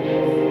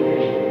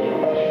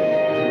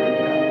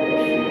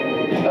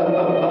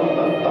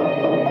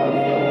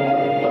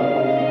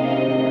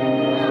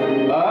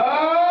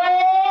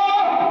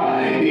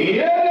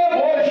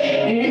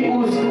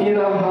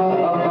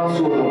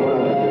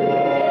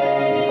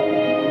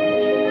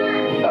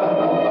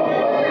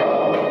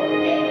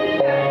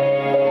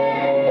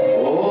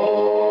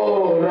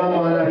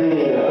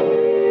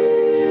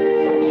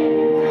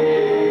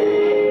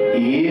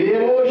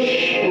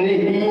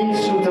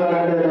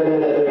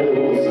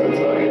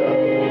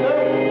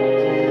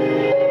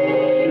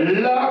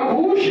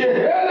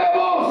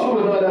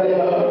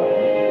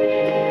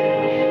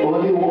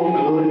 Only one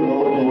glory,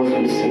 Lord, must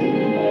be seen.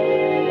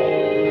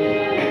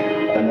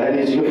 And that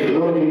is your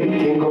glory,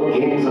 King of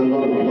kings and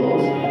Lord of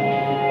lords.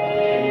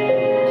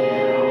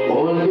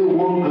 Only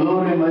one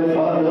glory, my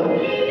Father.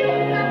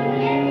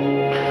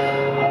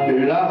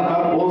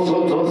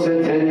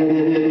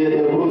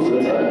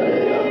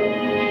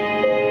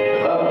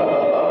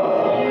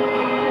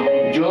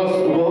 Just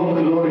one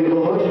glory,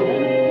 Lord.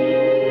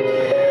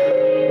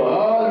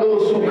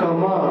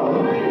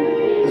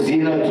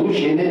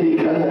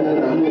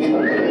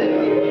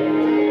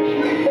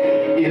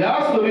 It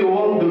has to be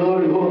one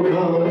glory, oh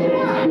God.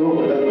 No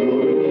other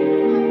glory.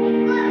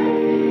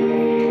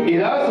 It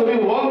has to be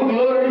one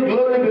glory,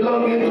 glory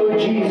belonging to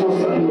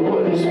Jesus and the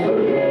Holy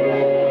Spirit.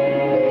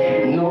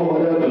 No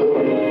other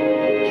glory.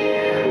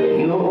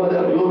 No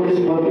other glory is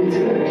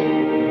permitted.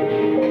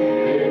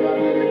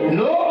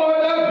 No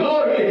other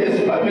glory is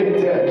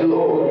permitted,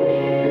 Lord.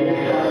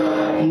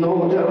 No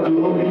other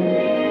glory.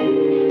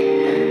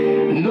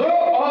 No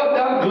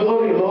other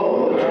glory,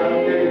 Lord.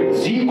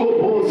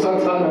 Zikopo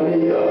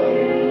Satanaria.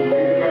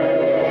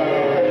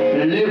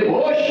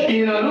 Lebosh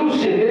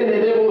inalushe hene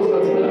lebo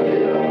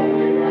Satanaria.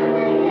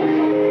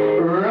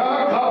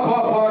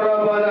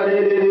 Rakapaparabanare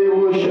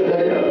lebo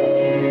Shadaya.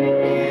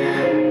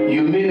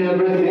 You mean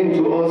everything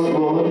to us,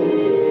 Lord.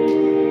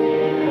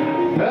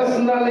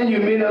 Personally, you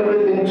mean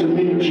everything to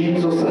me,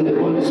 Jesus and the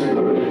Holy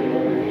Spirit.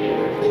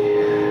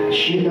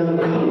 Shina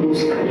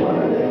Kalus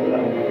Kabanaya.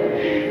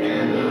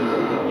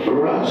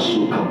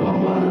 Rasu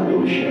Kapamana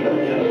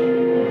Shadaya.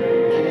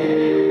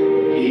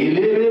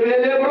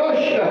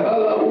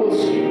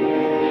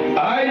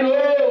 I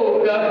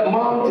know that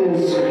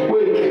mountains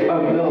quake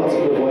and melt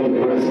before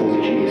your presence,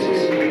 Jesus.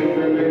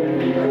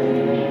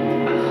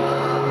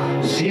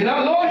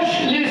 Sinalosh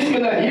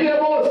liskina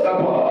hilemos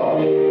kapa.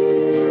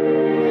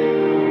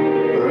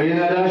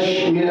 Rinadash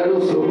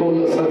minaruso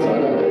kola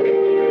satana.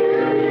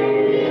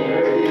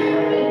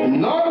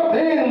 Nothing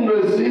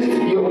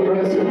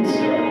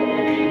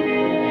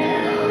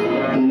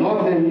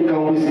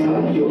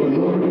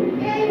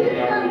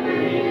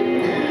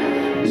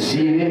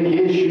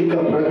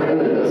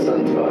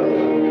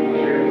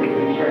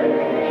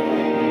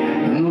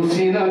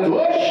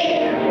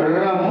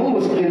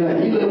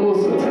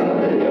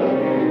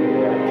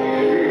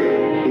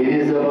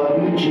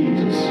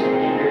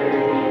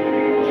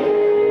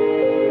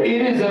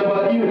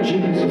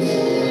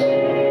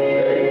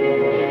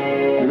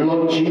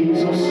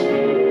Jesus,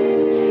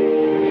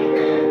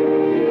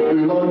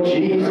 Lord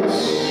Jesus,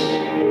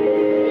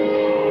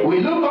 we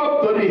look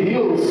up to the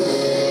hills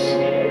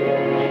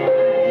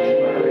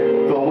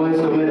from whence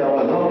cometh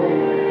our help.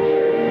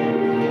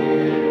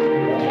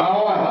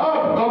 Our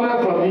help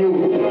cometh from you,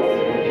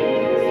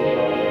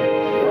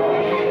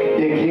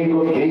 the King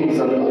of kings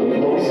and Lord of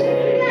lords, the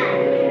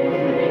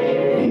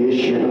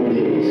Ancient of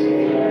days,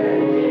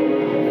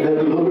 the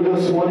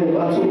glorious one in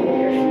battle,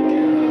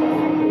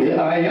 the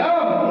I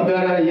am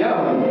that I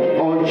am,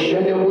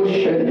 unshakable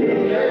shadow,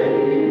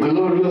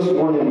 glorious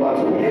one in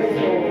battle,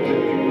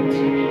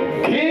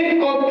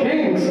 King of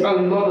kings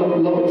and Lord of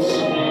lords,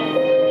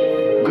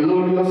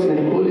 glorious in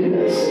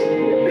holiness,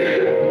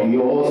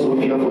 you are also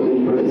fearful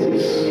in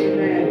praises,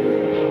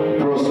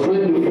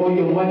 prostrate before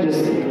your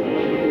majesty,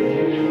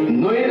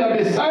 knowing that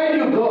beside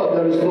you, God,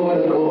 there is no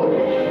other God,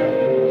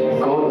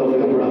 God of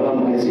Abraham,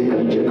 Isaac,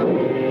 and Jacob.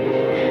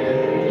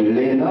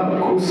 Lena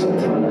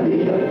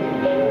Kusatanalia,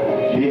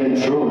 be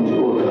enthroned, O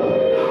God.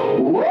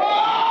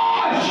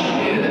 Wash!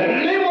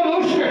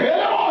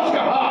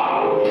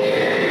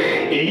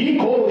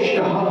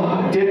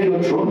 Take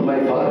your throne, my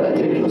Father,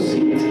 take your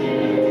seat.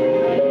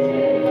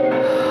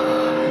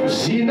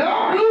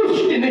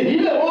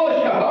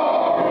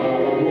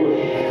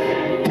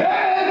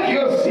 Take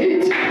your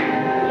seat.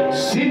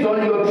 Sit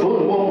on your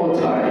throne one more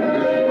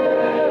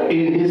time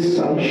in this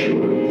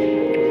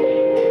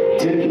sanctuary.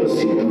 Take your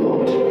seat,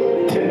 Lord.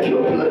 Take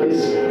your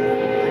place.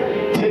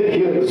 Take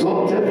your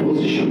exalted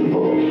position,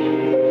 Lord.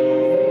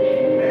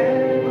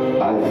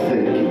 I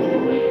thank you,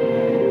 Lord.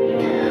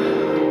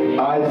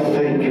 I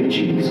thank you,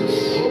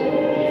 Jesus.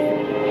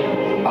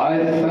 I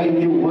thank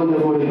you,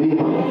 wonderful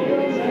Redeemer.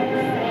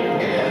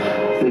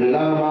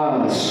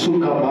 Lama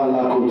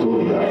Sukapala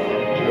Kotoya.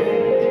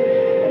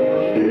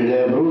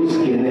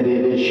 Lebruski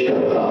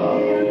Nedeshkapa.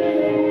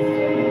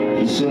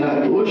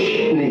 Sunatosh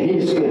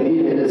Nehiska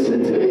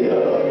Nedesetea.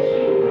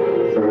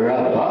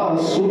 Rapa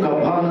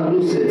Sukapana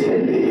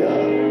Lusetendia.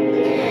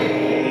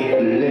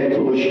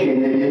 Letoshki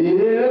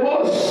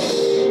Nedebos.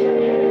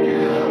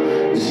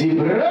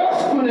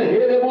 Zibrasku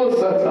Nedebos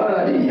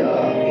Satanadia.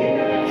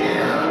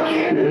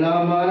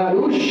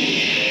 Lamanadush.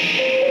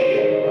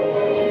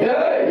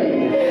 Hey.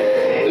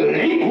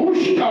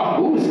 Rikushka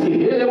Huski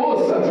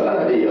Nedebos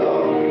Satanadia.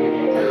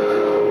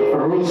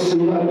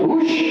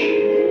 Rusunatush.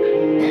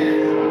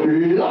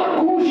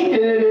 Lakush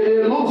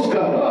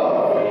Nedeluska.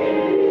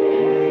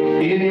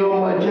 In your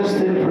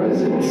majestic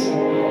presence.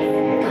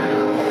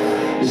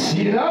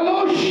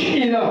 Ziralosh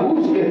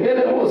inahuske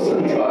helemos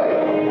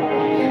antaya.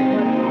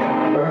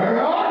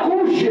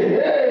 Rakushe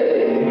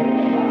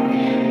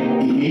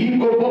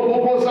iko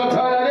popo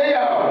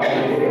satanaria.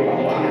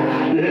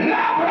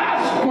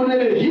 Labras kune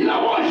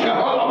hilamosha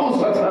halamos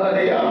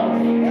satanaria.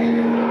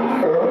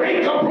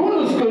 Rika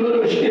brunus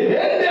kunushke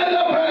hende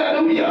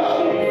alabranuya.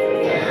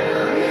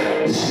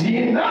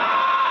 Zina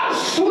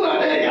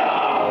sunadeya.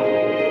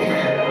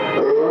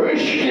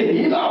 Rishke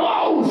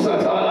hilamau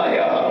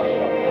satanaya.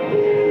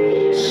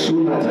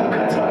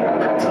 Sunatakatara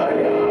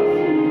kataya.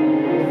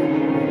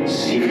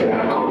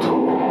 Sifrakoto.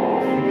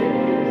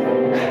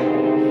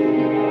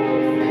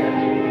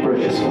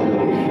 Precious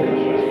Father, we thank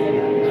you.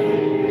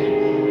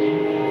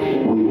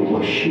 We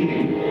worship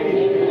you.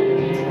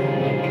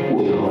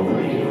 We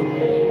honor you.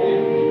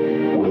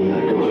 We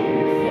adore you.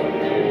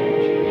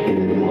 In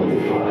the name of the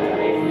Father.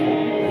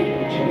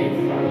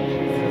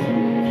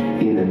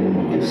 In the name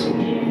of the Son.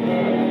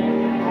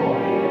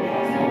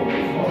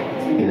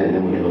 In the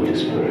name of the Holy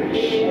Spirit.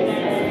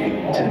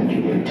 Thank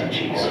you, mighty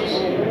Jesus.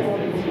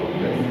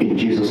 In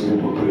Jesus'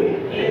 name we pray.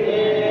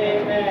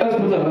 Let's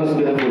put our hands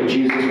together for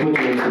Jesus. Put your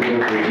hands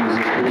together for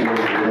Jesus. Put your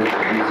hands together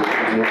for Jesus.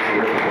 Put your hands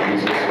together for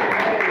Jesus.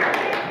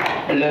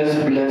 Let's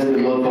bless the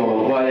Lord for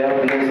our choir.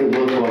 Bless the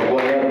Lord for our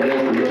choir.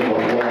 Bless the Lord for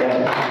our choir.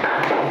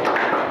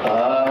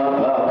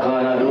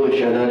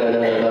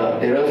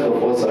 The rest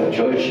of us are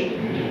church.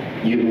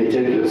 You may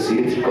take your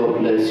seat. God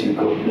bless you.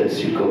 God bless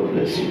you. God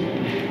bless you.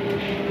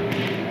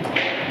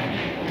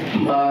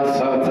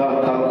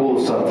 Masata kako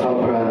sata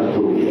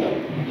branduya.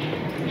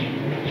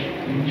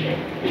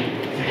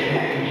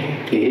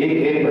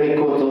 Eke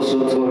prekoto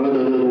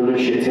sotoro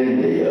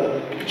shetendeya.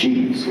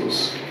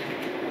 Jesus.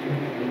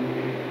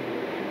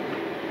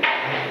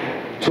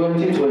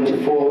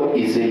 2024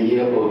 is a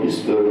year of the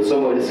Spirit.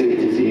 Somebody say it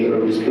is a year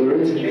of the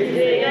Spirit. It's a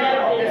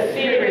year of the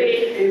Spirit.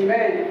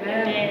 Amen.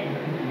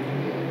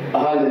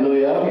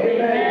 Hallelujah.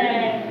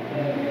 Amen.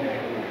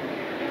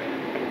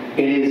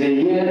 It is a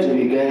year to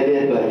be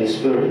guided by the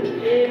Spirit.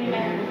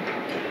 Amen.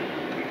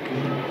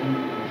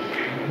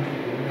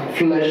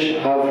 Flesh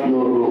have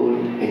no role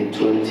in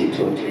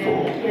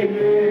 2024.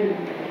 Amen.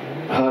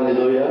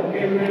 Hallelujah.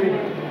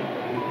 Amen.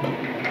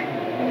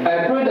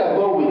 I pray that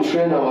God will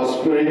train our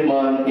spirit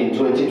man in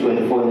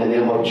 2024 in the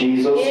name of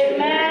Jesus.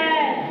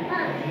 Amen.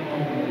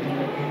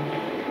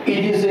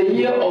 It is a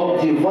year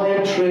of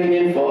divine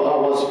training for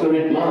our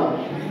spirit man.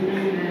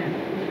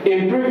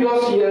 In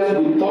previous years,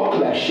 we talk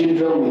like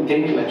children, we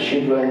think like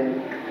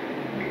children.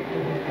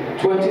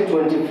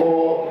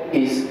 2024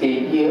 is a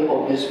year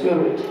of the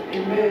Spirit.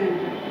 Amen.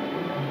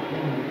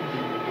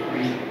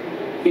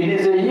 It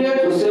is a year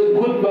to say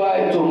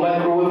goodbye to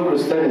microwave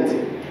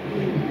Christianity.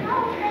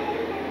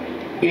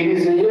 It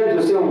is a year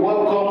to say,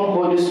 welcome,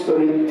 Holy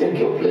Spirit, take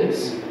your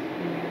place.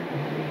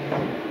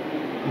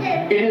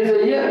 It is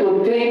a year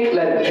to think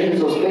like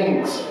Jesus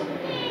thinks,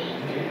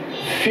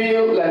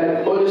 feel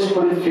like Holy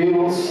Spirit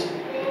feels,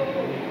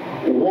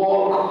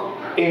 walk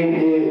in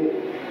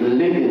the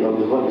leading of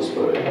the Holy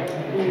Spirit.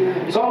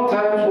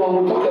 Sometimes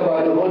when we talk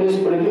about the Holy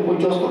Spirit, people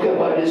just talk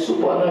about the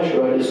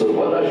supernatural,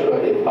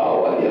 the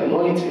power, the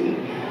anointing.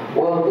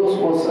 Well, those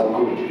words are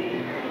good.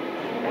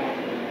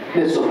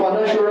 The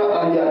supernatural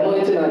and the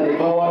anointing and the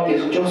power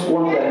is just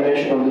one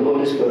dimension of the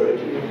Holy Spirit.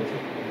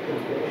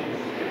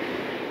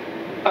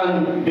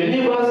 And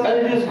believers,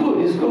 and it is good.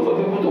 It's good for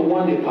people to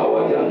want the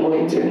power, the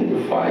anointing,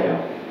 the fire.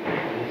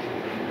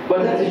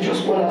 But that is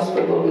just one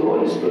aspect of the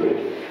Holy Spirit.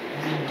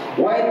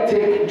 Why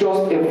take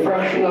just a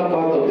fractional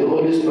part of the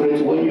Holy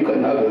Spirit when you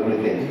can have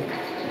everything?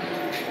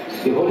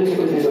 The Holy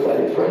Spirit is about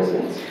the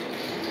presence.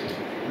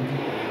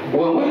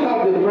 When we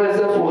have the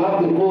presence, we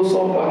have the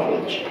wholesome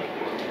package.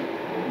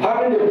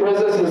 Having the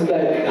presence is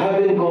like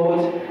having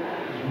God,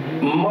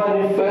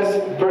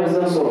 manifest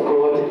presence of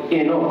God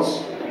in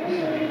us.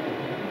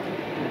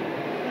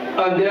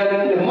 And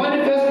then the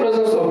manifest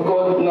presence of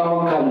God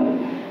now can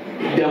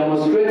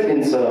demonstrate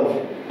himself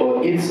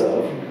or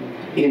itself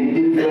in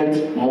different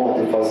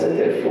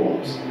multifaceted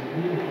forms.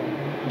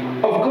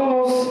 Of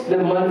course, the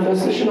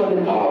manifestation of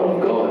the power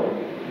of God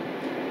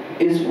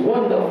is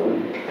wonderful.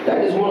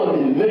 That is one of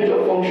the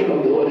major functions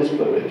of the Holy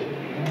Spirit.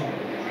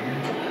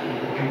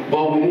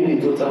 But we need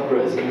a total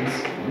presence.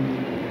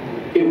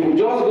 If we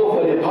just go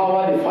for the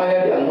power, the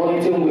fire, the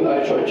anointing, we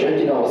are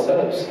changing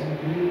ourselves.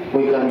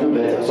 We can do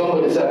better.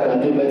 Somebody say, I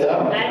can do better.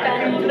 I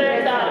can do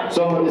better.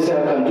 Somebody say,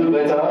 I can do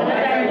better. I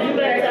can do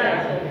better.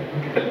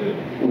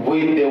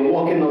 With the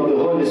working of the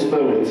Holy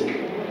Spirit,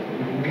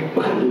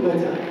 we can do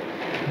better.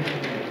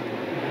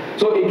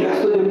 So it gets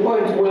to the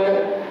point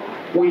where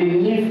we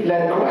live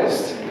like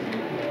Christ.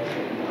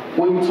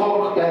 We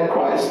talk like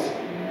Christ.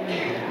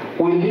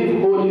 We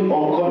live holy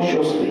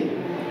unconsciously.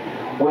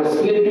 We're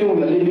sleeping,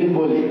 we're living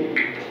holy.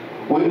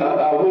 We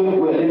are awake,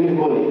 we're living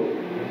holy.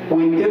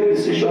 We take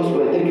decisions,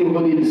 we're taking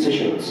holy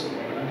decisions.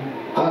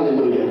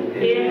 Hallelujah.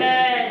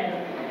 Amen.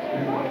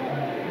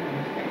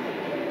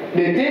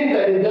 The thing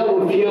that the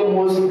devil fears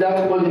most,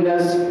 that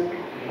holiness,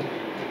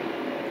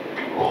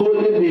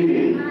 holy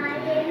living.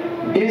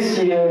 This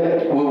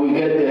year we will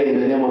get there in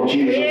the name of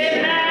Jesus.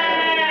 Amen.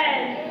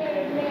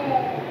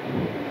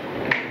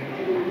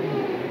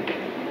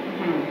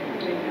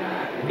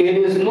 It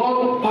is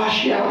not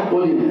partial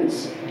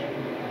holiness.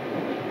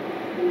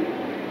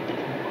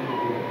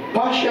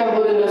 Partial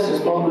holiness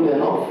is not good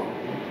enough.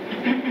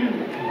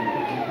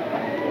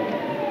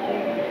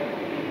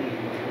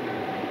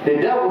 The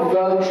devil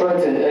felt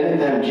threatened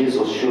anytime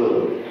Jesus showed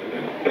up.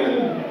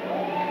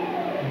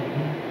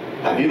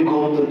 Have you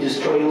come to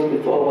destroy us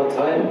before our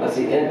time? As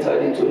he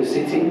entered into a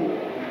city,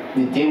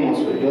 the demons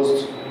were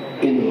just,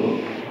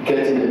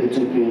 getting a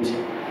little bit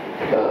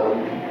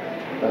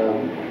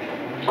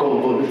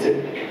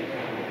convoluted.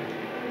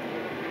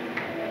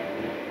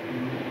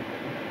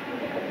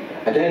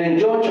 And then in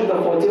John chapter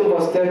 14,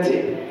 verse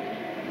 30,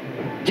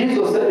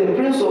 Jesus said, the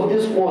prince of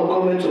this world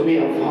cometh to me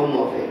and found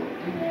nothing.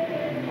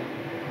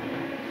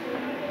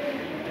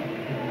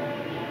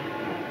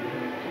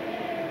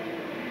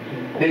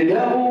 The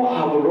devil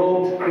have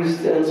robbed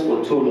Christians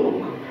for too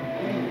long.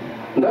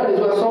 And that is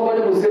why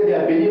somebody will say they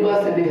are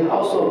believers in the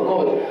house of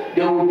God.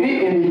 They will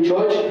be in the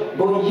church,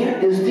 but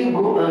yet they still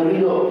go and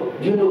read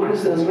up. Do you know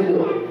Christians read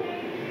up?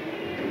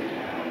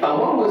 And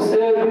when we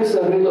say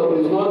Christians read up,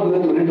 is not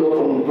going to read up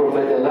from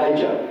Prophet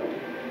Elijah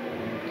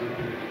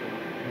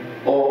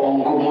or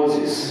Uncle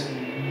Moses.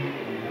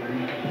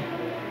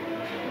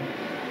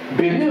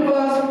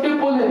 Believers,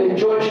 people in the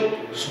church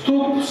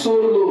stoop so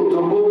low to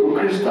go to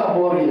crystal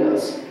ball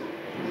readers.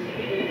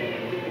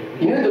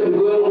 You need to be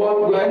going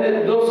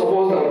those of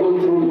us that go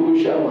through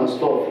Lucian and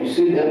stuff, you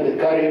see them, they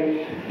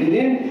carry, they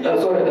didn't,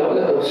 sorry, that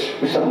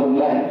was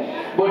online,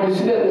 but you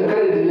see them, they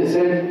carry, they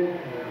said,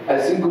 I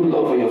see good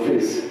love for your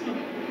face.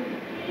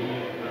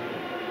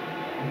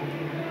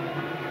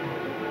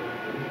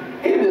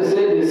 If they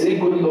say they see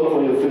good love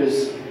for your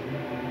face,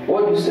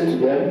 what do you say to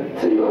them?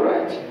 Say, you're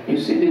right. You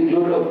see the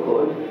glory of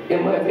God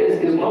in my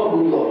face. It's not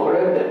good luck.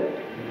 Correct them.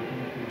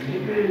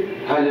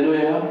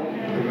 Hallelujah.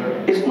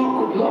 It's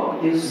not good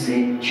luck. You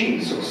see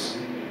Jesus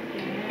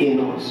in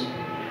us.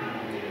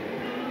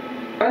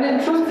 And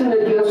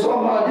interestingly,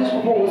 somehow these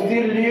people will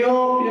still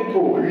lure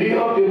people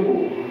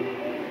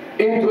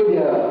into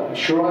their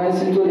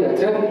shrines, into their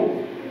temple.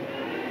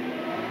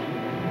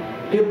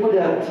 People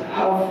that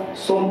have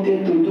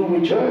something to do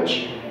with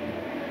church.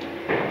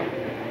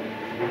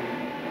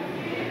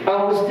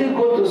 And we still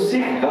go to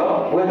seek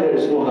help where there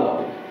is no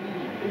help.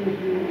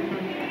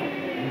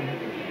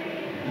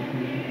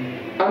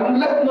 And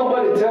let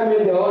nobody tell me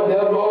they're all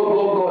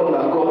God,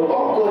 not God.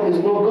 All God is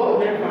not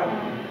God.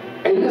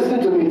 And listen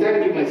to me,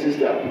 thank you, my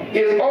sister.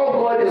 All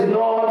God is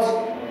not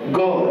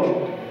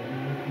God.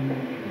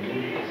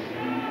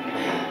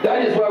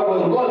 That is why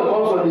when God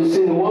comes on is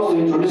saying he wants to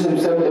introduce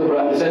himself to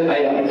Abraham. He said, I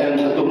am, and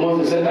to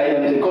Moses said, I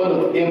am the God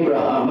of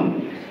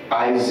Abraham,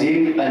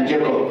 Isaac, and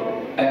Jacob.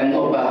 I am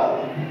not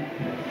Baal.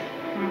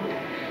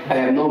 I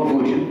am not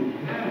voodoo.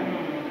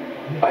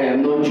 I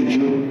am not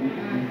juju.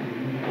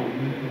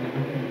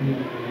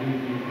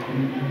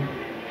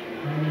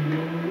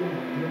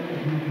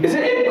 He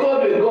said, if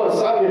God be God,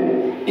 serve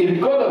him. If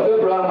God of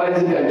Abraham,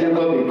 Isaac, and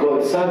Jacob be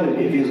God, serve him.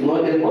 If he's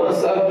not, then God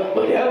serve.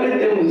 But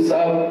everything we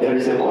serve, there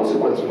is a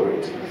consequence for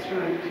it. That's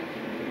right.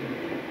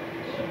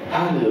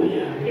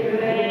 Hallelujah.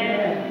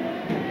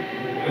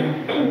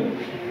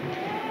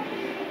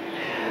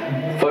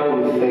 Father,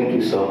 we thank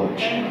you so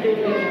much.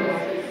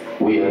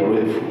 We are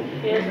grateful.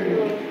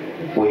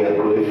 We are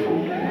grateful.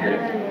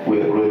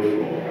 We are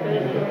grateful.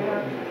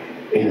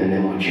 In the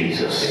name of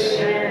Jesus.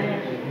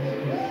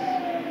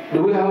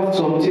 Do we have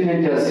some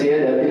teenagers here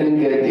that didn't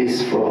get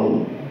this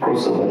from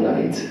crossover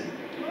night?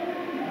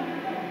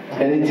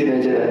 Any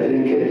teenager that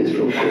didn't get this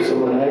from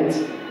crossover night?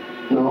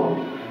 No?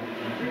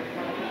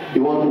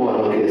 You want one?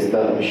 Okay,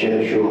 start,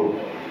 share, show.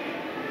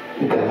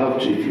 You can have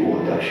two if you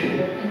want,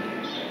 actually.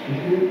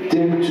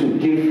 Take two,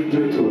 give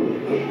to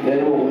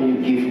anyone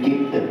when you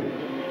give them.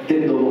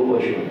 Take double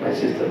portion, my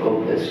sister,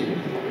 God bless you.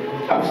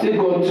 I've still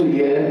got two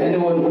here.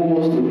 Anyone who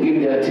wants to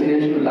give their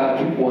teenage, I'll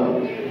keep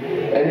one.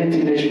 Any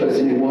teenage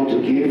person you want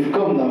to give,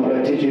 come now,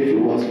 Brother TJ, if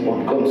you want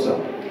one. Come, sir.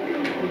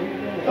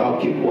 I'll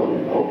keep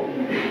one.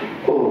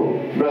 Oh,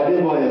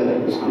 Brother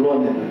Boyer is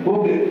groaning.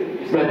 Okay,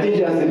 Brother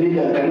TJ as the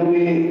leader, can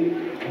we?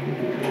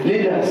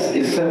 Leaders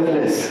is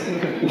selfless.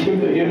 Give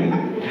to him.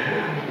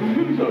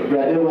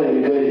 Brother Boyer,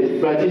 you got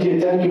it. Brother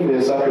TJ, thank you for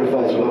your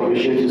sacrifice. We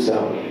appreciate you,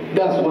 sir.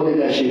 That's what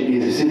leadership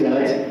is. You see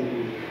that?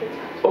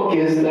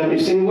 Okay, so you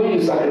see, when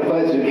you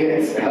sacrifice, you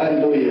get.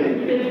 Hallelujah.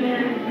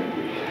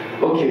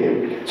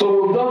 Okay, so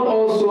we've done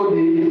also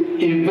the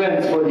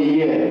events for the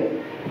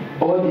year.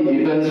 All the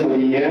events for the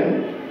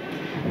year.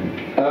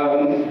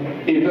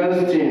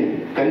 Events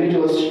team, can you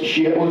just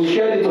share? We've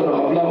shared it on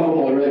our platform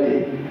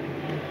already.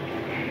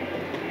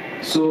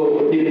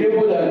 So the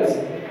people that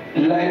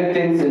like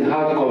things in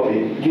hard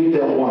copy, give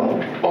them one.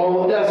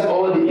 That's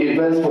all the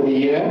events for the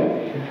year.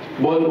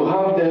 But we'll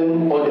have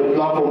them on the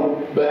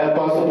platform. But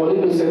Pastor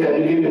Paulino said, can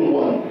you give him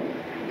one?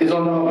 It's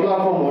on our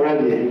platform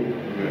already.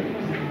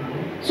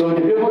 So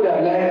the people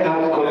that like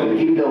hard copy,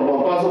 give them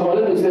one. Pastor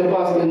Paulino said,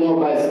 Pastor, no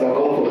bicycle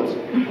comfort.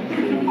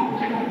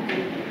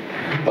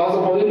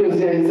 Pastor Paulino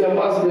said, he said,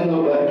 Pastor,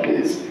 no bad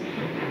place.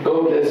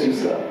 God bless you,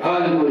 sir.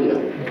 Hallelujah.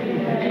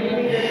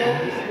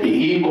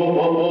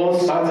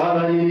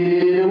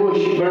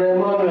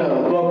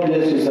 God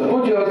bless you, sir.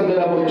 Put your hands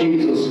together for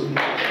Jesus.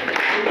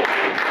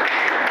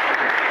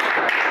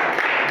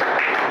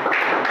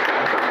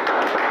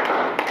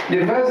 The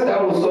first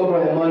time we saw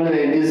Brother Emmanuel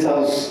in this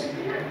house,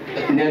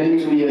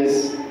 nearly 2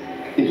 years,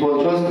 it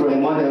was just Brother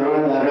Emmanuel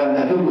running around,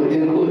 and people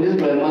think, oh, this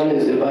Brother Emmanuel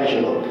is a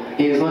bachelor.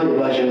 He is not a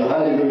bachelor.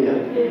 Hallelujah.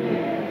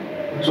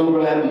 So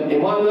Brother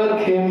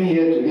Emmanuel came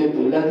here today to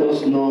let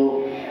us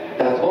know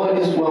that all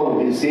this while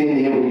we've been seeing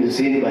him, we've been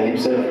seeing him by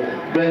himself.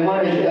 Brother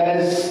Emmanuel, should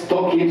I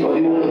talk it, or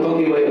you want to talk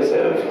it by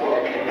yourself?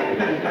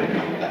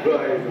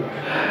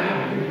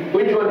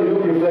 Which one do you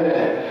prefer?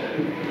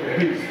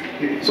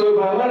 So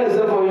if I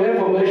said for your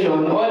information,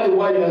 all the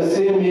while you are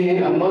seeing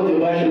me, I'm not a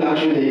bachelor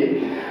actually.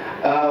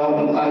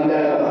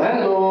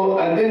 Hello,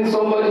 I think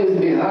somebody is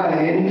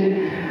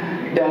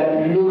behind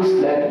that looks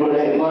like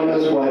Brother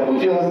Emmanuel's wife.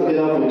 Put your hands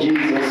together for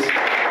Jesus.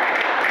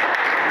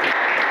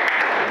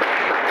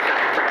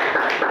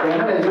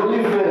 It's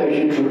only fair that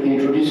you should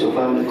introduce your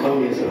family.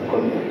 Come here, sir.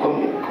 Come here. Come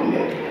here. Come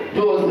here.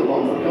 Do us the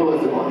honor. Do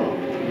us the honor.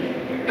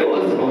 Do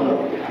us the honor.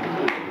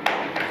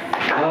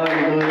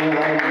 Hallelujah.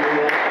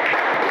 Hallelujah.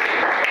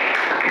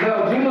 Now,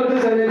 do you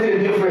notice anything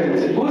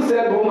different? Who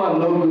said woman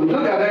no good?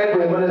 Look at that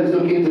Brahman is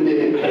looking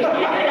today.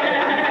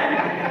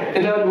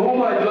 And then the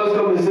woman just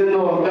come and say,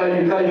 no,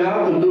 you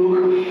have to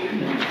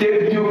look,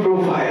 take due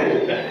profile.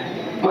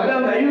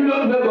 Madam, can you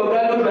look back or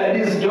look like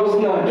this just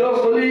now?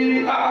 Just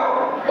only,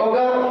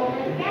 okay?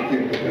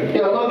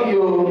 You're lucky,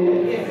 you.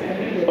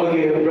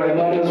 Okay,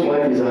 Brahman's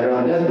wife is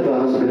around. Let's put our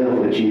hands together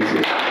for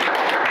Jesus.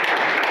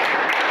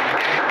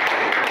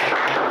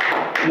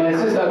 My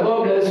sister,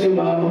 God bless you,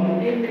 ma'am.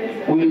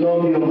 We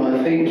love you,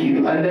 ma'am. Thank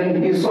you. And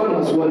then his son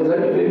as well, is that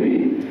the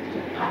baby?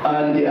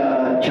 And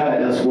their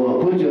child as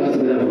well. Put your hands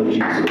together for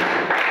Jesus.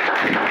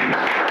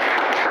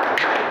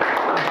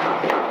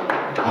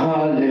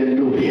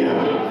 Hallelujah.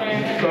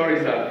 Sorry,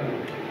 sir.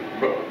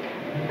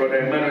 Brother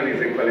Emmanuel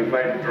is a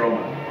qualified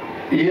drummer.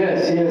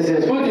 Yes.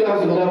 Put your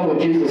hands together for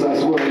Jesus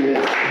as well,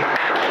 yes.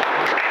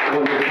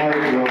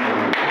 Qualified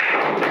drummer.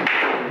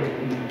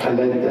 I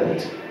like that.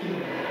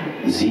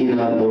 Zina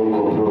no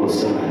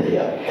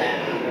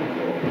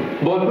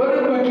But very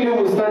quickly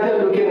we started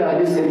looking at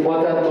this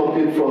important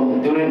topic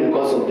from during the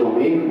course of the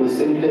week. We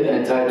simply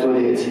entitled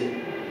it,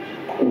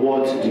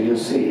 What Do You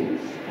See?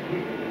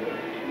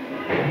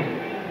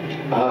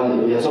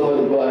 Hallelujah.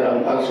 Somebody go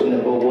around ask your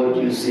neighbor, what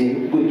do you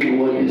see? Quickly,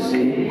 what do you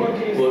see?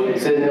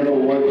 Say neighbor,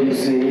 what do you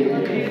see?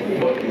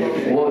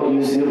 What do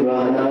you see,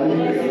 Brahman?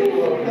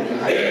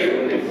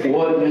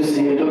 What do you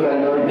see? Look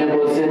at your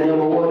neighbor, say,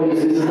 neighbor, what do you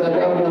see? Sister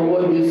Captain,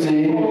 what do you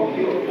see?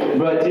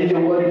 Brother teacher,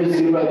 what do you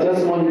see? Brother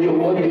testimony,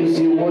 what do you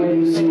see? What do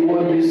you see?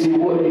 What do you see?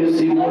 What do you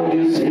see? What do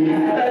you see?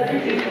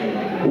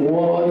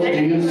 What do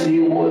you see?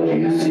 What do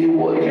you see?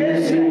 What do you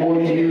see? What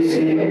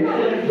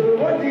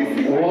do you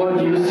see? What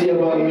do you see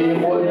about me?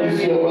 What do you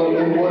see about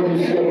me? What do you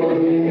see about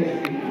me?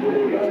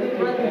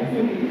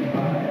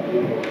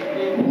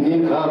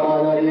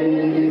 Nikamana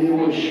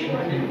Nimush.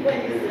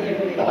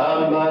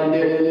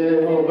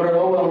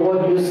 What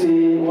do you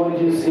see? What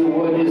do you see?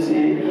 What do you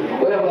see?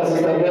 Whatever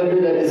Sister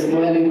Beverly that is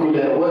smiling good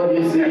at, what do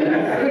you see?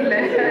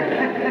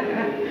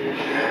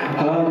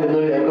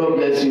 Hallelujah. God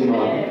bless you,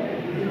 man.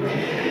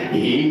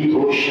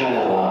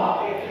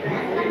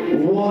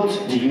 What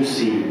do you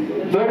see?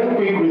 Very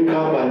quick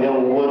recap, and then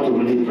we want to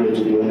really pray,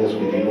 to be honest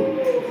with you.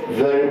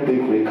 Very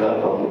quick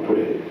recap, and we'll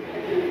pray.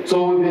 So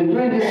we've been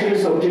doing this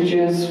series of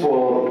teachings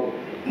for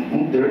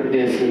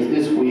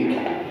this week.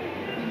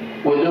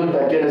 We looked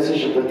at Genesis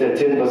chapter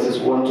 13, verses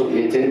 1 to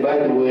 18. By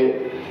the way,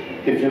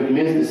 if you've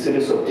missed the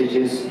series of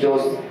teachings,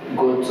 just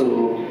go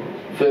to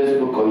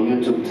Facebook or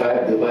YouTube,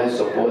 type Divine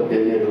Support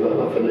Daily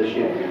Revival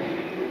Fellowship.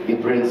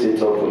 It brings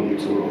it up for you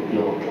to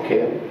know,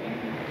 okay?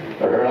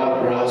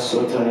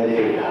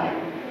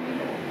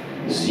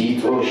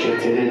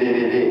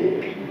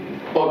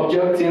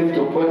 Objective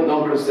to point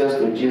non-Christians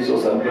to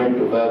Jesus and bring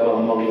revival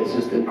among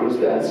existing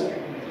Christians.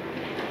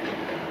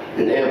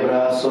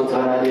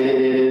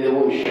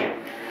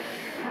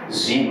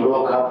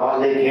 Zibro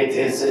kapale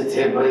kete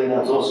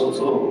setebrina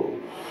tosoto.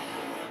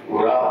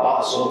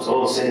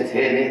 Rapasoto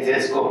setene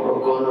tesco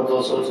procono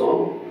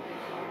tosoto.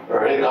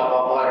 Reka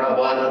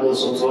paparabana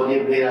dosoto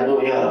librina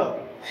doya.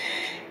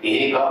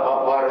 Ika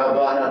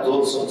paparabana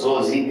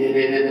tosoto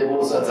zidere de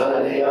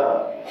bosatanea.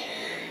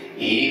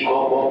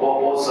 Iko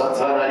popo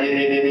satana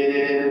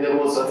de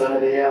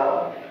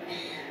bosatanea.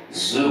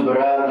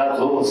 Zubrana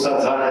to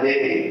satana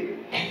de.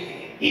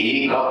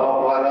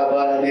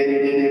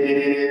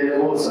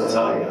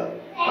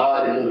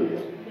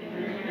 Hallelujah.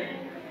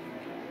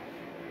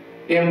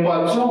 In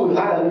part 2, we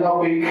had another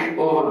quick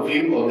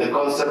overview of the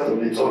concept of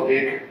the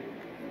topic.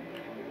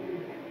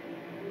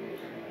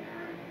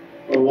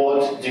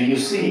 What do you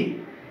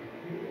see?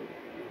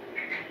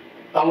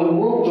 And we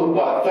moved to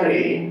part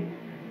 3.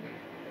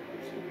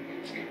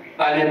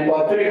 And in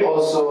part 3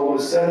 also, we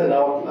set an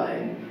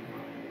outline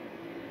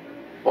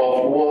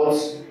of what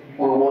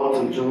we want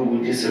to do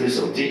with this series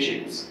of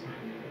teachings.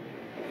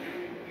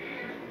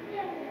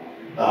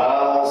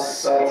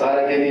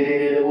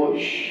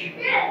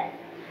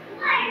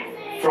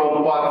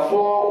 From part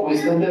 4, we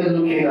started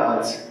looking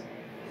at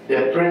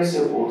the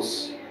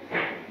principles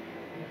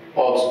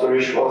of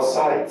spiritual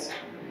sight.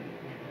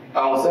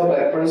 And we said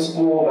by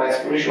principle, by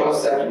spiritual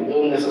sight, we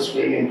don't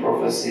necessarily mean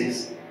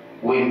prophecies.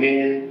 We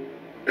mean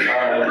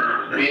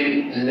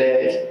being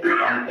led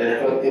and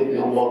effectively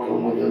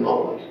walking with the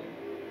Lord.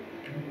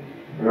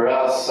 I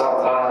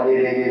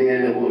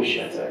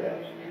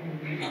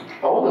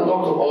want to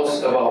talk to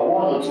us about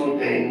 1 or 2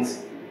 things,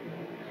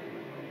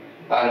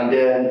 and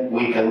then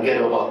we can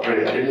get up and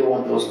pray. I really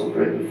want us to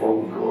pray before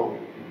we go.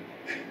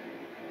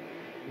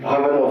 How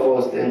many of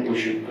us think we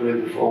should pray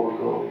before we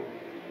go?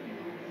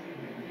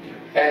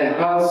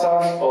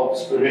 Enhancers of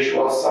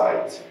spiritual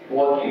sight.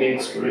 What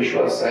makes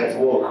spiritual sight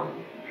work?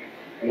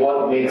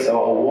 What makes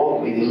our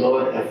walk with the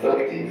Lord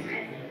effective?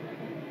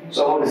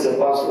 Someone is a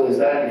pastor, is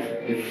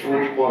that the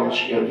fruit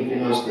punch you're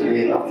giving us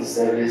today after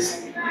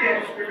service?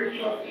 Yes,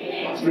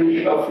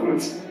 spiritual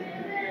fruit.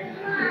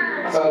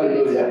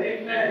 Hallelujah.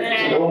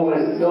 So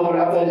don't worry,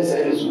 after the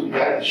service,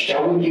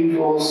 shall we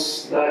give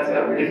us that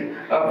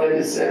after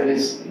the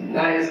service?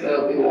 Nice,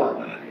 healthy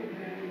one.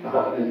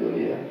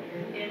 Hallelujah.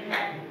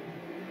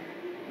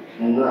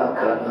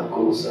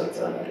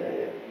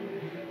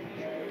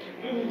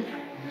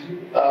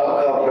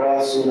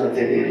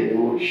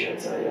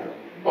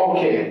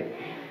 Okay.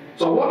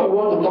 So what we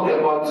want to talk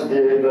about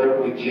today very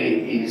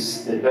quickly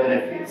is the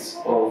benefits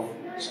of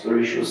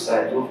spiritual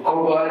sight. We've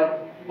covered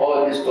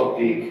all this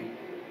topic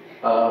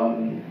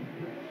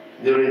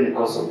during the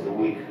course of the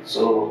week.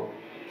 So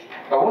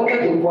I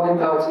wanted to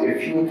point out a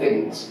few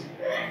things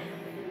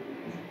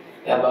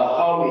about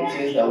how it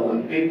is that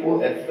when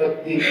people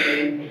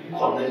effectively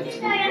connect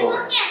with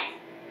God,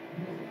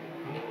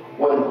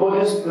 when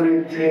Holy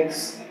Spirit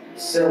takes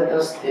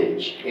center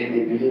stage in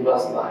the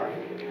believer's life,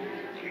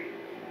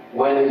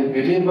 when a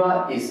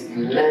believer is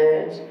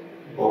led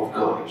of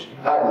God.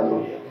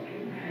 Hallelujah.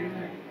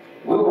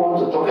 We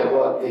want to talk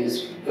about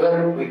this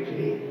very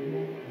quickly,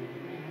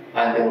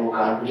 and then we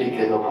can really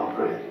get up and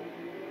pray.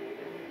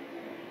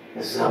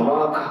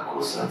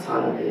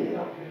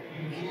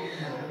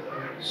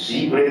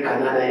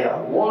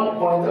 One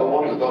point I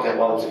want to talk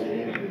about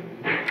today.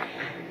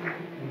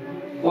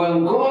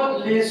 When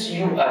God leads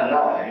you and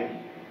I,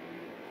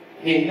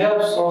 He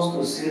helps us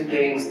to see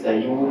things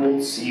that you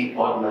wouldn't see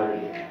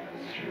ordinarily.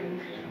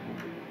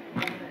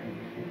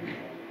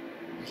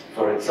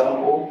 For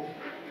example,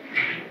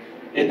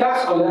 the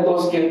tax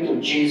collectors came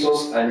to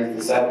Jesus and His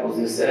disciples.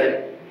 They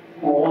said,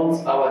 "Who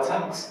wants our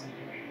tax?"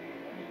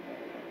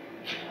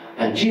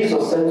 And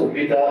Jesus said to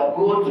Peter,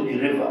 go to the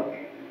river.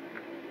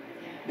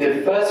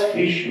 The first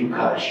fish you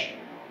catch,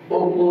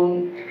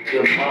 open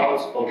the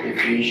mouth of the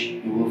fish,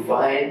 you will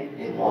find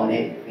the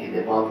money in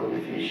the mouth of the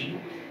fish.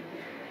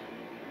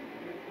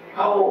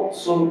 How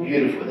so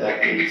beautiful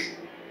that is.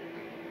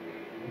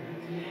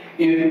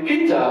 If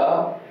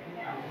Peter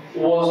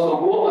was to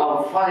go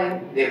and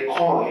find the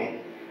coin,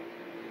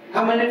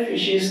 how many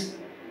fishes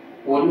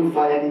will you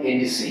find in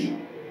the sea?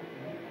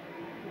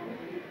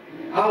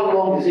 How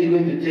long is it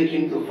going to take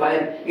him to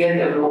get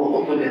everyone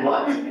open the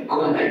mouth?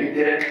 Coin, are you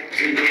there?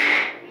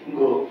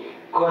 Go.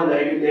 Coin,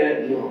 are you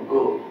there? No,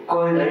 go.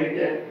 Coin, are you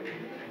there?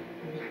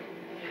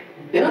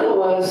 In other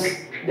words,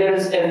 there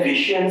is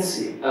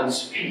efficiency and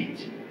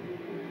speed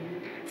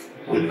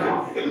with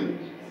God.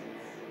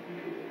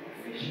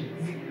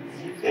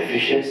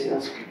 Efficiency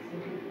and speed.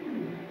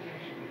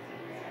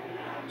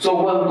 So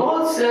when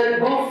God said,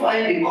 go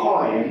find the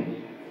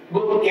coin,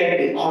 go get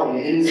the coin,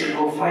 he didn't say,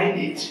 go find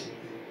it.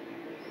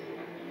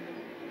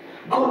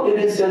 God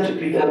didn't say to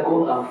Peter,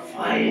 go and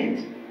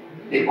find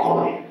the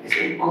coin. He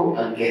said, go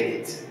and get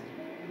it.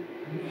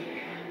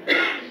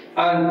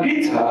 And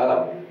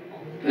Peter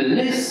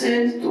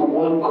listened to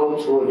what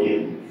God told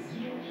him,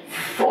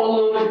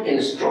 followed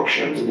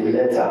instruction to the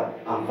letter,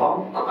 and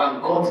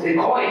got the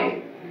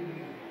coin.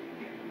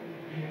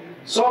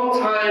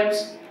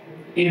 Sometimes,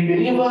 if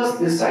believers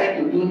decide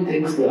to do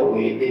things their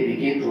way, they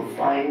begin to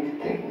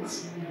find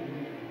things.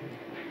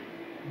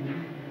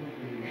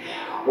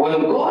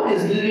 When God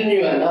is leading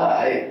you and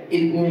I,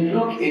 it may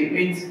look a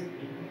bit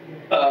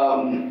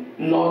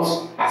not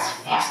as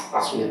fast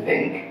as we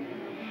think.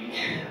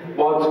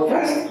 But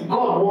first,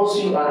 God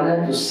wants you and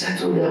I to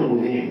settle them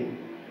with Him.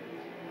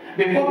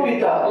 Before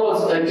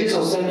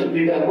Jesus said to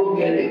Peter, go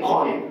get a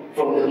coin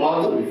from the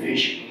mouth of the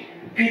fish.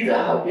 Peter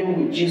had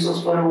been with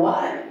Jesus for a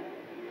while.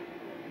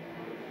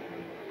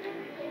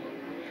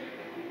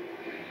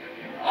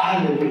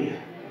 Hallelujah.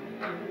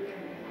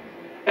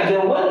 And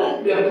then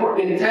when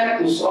the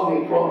time to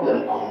solve a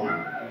problem comes,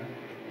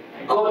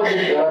 God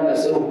looked around and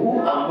said, who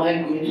am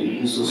I going to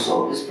use to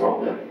solve this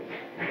problem?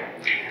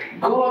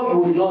 God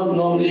would not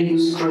normally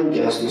use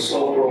strangers to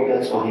solve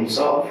problems for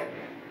Himself.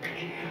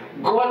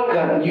 God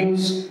can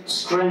use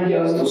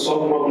strangers to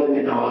solve problems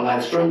in our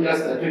lives,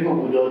 strangers that people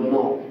would not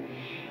know.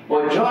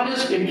 But generally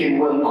speaking,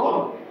 when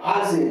God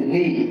has a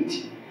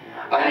need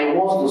and He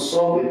wants to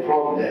solve a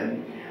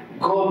problem,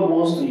 God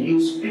wants to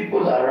use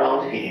people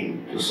around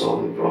Him to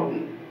solve the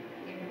problem.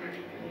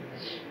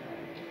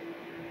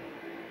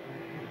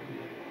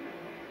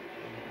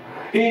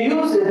 He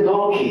used a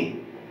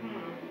donkey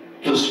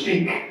to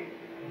speak.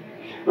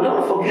 But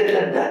don't forget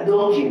that that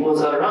donkey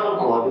was around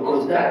God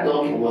because that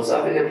donkey was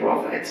having a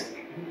prophet.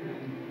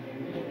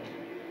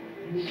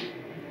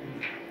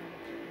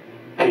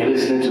 Are you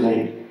listening to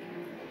me?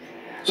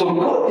 So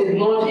God did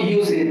not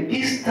use a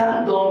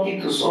distant donkey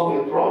to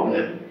solve a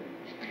problem.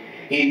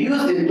 He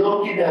used a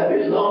donkey that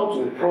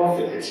belonged to a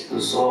prophet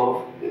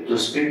to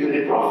speak to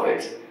the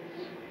prophet.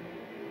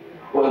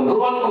 When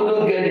God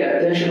couldn't get the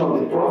attention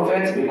of the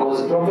prophet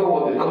because the prophet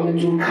was becoming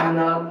too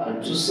carnal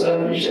and too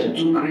selfish and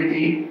too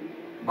greedy,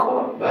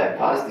 God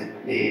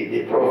bypassed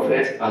the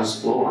prophet and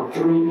spoke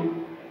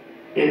through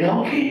the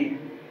donkey.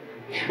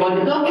 But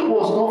the donkey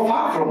was not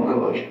far from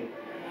God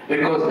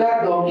because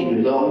that donkey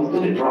belonged to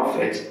the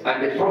prophet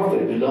and the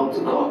prophet belonged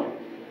to God.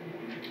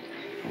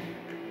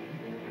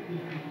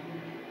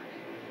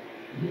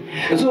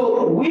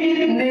 So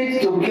we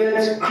need to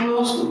get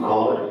close to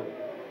God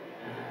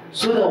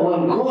so that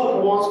when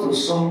God wants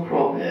to solve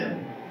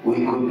problems,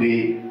 we could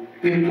be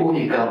people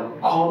He can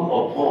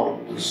call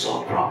upon to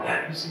solve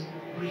problems.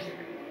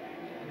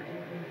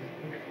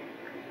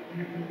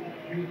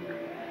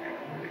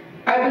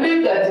 I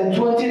believe that in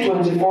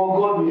 2024,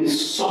 God will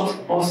sort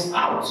us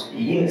out.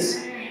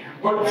 Yes.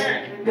 But,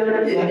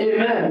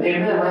 amen, I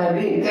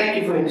agree.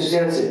 Thank you for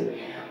enthusiasm.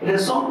 But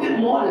there's something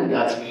more than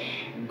that.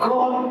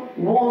 God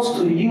wants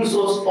to use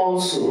us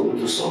also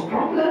to solve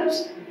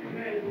problems.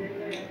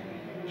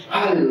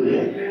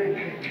 Hallelujah.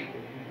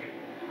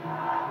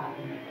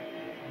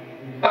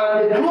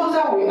 And the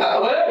closer we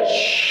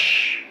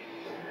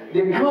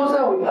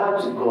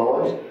are to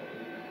God,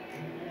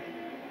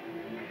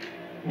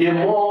 the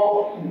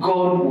more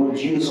God would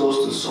use us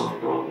to solve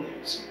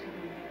problems.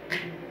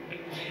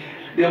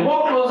 The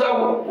more closer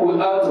we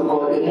are to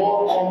God, the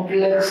more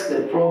complex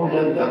the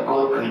problem that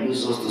God can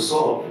use us to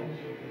solve.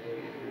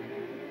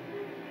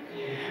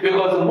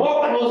 Because the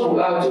more close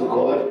we are to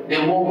God,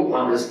 the more we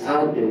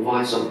understand the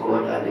voice of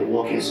God and the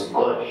workings of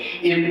God.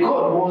 If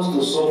God wants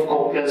to solve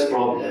complex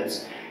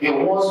problems, He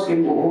wants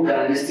people who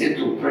can listen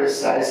to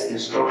precise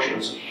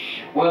instructions.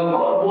 When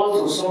God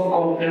wants to solve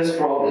complex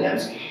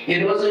problems, He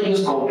doesn't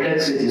use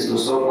complexities to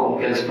solve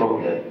complex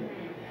problems.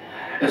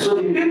 And so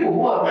the people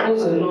who are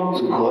close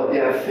enough to God,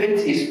 their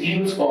faith is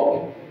built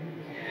up.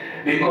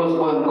 Because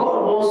when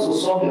God wants to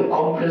solve a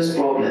complex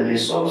problem, He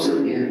solves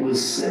it with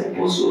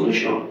simple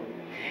solution.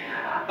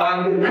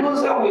 And the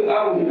closer we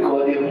are with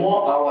God, the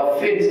more our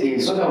faith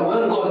is. So that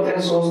when God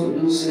tells us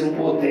to do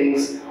simple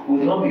things,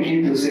 will not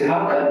begin to say,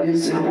 how can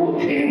this simple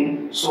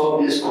thing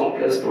solve this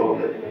complex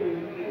problem?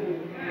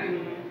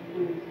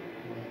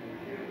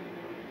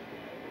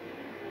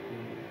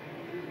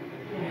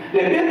 The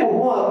people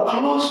who are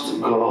close to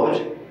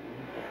God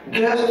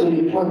get to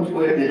the point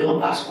where they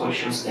don't ask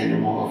questions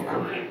anymore of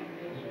God.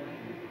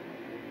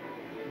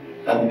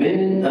 I'm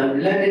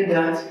learning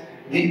that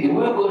the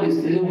way God is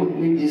dealing with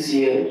me this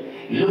year,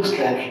 it looks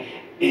like,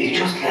 it's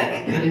just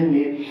like telling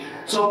me,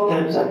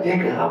 sometimes I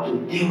think I have to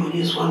deal with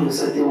this one in a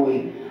certain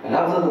way. And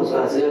after those,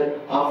 I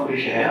said, how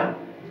foolish I am.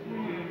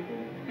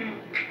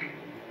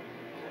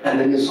 And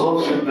then it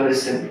solves it very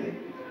simply.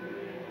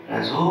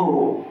 And so,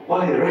 oh,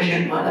 what a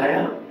wretched man I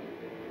am.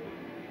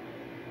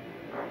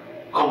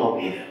 Come up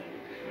here.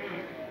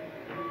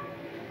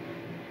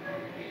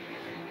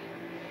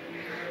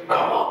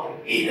 Come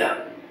up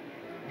here.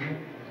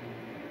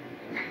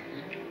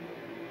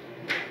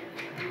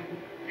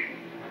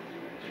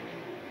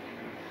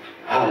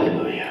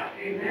 Hallelujah.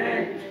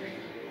 Amen.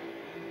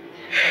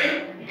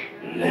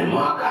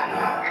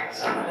 Lemakana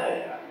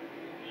Samadaya.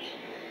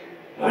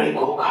 Very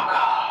go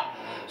kaka.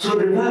 So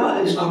the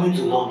revival is coming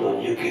to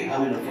London, UK. How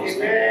many of us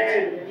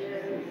know?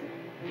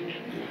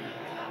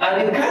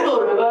 And the kind of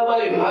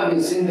revival you have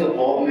in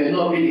Singapore may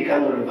not be the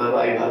kind of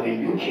revival you have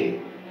in UK.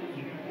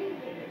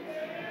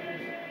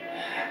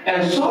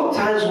 And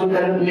sometimes we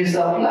can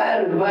misapply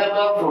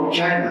revival from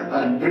China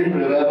and bring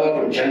revival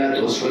from China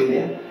to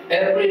Australia.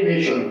 Every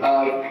nation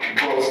has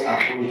God's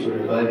approach to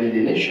reviving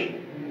the nation.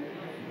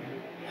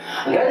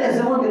 And that is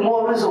even the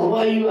more reason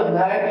why you and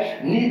I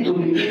need to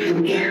begin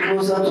to get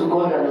closer to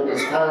God and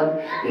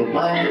understand the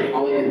mind of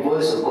God, the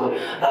voice of God,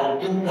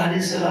 and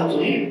totally sell out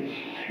to Him.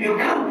 You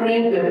can't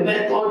bring the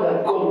method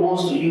that God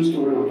wants to use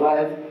to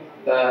revive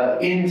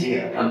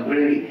India and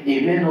bring it.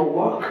 It may not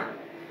work.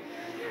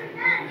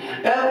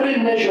 Every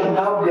nation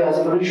has their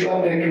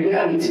spiritual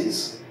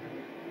peculiarities.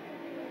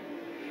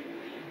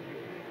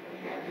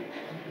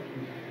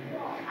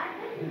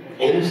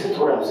 You listen to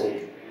what I'm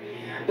saying?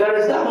 There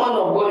is that man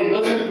of God, he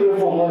doesn't pray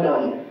for more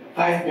than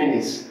 5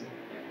 minutes.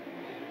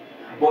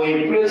 But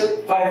he prays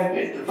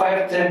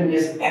 5-10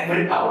 minutes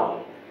every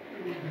hour.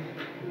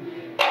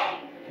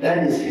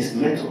 That is his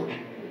method.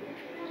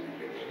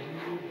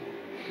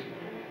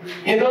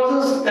 He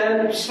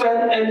doesn't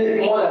spend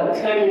any more than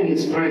 10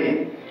 minutes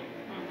praying.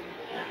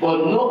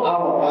 But no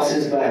hour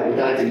passes by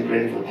without him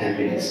praying for 10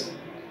 minutes.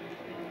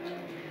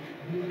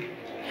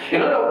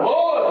 In other words,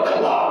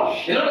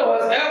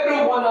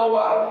 every 1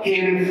 hour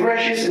he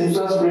refreshes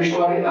himself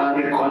spiritually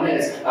and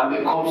reconnects and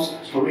becomes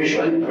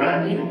spiritually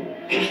brand new.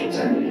 Just for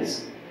 10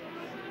 minutes.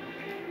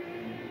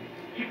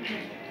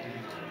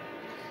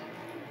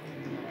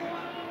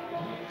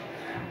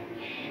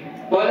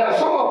 But there are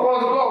some of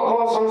us, God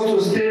calls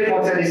us to stay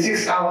for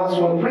 36 hours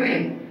for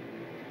praying.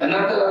 And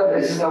after that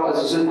 36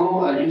 hours, you say,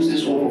 go and use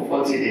this one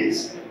for 40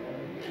 days.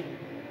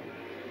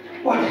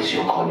 What is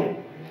your calling?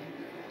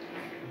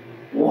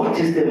 What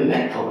is the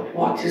method?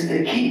 What is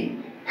the key?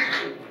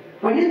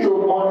 We need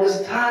to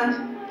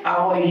understand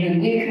our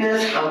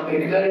uniqueness and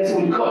peculiarity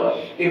with God.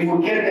 If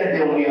we get that,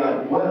 then we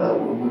are well,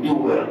 we will do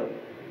well.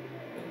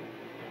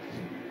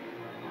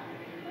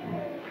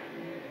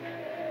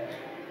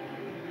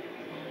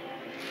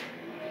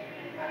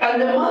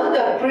 And the man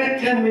that prayed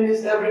 10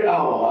 minutes every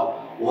hour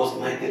was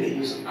mightily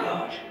used of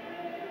God.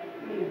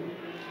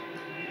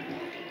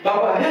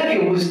 Papa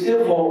Hagin will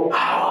stay for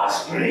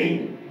hours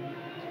praying.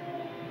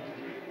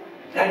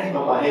 That is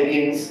Papa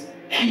Hagin's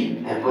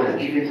key that God has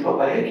given to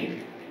Papa Hagin.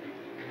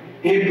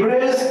 He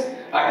prays,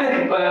 I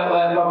think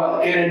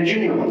Papa Karen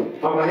Jr.,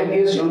 Papa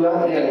Hagin's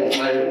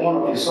one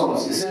of his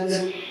sons, he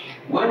says,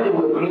 when they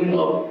were growing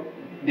up,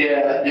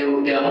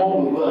 their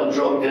mom would go and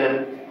drop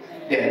them,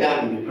 their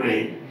dad would be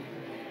praying.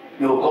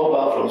 They will come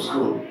back from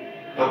school.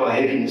 Papa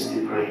Hagin is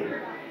still praying.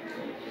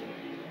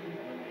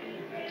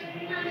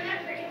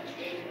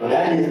 But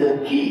that is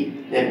the key,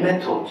 the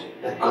method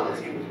that God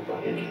has given to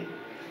Papa Hagin.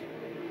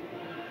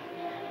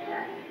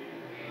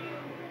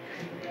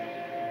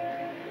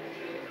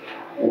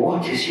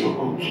 What is your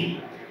own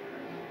key?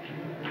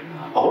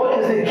 Or what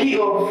is the key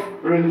of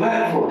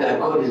revival that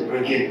God is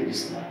bringing to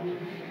this land?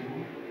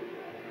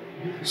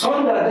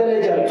 Sunday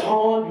Adeleja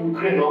turned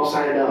Ukraine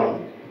upside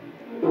down.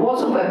 It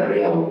wasn't by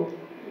prayer.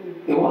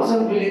 It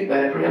wasn't really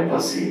by prayer per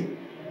se.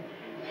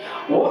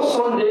 What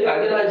Sunday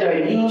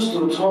Adeleja used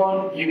to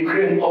turn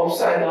Ukraine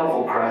upside down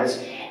for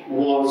Christ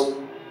was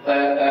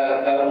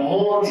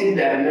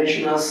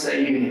multi-dimensional cell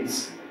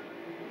units.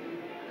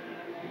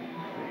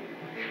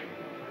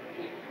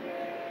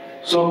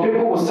 So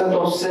people will set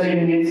up cell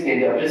units in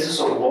their places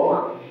of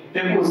work.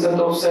 People will set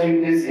up cell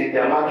units in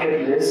their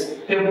marketplace.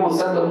 People will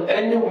set up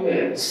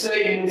anywhere cell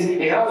units.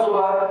 It has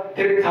over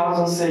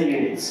 3,000 cell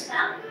units.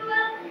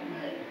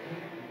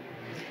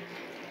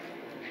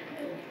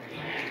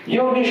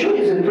 Your Yeshua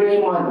is a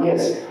praying man,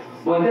 yes.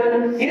 But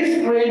then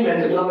his praying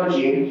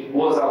methodology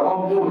was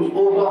accompanied with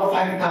over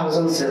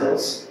 5,000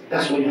 cells.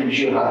 That's what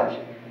Yeshua had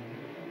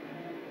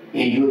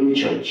in Yoli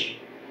Church.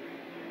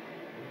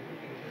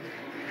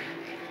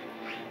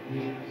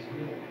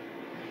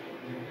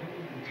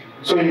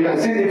 So you can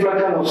see different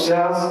kind of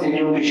cells in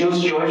your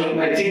Bishop's church.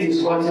 My teeth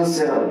is cutting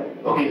cell.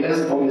 Okay,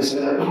 let's probably say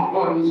that.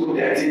 God knows who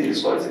their teeth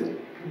is cutting.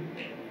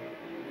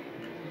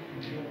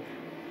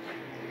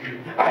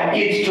 I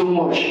eat too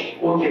much.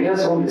 Okay,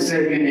 let's only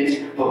say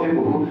unit for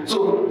people who.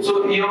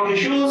 So your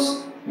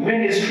Bishop's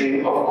ministry,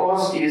 of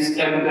course, is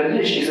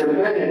embellished, is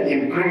embedded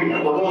in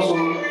prayer, but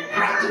also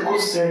practical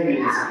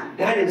service.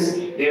 That is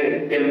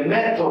the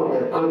method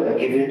that God had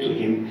given to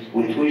him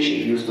with which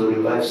he used to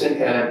revive South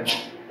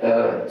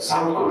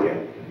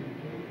Korea.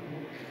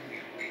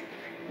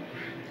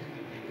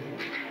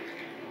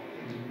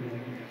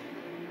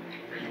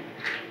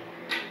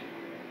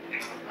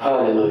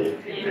 Hallelujah.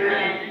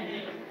 Amen.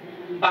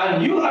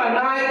 And you and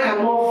I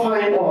cannot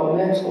find our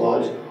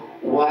method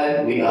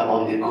while we are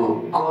on the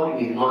go. God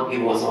will not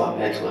give us our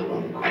method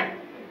on the go.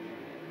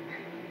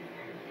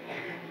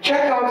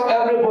 Check out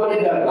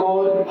everybody that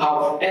God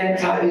have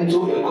entered into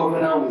a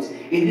covenant with.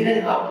 It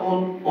didn't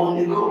happen on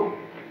the go.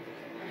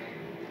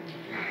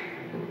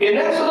 In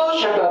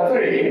Exodus chapter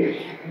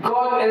 3,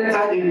 God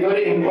entered a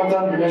very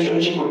important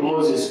relationship with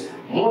Moses.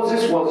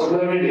 Moses was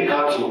rearing the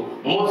cattle.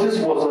 Moses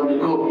was on the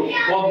go.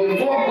 But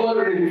before God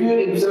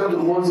revealed himself to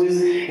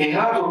Moses, he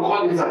had to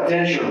call his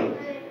attention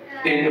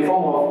in the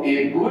form of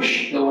a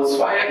bush. There was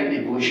fire in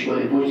the bush, but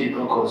the bush did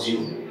not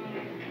consume.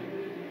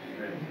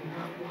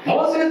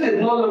 Moses did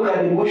not look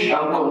at the bush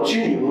and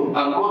continue, and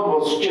God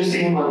was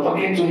chasing him and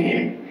talking to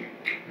him.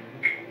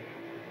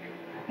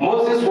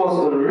 Moses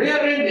was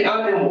rearing the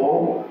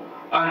animal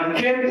and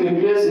came to a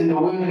place in the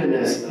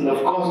wilderness. And of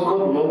course, God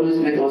will always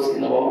meet us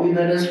in our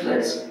wilderness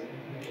place.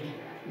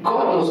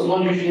 God does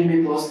not usually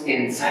meet us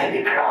inside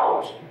the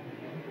crowd.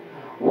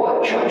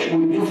 What church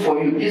will do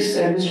for you, this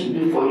service will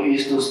do for you,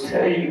 is to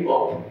stir you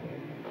up.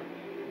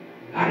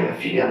 I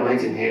feel the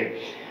anointing here.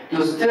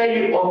 To stir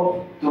you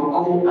up to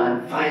go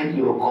and find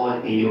your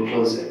God in your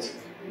closet.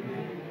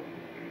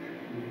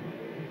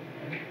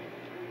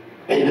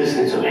 Are you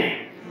listening to me?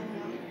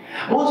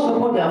 Most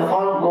people that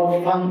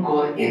found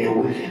God in the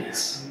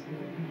wilderness.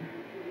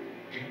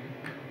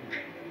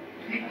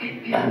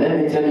 And let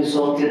me tell you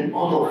something,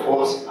 all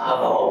of us have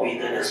our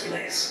wilderness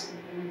place.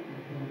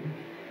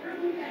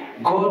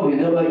 God will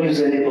never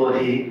use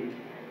anybody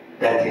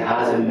that he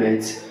hasn't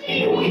met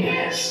in the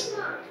wilderness.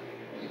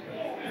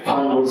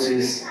 Found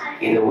Moses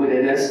in the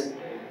wilderness.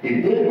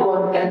 The day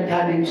God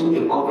entered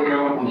into a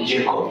covenant with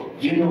Jacob,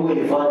 do you know where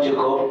he found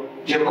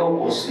Jacob? Jacob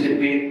was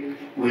sleeping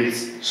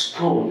with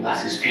stone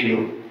as his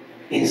pillow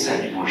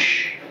inside the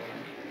bush.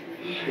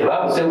 The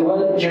Bible says,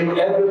 well,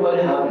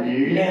 everybody have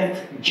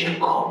left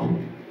Jacob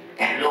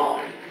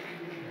alone.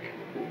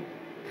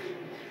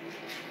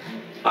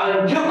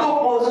 And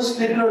Jacob wasn't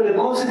sleeping on the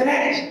cozy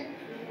bed.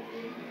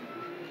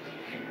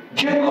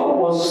 Jacob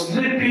was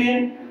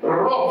sleeping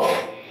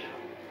rough,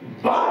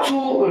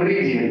 battle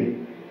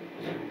reading,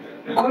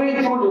 going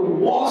through the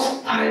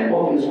worst time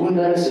of his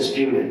wilderness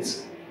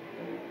experience.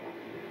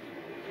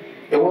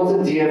 It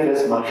wasn't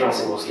DFS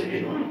mattress he was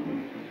sleeping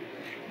on.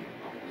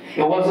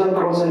 He wasn't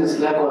crossing his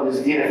leg on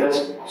his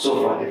DFS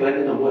sofa,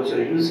 depending on what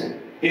you're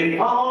using. He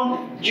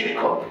found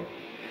Jacob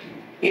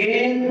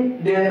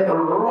in the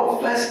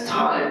roughest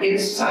time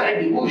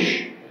inside the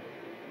bush.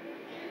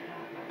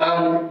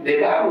 And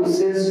the Bible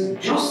says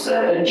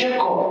Joseph and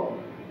Jacob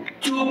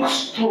took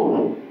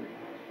stone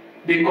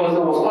because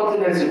there was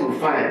nothing else he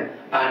could find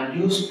and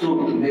used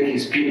stone to make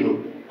his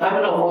pillow. How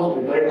many of us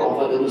would be very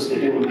comfortable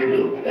sleeping with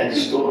pillow like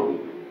stone?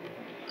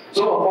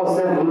 Some of us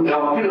said, we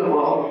have a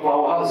pillow for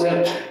our house.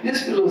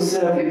 This pillow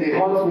itself, if they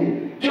hurt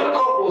me. Jacob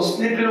was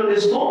sleeping on the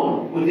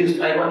stone with his,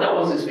 and that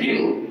was his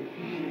pillow.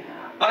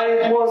 And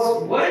it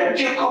was when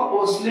Jacob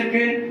was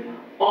sleeping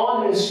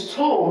on a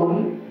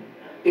stone,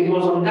 it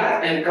was on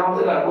that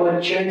encounter that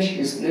God changed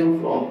his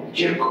name from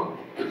Jacob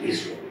to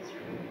Israel.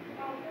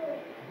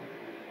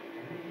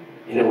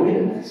 In the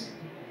wilderness.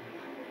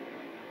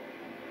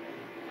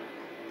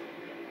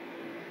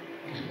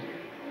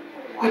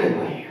 What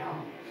about you?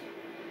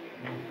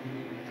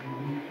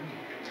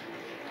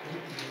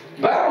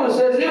 The Bible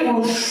says if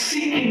we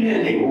seek him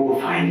early, we will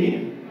find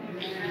him.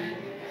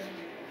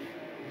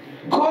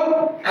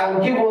 God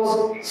can give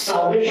us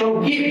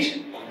salvation gift,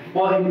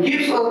 but he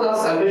gives us that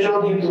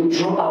salvation gift to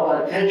draw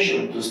our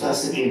attention to start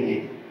seeking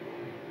him.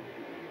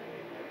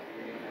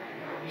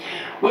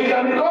 We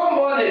can become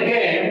born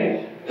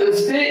again,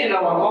 stay in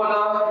our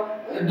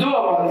corner, do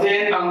our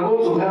thing, and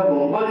go to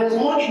heaven, but there's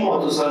much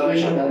more to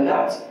salvation than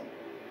that.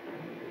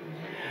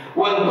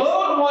 When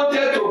God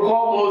wanted to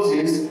call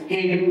Moses,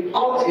 he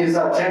caught his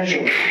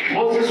attention.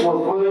 Moses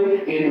was going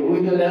in the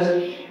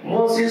wilderness.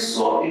 Moses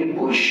saw a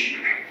bush.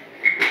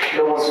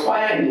 There was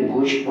fire in the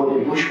bush, but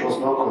the bush was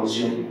not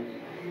consumed.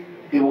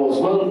 It was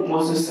when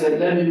Moses said,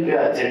 let me pay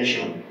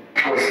attention.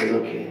 God said,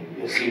 okay,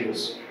 you're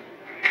serious.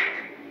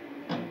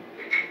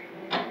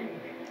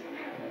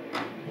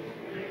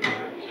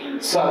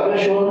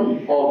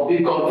 Salvation or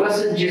be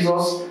confessing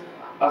Jesus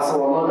as our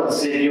Lord and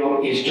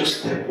Savior is just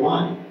step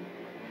one.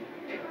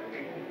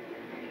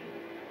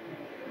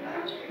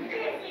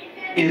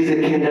 Is the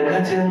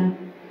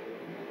kindergarten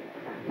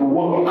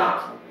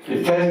work,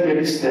 the first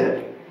baby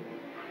step.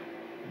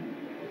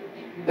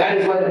 That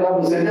is why the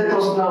Bible says, let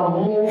us now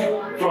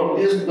move from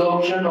this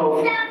doctrine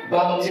of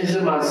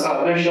baptism and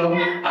salvation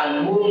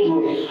and move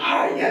to a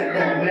higher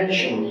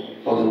dimension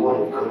of the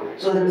Word of God.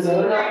 So there is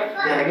another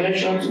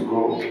dimension to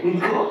go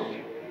with God.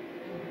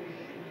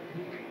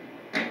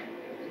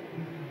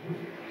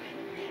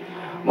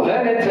 But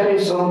let me tell you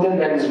something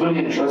that is really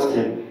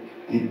interesting.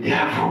 The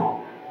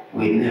devil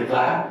will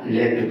never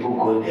let people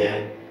go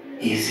there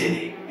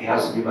easily. It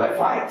has to be by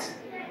fight.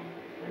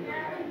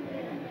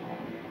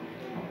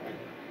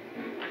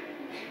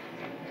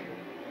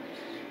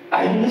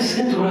 Are you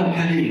listening to what I'm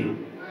telling you?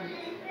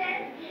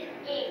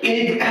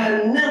 It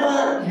can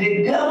never,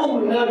 the devil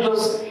will not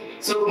just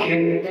say,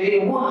 okay,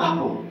 it won't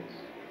happen.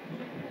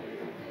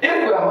 If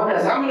we are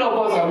honest, how many of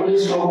us have really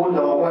struggled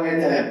with our quiet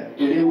time?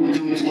 Today we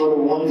do it, what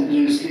we want to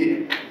do is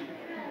sleep.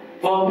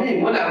 For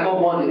me, when I got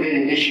born again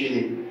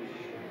initially,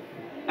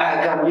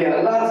 I can be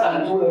alert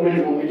and do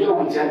everything. We just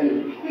will tell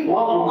you,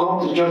 once we come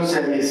to church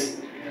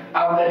service,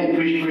 after they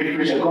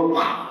preach, I go,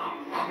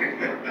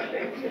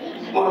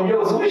 oh,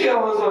 yo, so which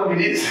one was one with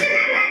this?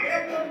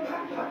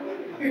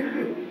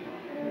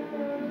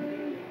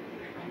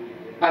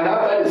 And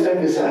after the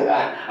service, I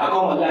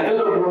come and I tell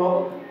you,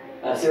 bro,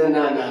 I said,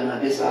 no,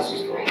 this has to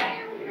stop.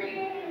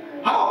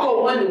 How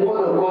come when the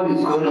word of God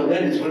is going on,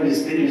 then it's when the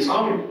Spirit is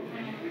coming?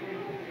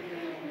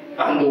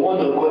 And the word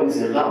of God is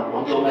a lamp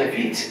unto my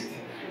feet.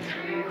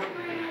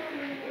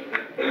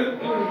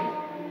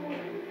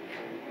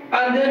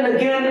 And then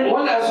again,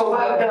 when I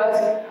survived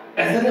that, I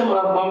started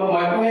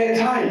my quiet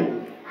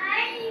time.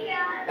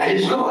 I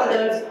discovered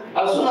that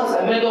as soon as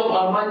I made up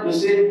my mind to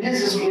say,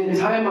 this is the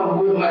time I'm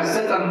going to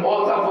set an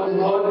altar for the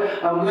Lord,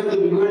 I'm going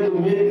to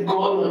meet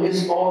God on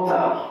this altar,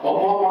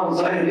 upon Mount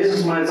Zion, this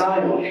is my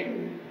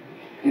Zion.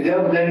 The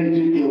devil let me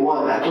do day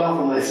one, I clap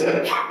for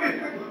myself.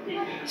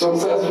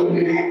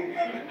 Successfully.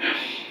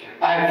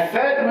 I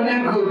felt really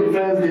good the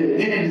first day,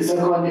 did it the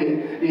second day,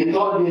 the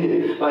third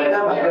day. By the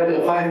time I got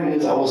there 5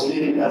 minutes, I was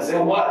sleeping. I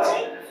said, what?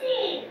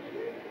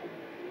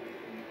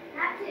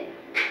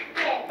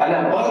 And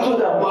I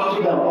battled out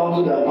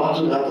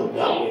of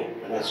that way.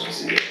 And I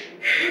succeeded.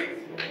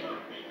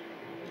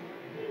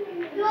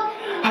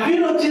 Have you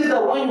noticed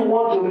that when you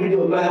want to read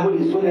your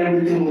Bible is when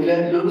everything will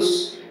let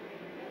loose?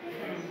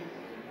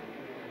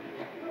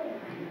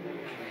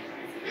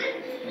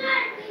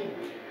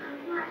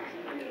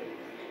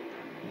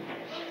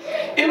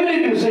 Even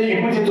if you say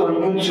you put it on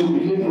YouTube,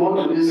 if you want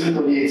to listen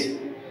to it,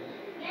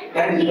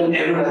 that is when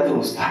everything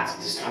will start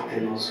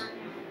distracting us.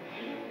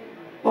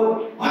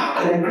 But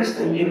how can a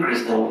Christian be a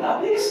Christian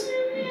without this?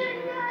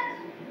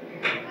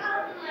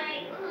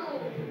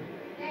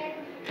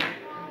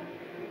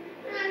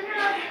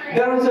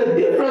 There is a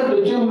difference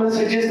between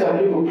messages that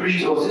people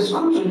preach to us. It's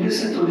good to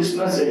listen to this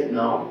message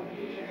now.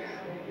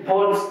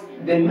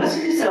 But the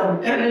messages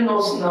I'm telling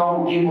us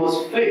now give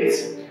us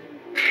faith.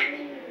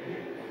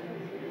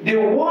 The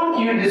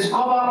one you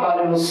discover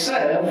by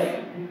yourself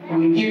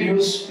will give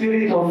you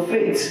spirit of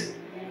faith.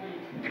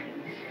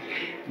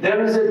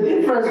 There is a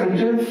difference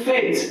between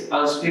faith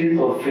and spirit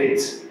of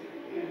faith.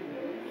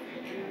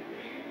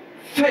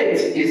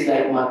 Faith is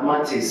like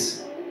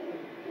mathematics.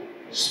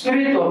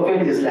 Spirit of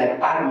faith is like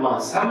add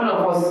maths. How many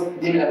of us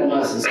did add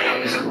maths in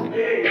secondary school?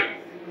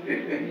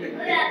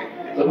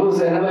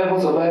 Suppose I never ever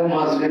survived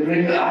maths, they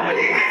bring that.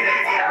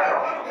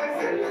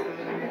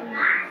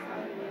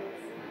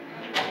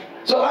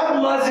 So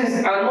add maths is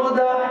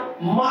another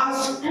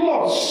maths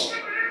plus.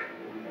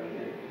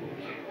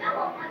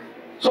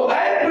 So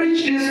I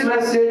preach this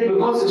message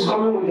because it's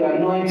coming with the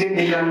anointing.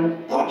 It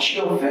can touch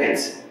your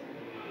faith.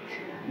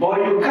 But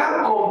you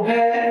can't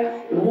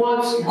compare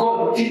what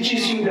God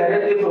teaches you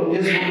directly from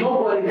this book.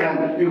 Nobody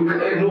can.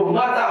 No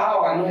matter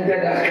how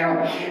anointed I am,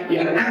 I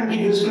can't give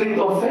you spirit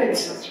of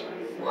faith.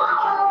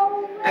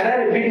 Can I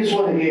repeat this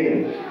one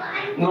again?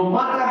 No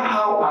matter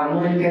how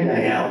anointed I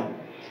am,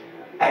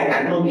 I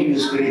cannot give you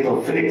spirit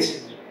of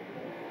faith.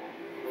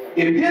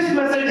 If this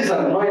message is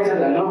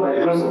anointed and not by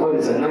the grace of God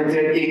is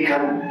anointed, it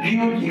can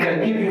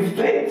give you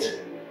faith.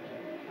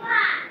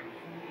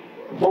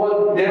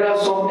 But there are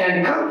some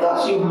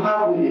encounters you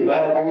have with the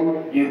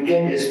Bible, you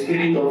get a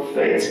spirit of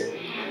faith.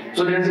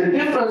 So there's a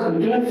difference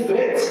between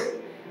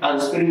faith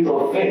and spirit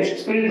of faith.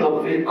 Spirit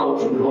of faith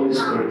comes from the Holy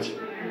Spirit.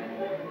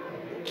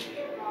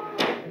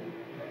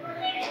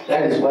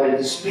 That is why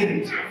it's the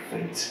spirit of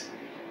faith.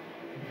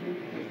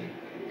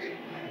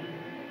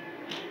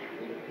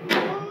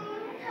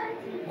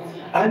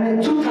 And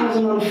in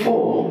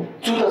 2024,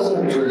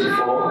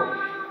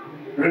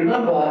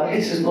 remember,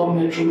 this is not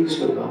Metro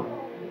newspaper.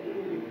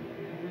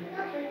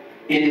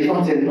 It is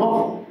not a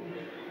novel.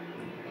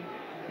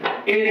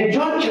 In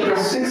John chapter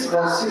 6,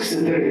 verse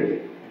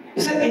 63,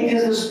 it said, it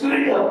is the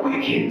spirit that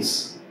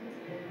quickens.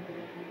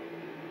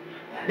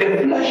 The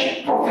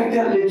flesh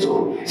profited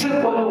little. It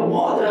said, for the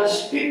word that I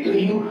speak to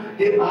you,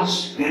 they are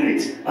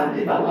spirit and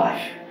they are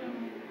life.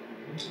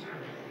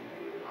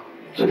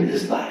 So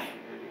this is life.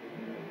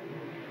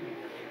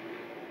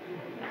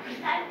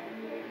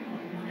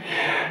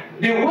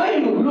 The way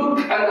you look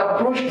and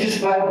approach this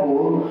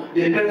Bible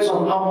depends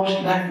on how much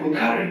life we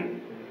carry.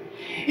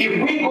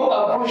 If we go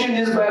approaching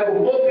this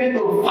Bible, hoping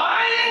to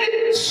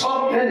find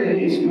something in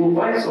it, you'll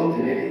find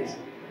something in it.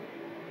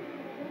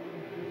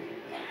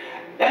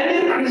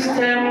 Any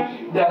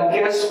Christian that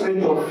gets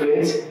spirit of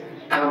faith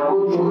can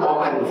go through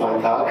all kinds of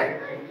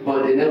attack,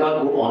 but they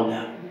never go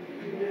under.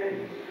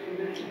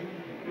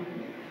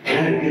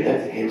 Can I repeat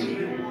that again to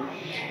you?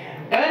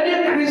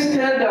 Any Christian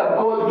that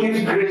God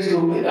gives grace to,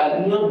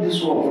 and not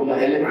this one from the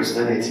early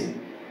Christianity,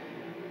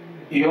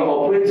 you are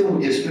operating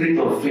with the spirit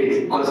of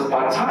faith, because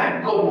per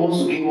time God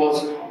wants to give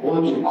us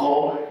what you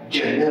call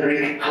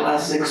generic,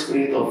 classic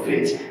spirit of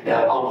faith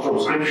that comes from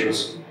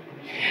scriptures.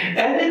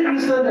 Any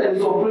Christian that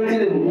is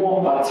operating in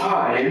one per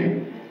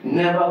time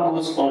never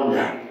goes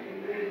under.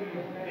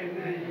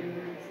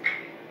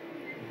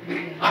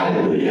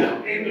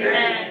 Hallelujah.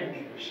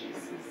 Amen.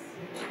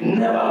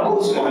 Never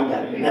goes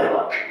under.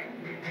 Never.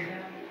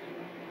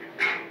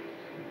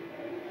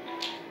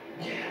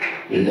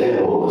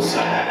 Levos a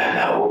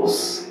la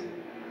voz.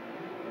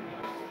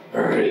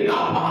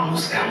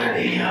 Recabamos cada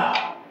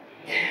día.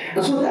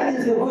 And so that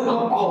is the wake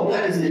up call.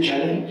 That is the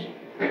challenge.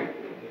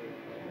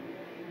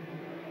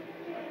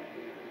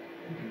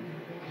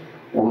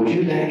 Would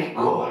you like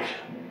God?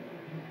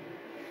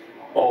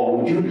 Or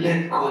would you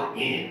let God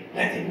in?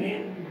 Let Him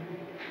in.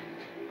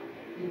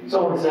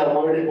 Someone said, I'm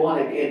already born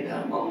again.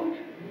 Thank God.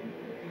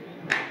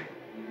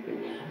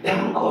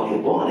 Thank God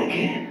you're born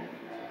again.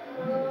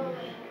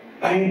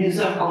 And you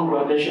deserve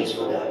congratulations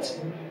for that.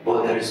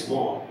 But there is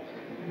more.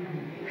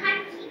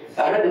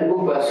 I read a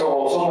book by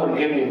someone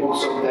gave me a book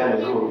some time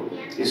ago.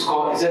 It's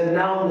called, it said,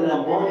 Now That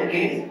I'm Born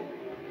Again.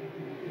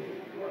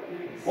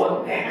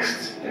 What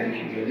next? Thank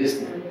you for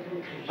listening.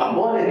 I'm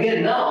born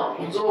again now.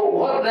 So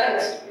what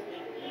next?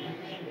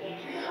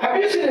 Have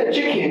you seen a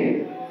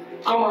chicken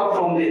come out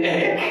from the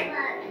egg?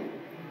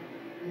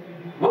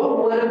 When we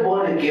were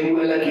born again, we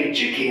were like a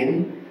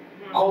chicken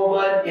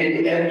covered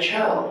in the egg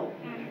shell.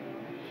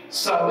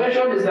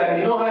 Salvation is like,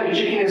 you know how a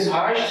chicken is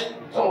hatched?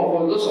 Some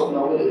of us, those of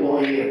now were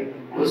born here.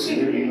 Those of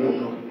you don't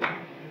know.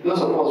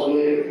 Those of us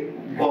were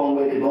born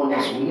where the born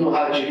us, we know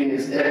how chicken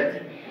is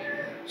egg.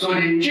 So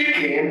the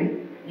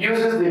chicken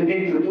uses the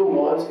beak to do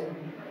what?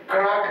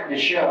 Crack the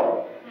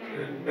shell.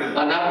 And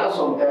after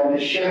some time, the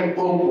shell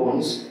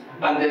opens,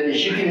 and then the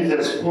chicken is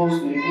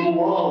exposed to the new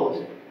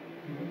world.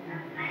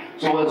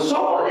 So when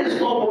someone is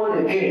not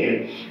born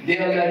again, they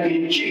are like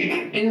a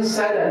chick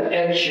inside an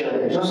eggshell.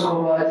 They're just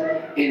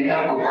covered in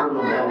that cocoon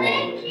of that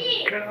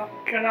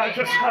world. Can I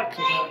just add to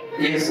that?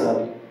 Yes,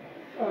 sir.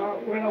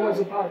 When I was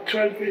about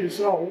 12 years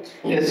old,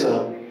 yes,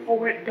 sir. I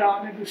went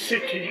down in the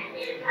city.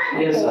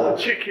 Yes, sir.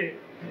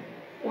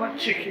 One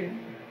chicken.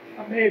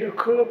 I made a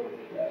coop.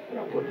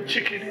 I put the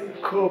chicken in the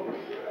coop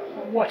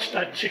and watched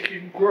that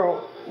chicken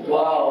grow.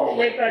 Wow.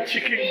 When that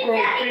chicken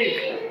grew big,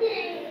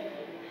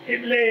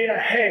 it laid a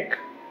egg.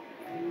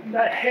 And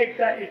that egg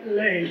that it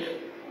laid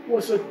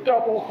was a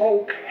double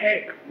hulk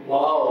egg.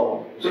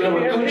 Wow. So there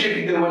were two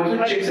chickens in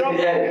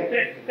the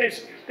egg.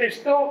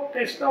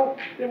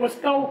 There was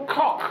no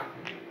cock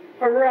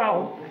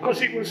around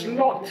because it was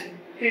locked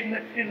in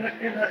the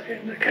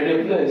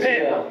place,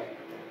 pen. yeah.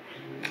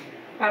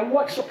 And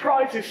what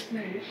surprises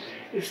me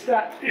is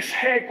that this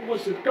egg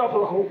was a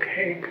double hulk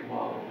egg.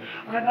 Wow.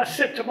 And I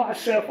said to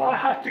myself, I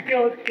have to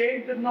go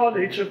gain the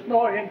knowledge of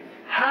knowing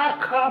how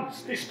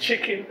comes this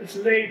chicken is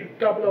laid a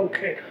double hulk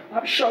egg.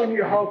 I'm showing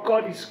you how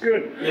God is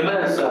good.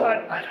 Amen,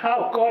 sir. And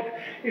how God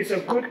is a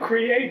good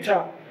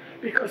creator.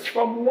 Because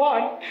from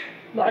one,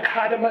 like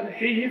Adam and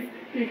Eve,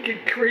 He can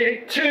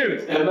create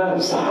two. Amen,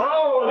 sir.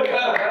 Oh,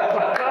 amen.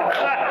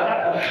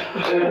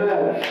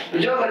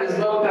 Just like it's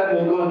long time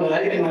ago now,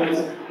 if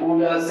we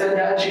would have sent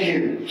that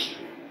chicken.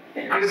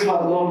 Christmas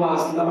don't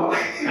pass now.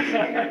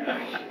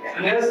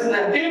 If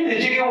the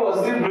chicken was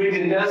still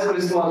breathing, next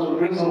Christmas we'll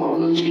bring some of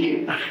those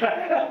chicken.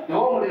 The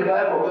one with the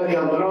guy for Peggy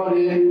and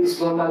already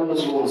slaughtered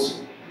those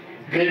ones.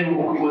 Then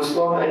we'll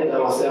slaughter it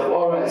ourselves.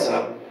 Alright,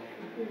 sir.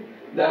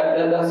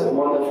 That's a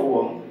wonderful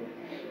one.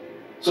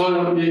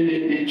 So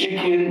the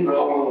chicken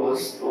brown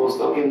was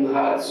talking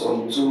had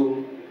some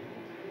two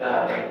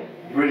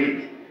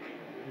breed.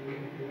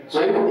 So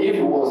if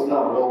it was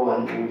not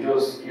brown, we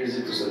just use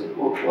it to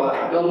celebrate. Well,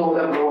 I don't know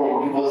whether brown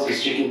will give us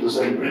this chicken to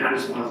celebrate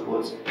Christmas,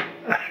 but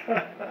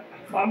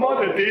my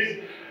mother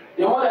did.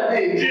 Your mother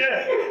did?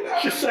 Yeah.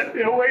 She sent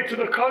me away to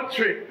the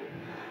country.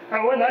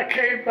 And when I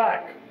came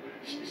back,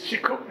 she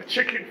cooked the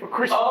chicken for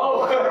Christmas.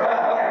 Oh.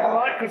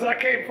 Right, because I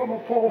came from a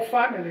poor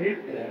family.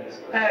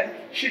 Yes. And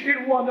she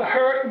didn't want to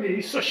hurt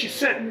me, so she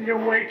sent me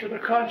away to the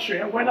country.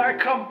 And when I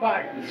come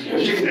back,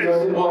 she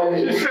says,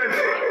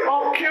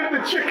 I'll kill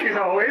the chicken,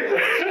 Owen.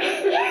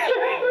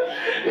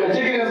 Your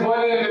chicken is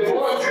boiling in the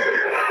pot.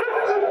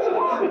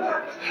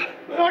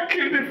 I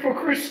killed it for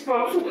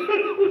Christmas.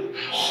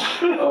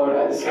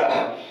 Alright,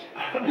 sir.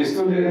 You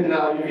stood it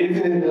now, you've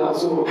eaten it now,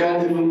 so we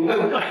can't even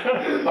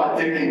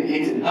partake in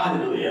eating.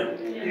 Hallelujah.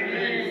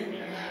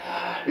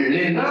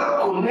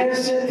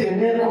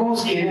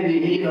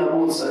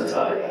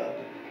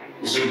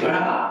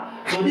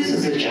 So this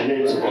is a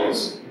challenge to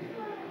us.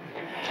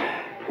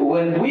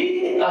 When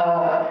we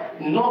are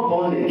not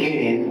born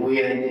again,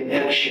 we are in the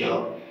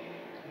eggshell.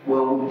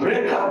 When we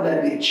break out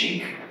like the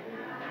chick,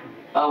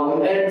 and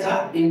we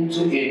enter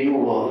into a new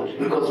world.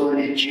 Because when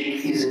the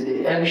chick is in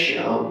the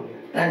eggshell,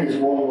 that is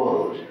one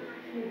world.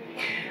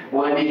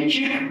 When the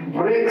chick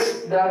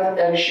breaks that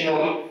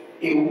eggshell,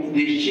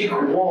 the chick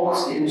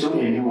walks into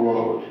a new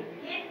world.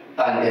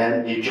 And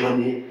then the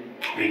journey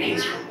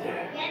begins from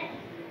there.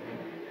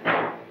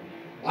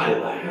 What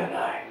about you and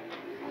I?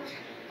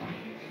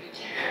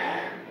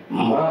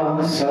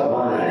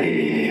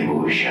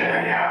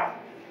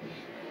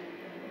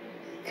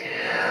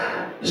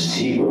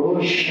 Zero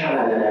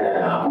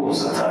shalala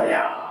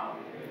busataya.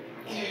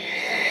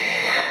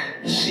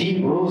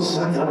 Zero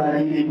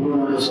satanari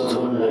bruno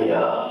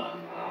sotonaya.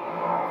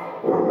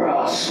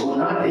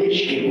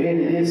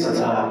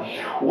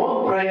 One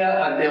prayer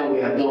and then we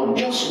are done.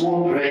 Just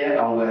one prayer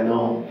and we are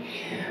done.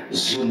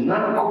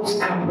 Zunakos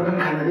Capra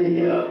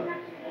Canada.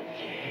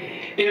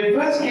 In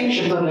 1 Kings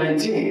chapter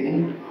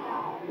 19,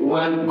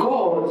 when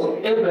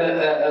God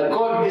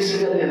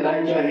visited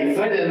Elijah, he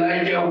fed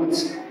Elijah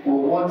with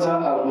water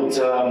and with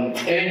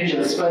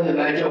angels, fed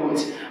Elijah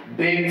with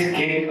baked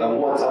cake and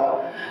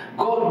water.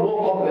 God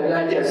woke up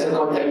Elijah a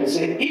second time and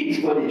said,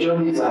 eat, for the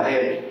journey is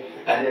ahead.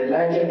 And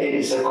Elijah ate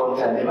the second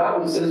time. The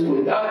Bible says,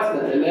 without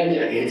that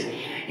Elijah ate,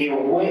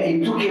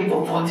 it took him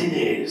for 40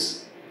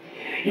 days.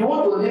 You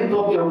want to lift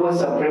up your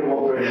voice and pray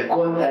one prayer.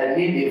 God, I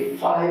need a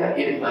fire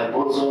in my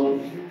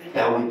bosom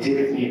that will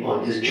take me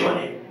on this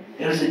journey.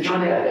 There is a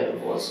journey ahead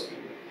of us.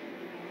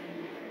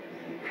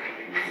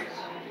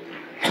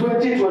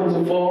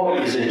 2024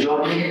 is a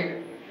journey.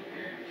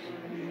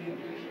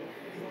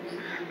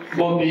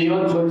 But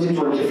beyond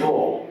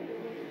 2024,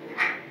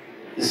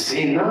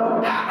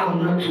 Zina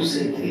kakuna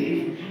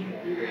tusete.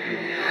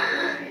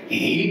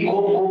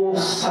 Ikoko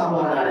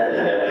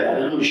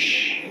sabaralush.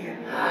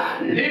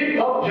 Lift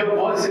up your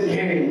voice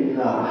again.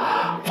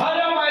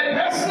 Father, my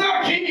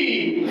personal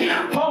key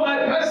for my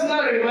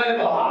personal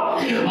revival.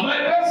 My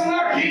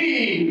personal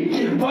key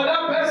for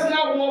that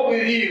personal walk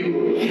with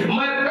you.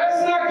 My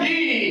personal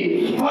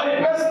key for the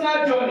personal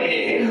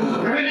journey.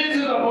 Release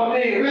it upon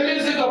me.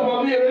 Release it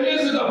upon me.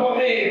 Release it upon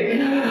me.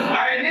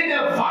 I need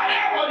a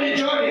fire for the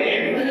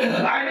journey.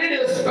 I need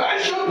a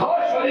special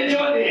touch for the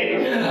journey.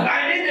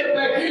 I need a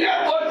peculiar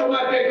touch for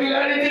my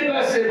peculiarity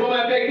person, for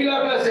my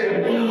peculiar person.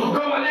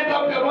 Come and lift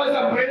up your voice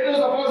and pray. Those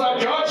of us at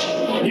church,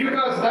 you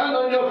can stand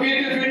on your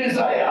feet if you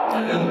desire.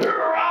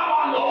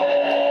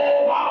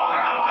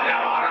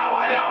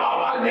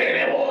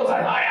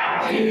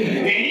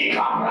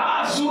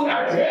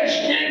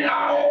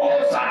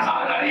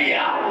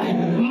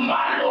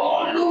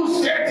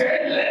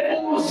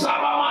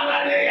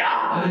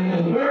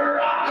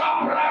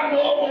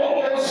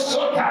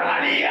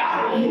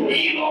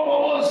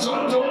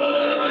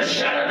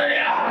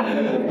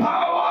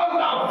 Powers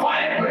that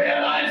fight prayer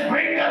lives,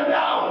 bring them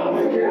down.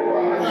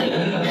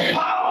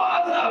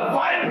 Powers that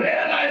fight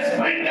prayer lives,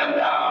 bring them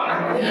down.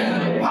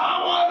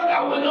 Powers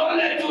that will not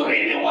let you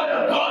read the word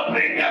of God,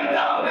 bring them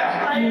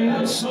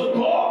down. So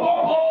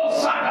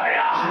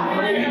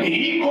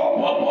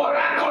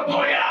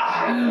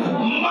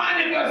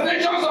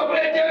manifestations of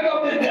agents of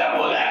the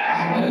devil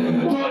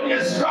to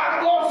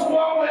distract us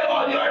one way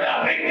or the other,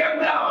 bring them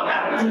down.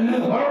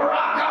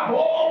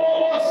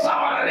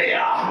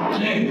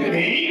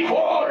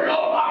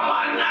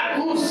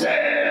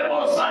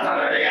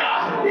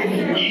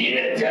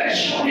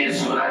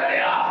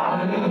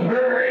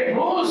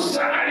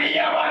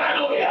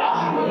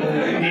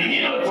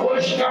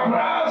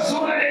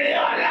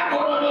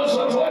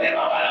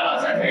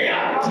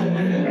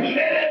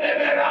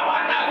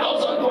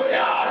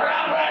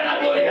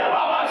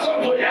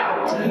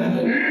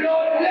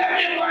 Lord, let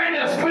me find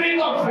the spirit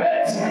of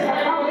faith.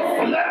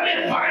 Let me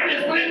find the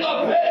spirit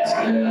of faith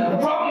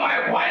from my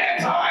quiet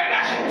time,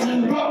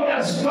 from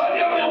the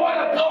study of the Word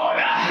of God.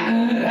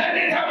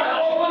 Anytime I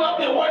open up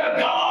the Word of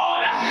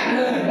God,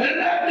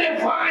 let me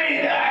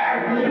find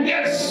the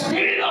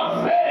spirit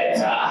of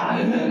faith.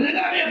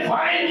 Let me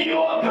find you,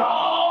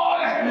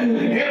 God,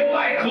 in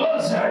my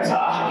closet.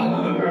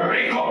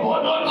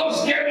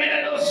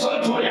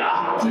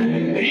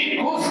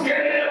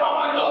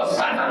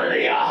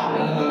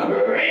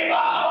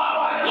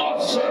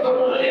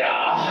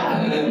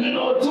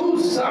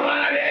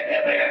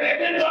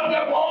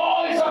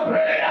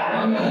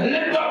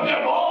 Lift up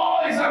your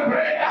voice and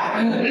prayer.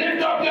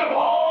 Lift up your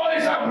voice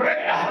and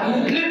prayer. Lift up your voice and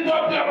prayer. Lift up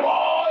your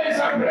voice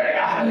and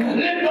prayer.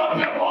 Lift up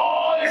your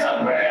voice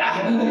and prayer.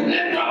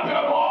 Lift up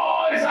your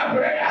voice and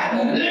prayer.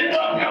 Lift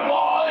up your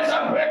voice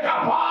and prayer.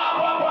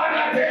 Papa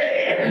Panade.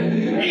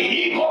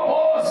 Iko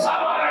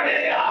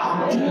Samaradea.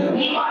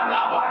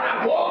 Malabana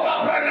Boga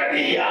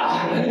Branadia.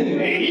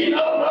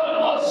 Ino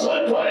Brono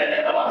Sotore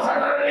de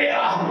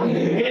Basanaria.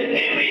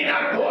 Indivina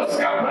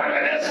Tosca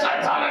Branade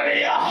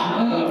Satanaria.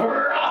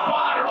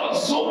 Ramaro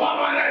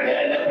Subamanade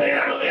de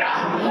Branadia.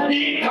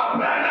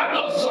 Ikabrana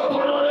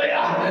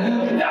Sotoroya.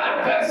 That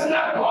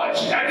personal coach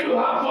that you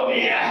have for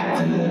me.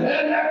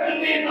 Let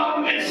me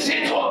not miss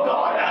it, oh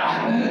God.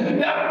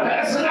 That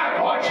personal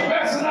coach,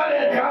 personal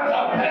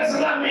encounter,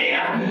 personal me.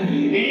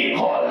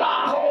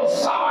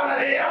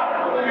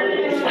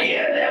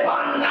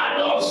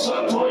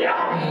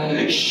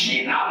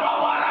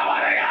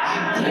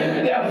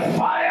 The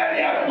fire,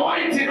 the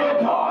anointing, oh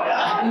God,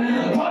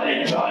 for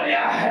the journey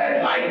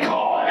ahead, my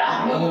God.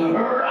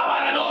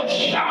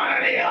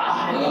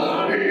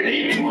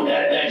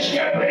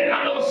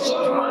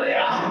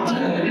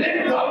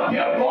 Lift up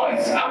your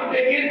voice and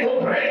begin to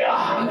pray.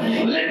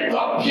 Lift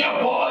up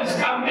your voice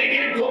and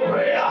begin to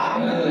pray.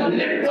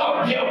 Lift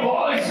up your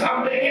voice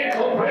and begin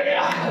to pray.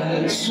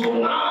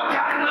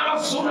 Sunakana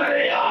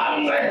sunaria.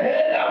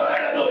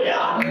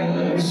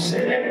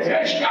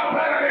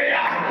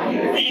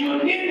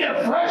 You need the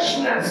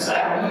freshness. The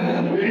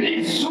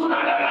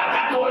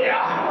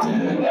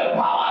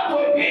power to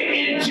be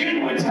in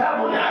tune with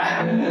heaven.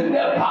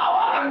 The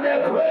power and the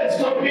grace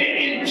to be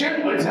in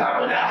tune with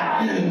heaven.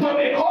 To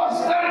be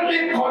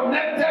constantly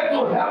connected to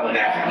heaven.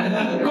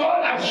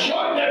 God has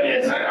shown them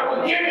He said, I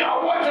will give you a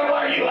watch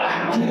over you.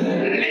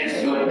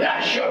 Lest you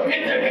dash your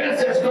feet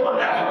against the stone.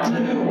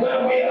 When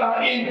we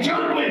are in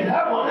tune with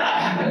heaven,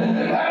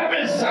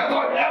 every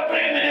second,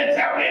 every minute,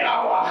 every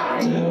hour,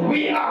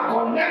 we are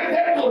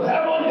connected to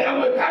heaven, then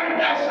we can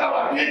dash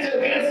our feet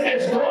against a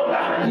stone.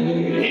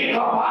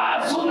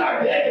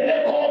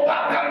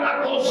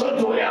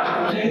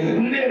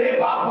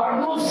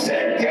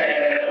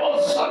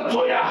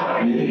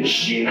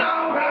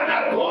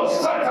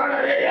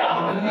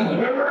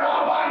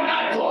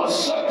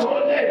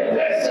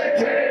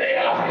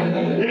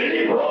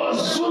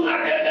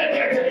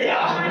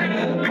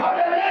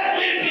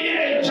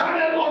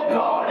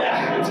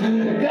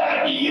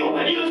 That you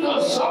will use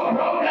to solve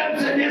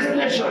problems in this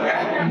nation.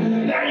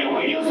 That you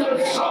will use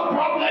to solve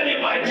problems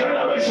in my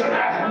generation.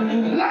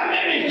 Let me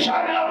be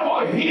channel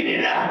for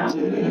healing. Let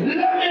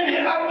me be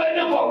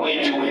avenue for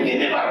which you will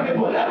deliver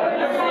people. Let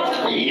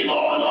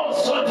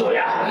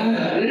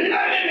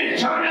me be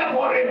channel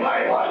for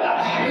revival.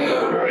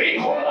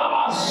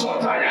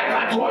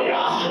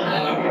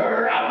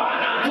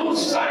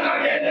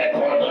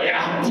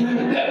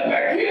 The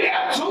peculiar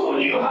tool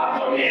you have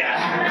for me.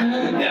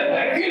 The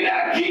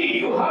peculiar key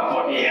you have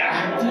for me.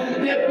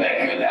 The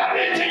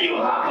peculiarity you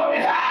have for me.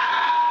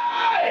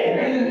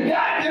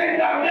 That thing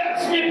that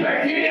makes me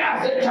peculiar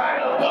as a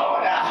child of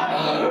God.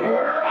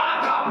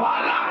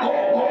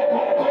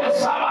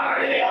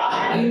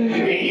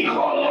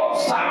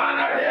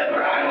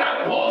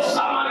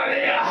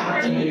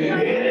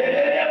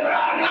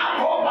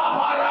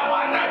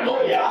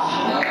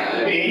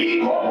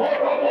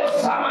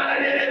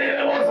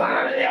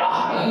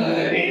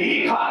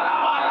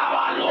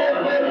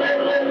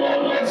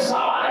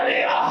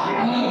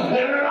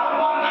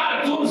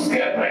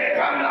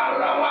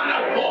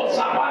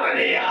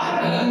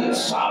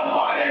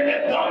 Somebody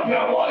lift up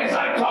your voice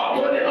and talk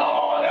to the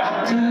Lord.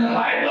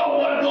 I don't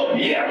want to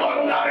be an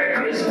ordinary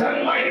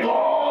Christian, my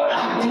God.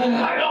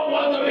 I don't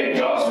want to be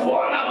just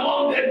one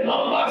among the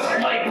numbers,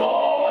 my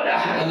God.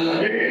 I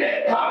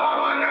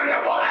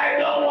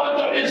don't want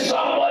to be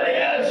somebody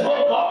else,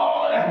 oh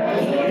God.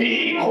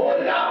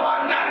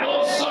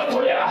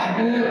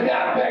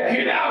 That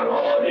peculiar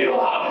role you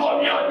have for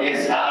me on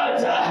this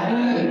earth.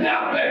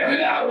 That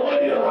peculiar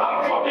role you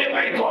have for me,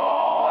 my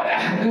God.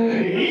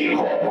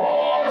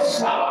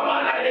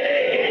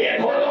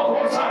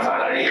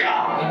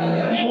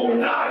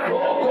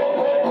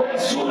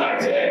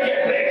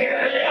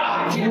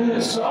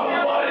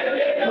 Somebody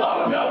lift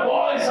up your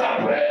voice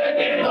and pray,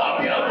 lift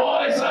up your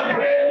voice and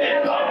pray,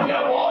 lift up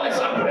your voice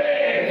and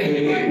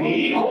pray.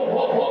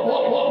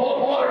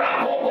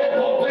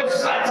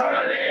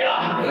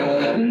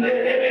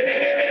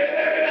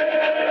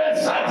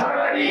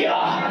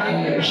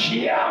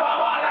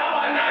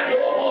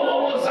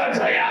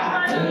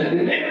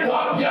 Lift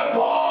up your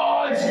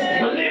voice,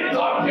 lift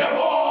up your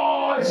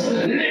voice,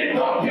 lift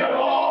up your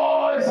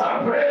voice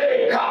and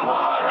pray.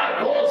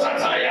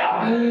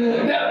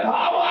 The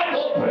power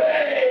to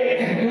pray,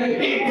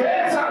 it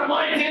takes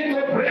anointing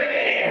to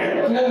pray,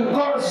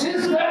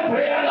 consistent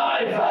prayer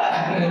life,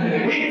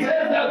 it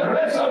takes the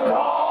grace of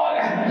God,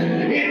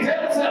 it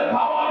takes the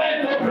empowerment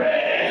to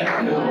pray.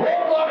 Oh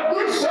God,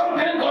 do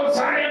something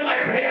concerning my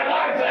prayer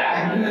life.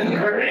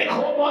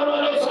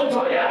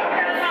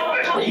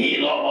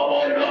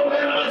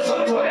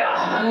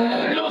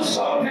 Do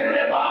something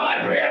about my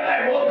prayer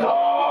life, oh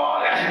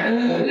God.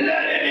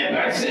 Let it be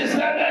persistent,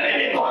 let it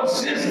be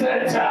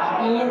consistent.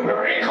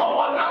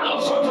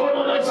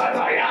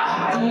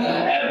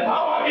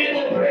 Empower me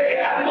to pray,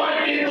 anoint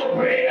me to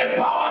pray,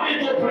 empower me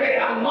to pray,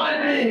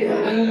 anoint me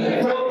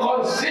to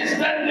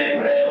consistently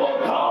pray, oh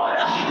God.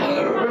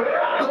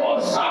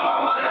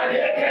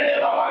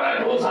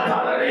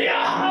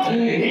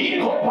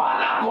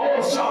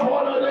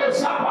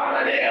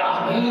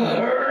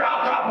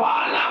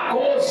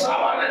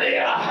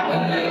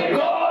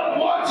 God,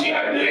 what you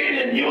are doing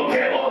in UK,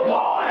 oh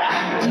God,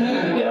 the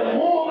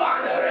move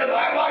and the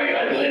revival you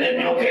are doing in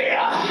UK,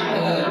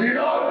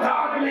 Lord,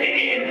 count me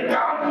in,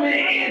 count me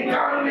in,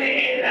 count me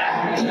in. I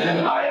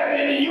am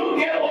in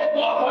UK, oh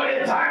God, for a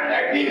time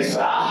like this.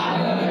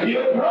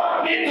 You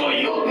brought me to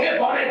UK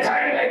for a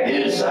time like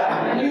this, so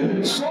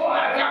I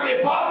can be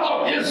part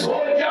of these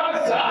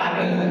soldiers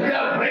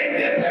that bring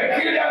the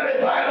peculiar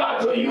revival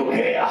to UK.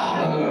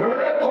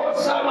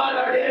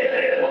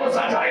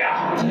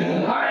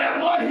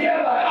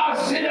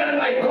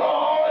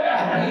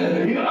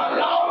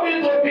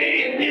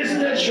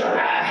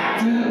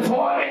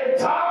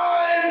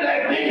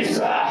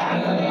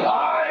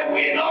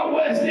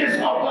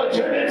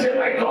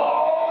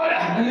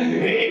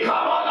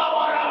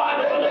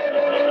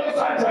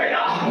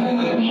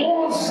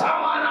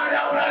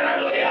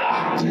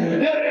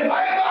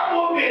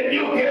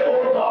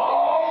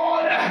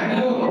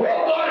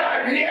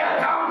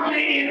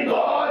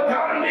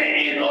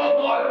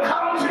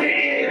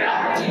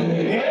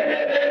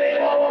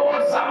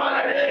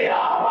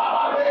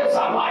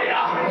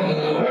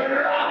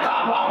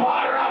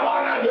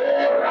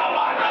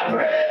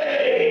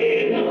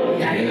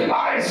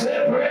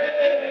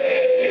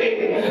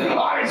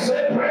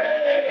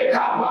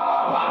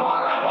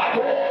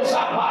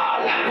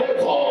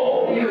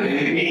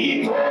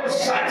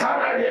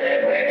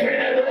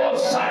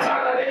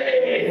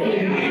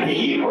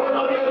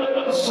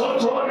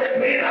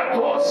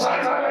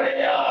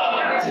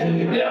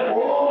 The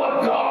move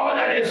of God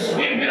that is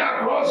sweeping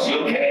across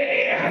UK.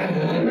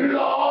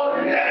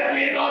 Lord, let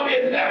me not be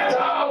left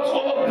out,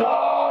 oh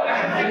God.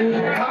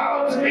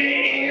 Count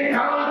me in,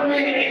 count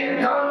me in,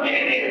 count me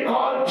in.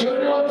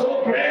 Continue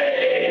to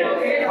pray.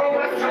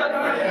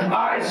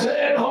 I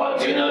say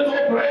continue to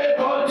pray,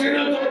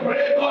 continue to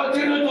pray,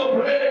 continue to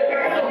pray.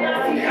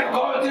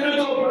 Continue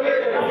to pray.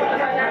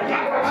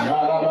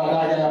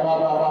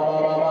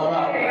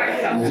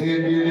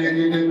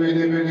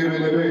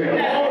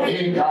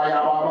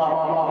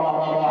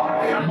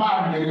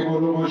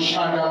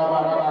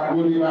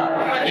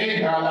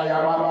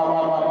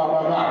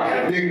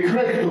 The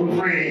grace to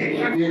pray,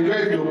 the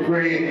grace to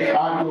pray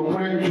and to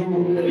pray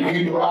through,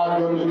 begin to ask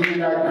God to give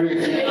that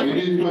grace in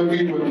this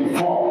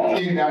 2024.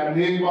 In the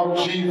name of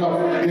Jesus,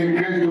 the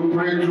grace to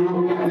pray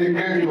through, the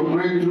grace to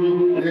pray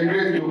through, the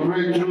grace to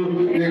pray through,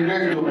 the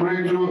grace to pray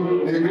through,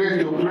 the grace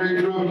to pray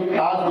through.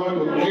 Ask God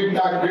to give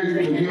that grace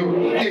to you.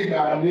 In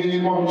the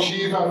name of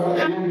Jesus,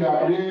 in the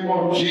name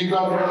of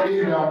Jesus,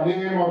 in the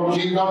name of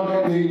Jesus,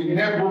 the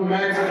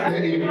enablement, the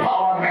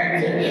empowerment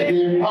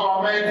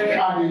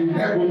and the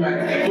enablement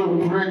to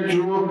pray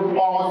through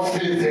all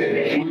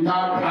seasons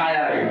without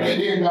tiring.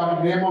 In the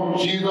name of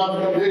Jesus,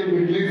 they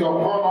release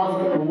upon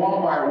us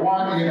one by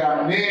one in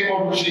the name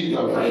of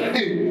Jesus.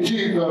 In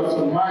Jesus'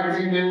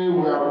 mighty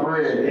name we are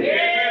praying.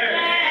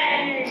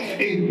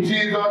 In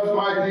Jesus'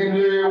 mighty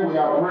name we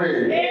are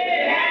praying.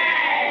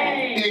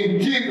 In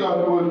Jesus'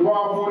 most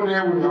powerful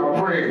name we are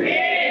praying.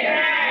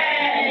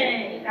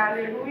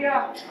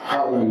 Hallelujah.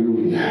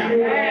 Hallelujah.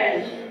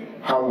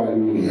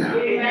 Hallelujah.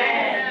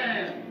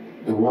 Amen.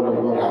 The word of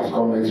God has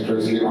come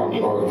expressly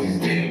unto us this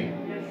day.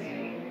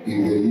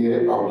 In the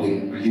year of the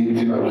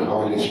leading of the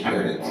Holy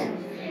Spirit.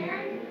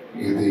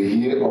 In the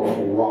year of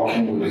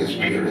walking with the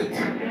Spirit.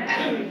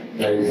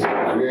 There is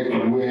a great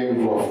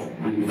wave of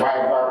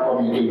revival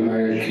coming to the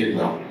United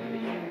Kingdom.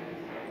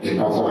 The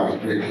pastor has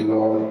prayed,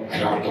 Lord,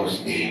 draft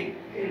us in.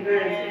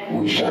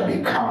 We shall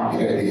be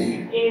counted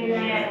in.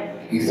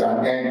 It's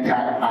an end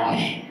time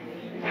army.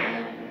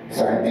 It's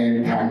an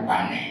end time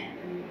army.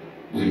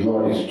 The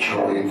Lord is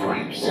drawing for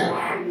himself.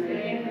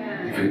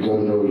 If you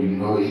don't know, you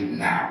know it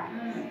now.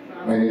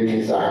 Many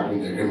things are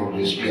happening in the realm of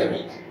the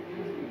Spirit.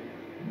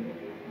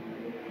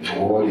 The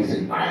world is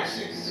in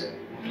crisis.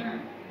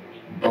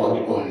 But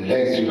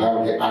unless you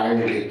have the eye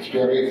of the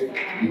Spirit,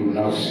 you will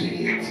not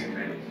see it.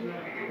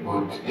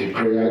 But the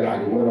prayer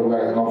and the word of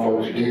God has come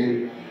for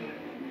today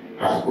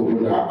has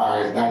opened our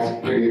eyes. That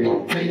spirit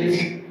of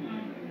faith,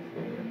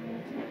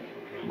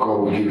 God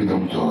will give it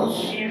unto us.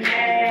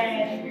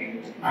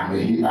 And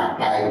may He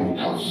abide with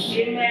us.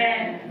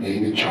 May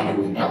He journey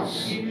with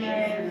us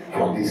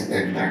for this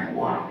end time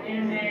war.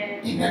 In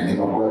the name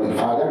of God the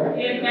Father,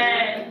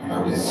 and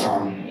of the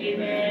Son,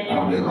 and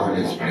of the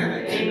Holy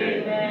Spirit.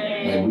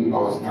 May we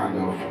all stand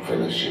up for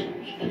fellowship,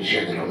 to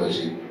share the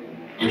fellowship,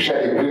 to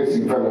share the grace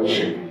in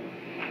fellowship.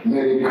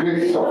 May the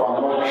grace of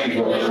our Lord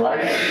Jesus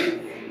Christ,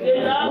 the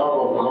love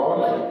of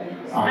God,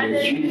 and the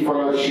sweet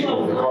fellowship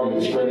of the Holy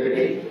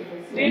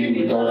Spirit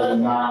be with us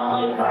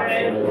now and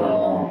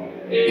forevermore.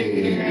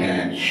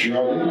 Amen.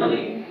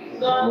 Surely,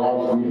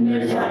 God's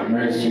goodness and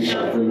mercy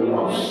shall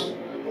follow us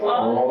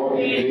all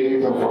the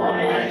days of our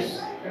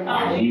lives,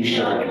 and we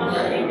shall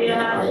dwell in the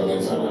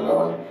presence of the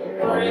Lord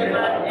forever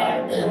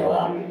and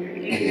ever.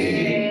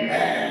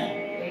 Amen.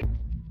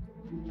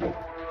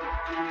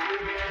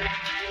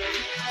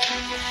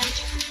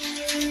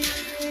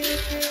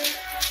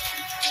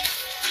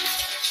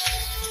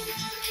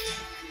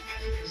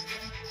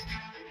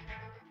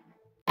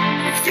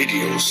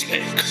 Video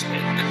snake.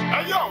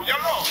 Hey, yo,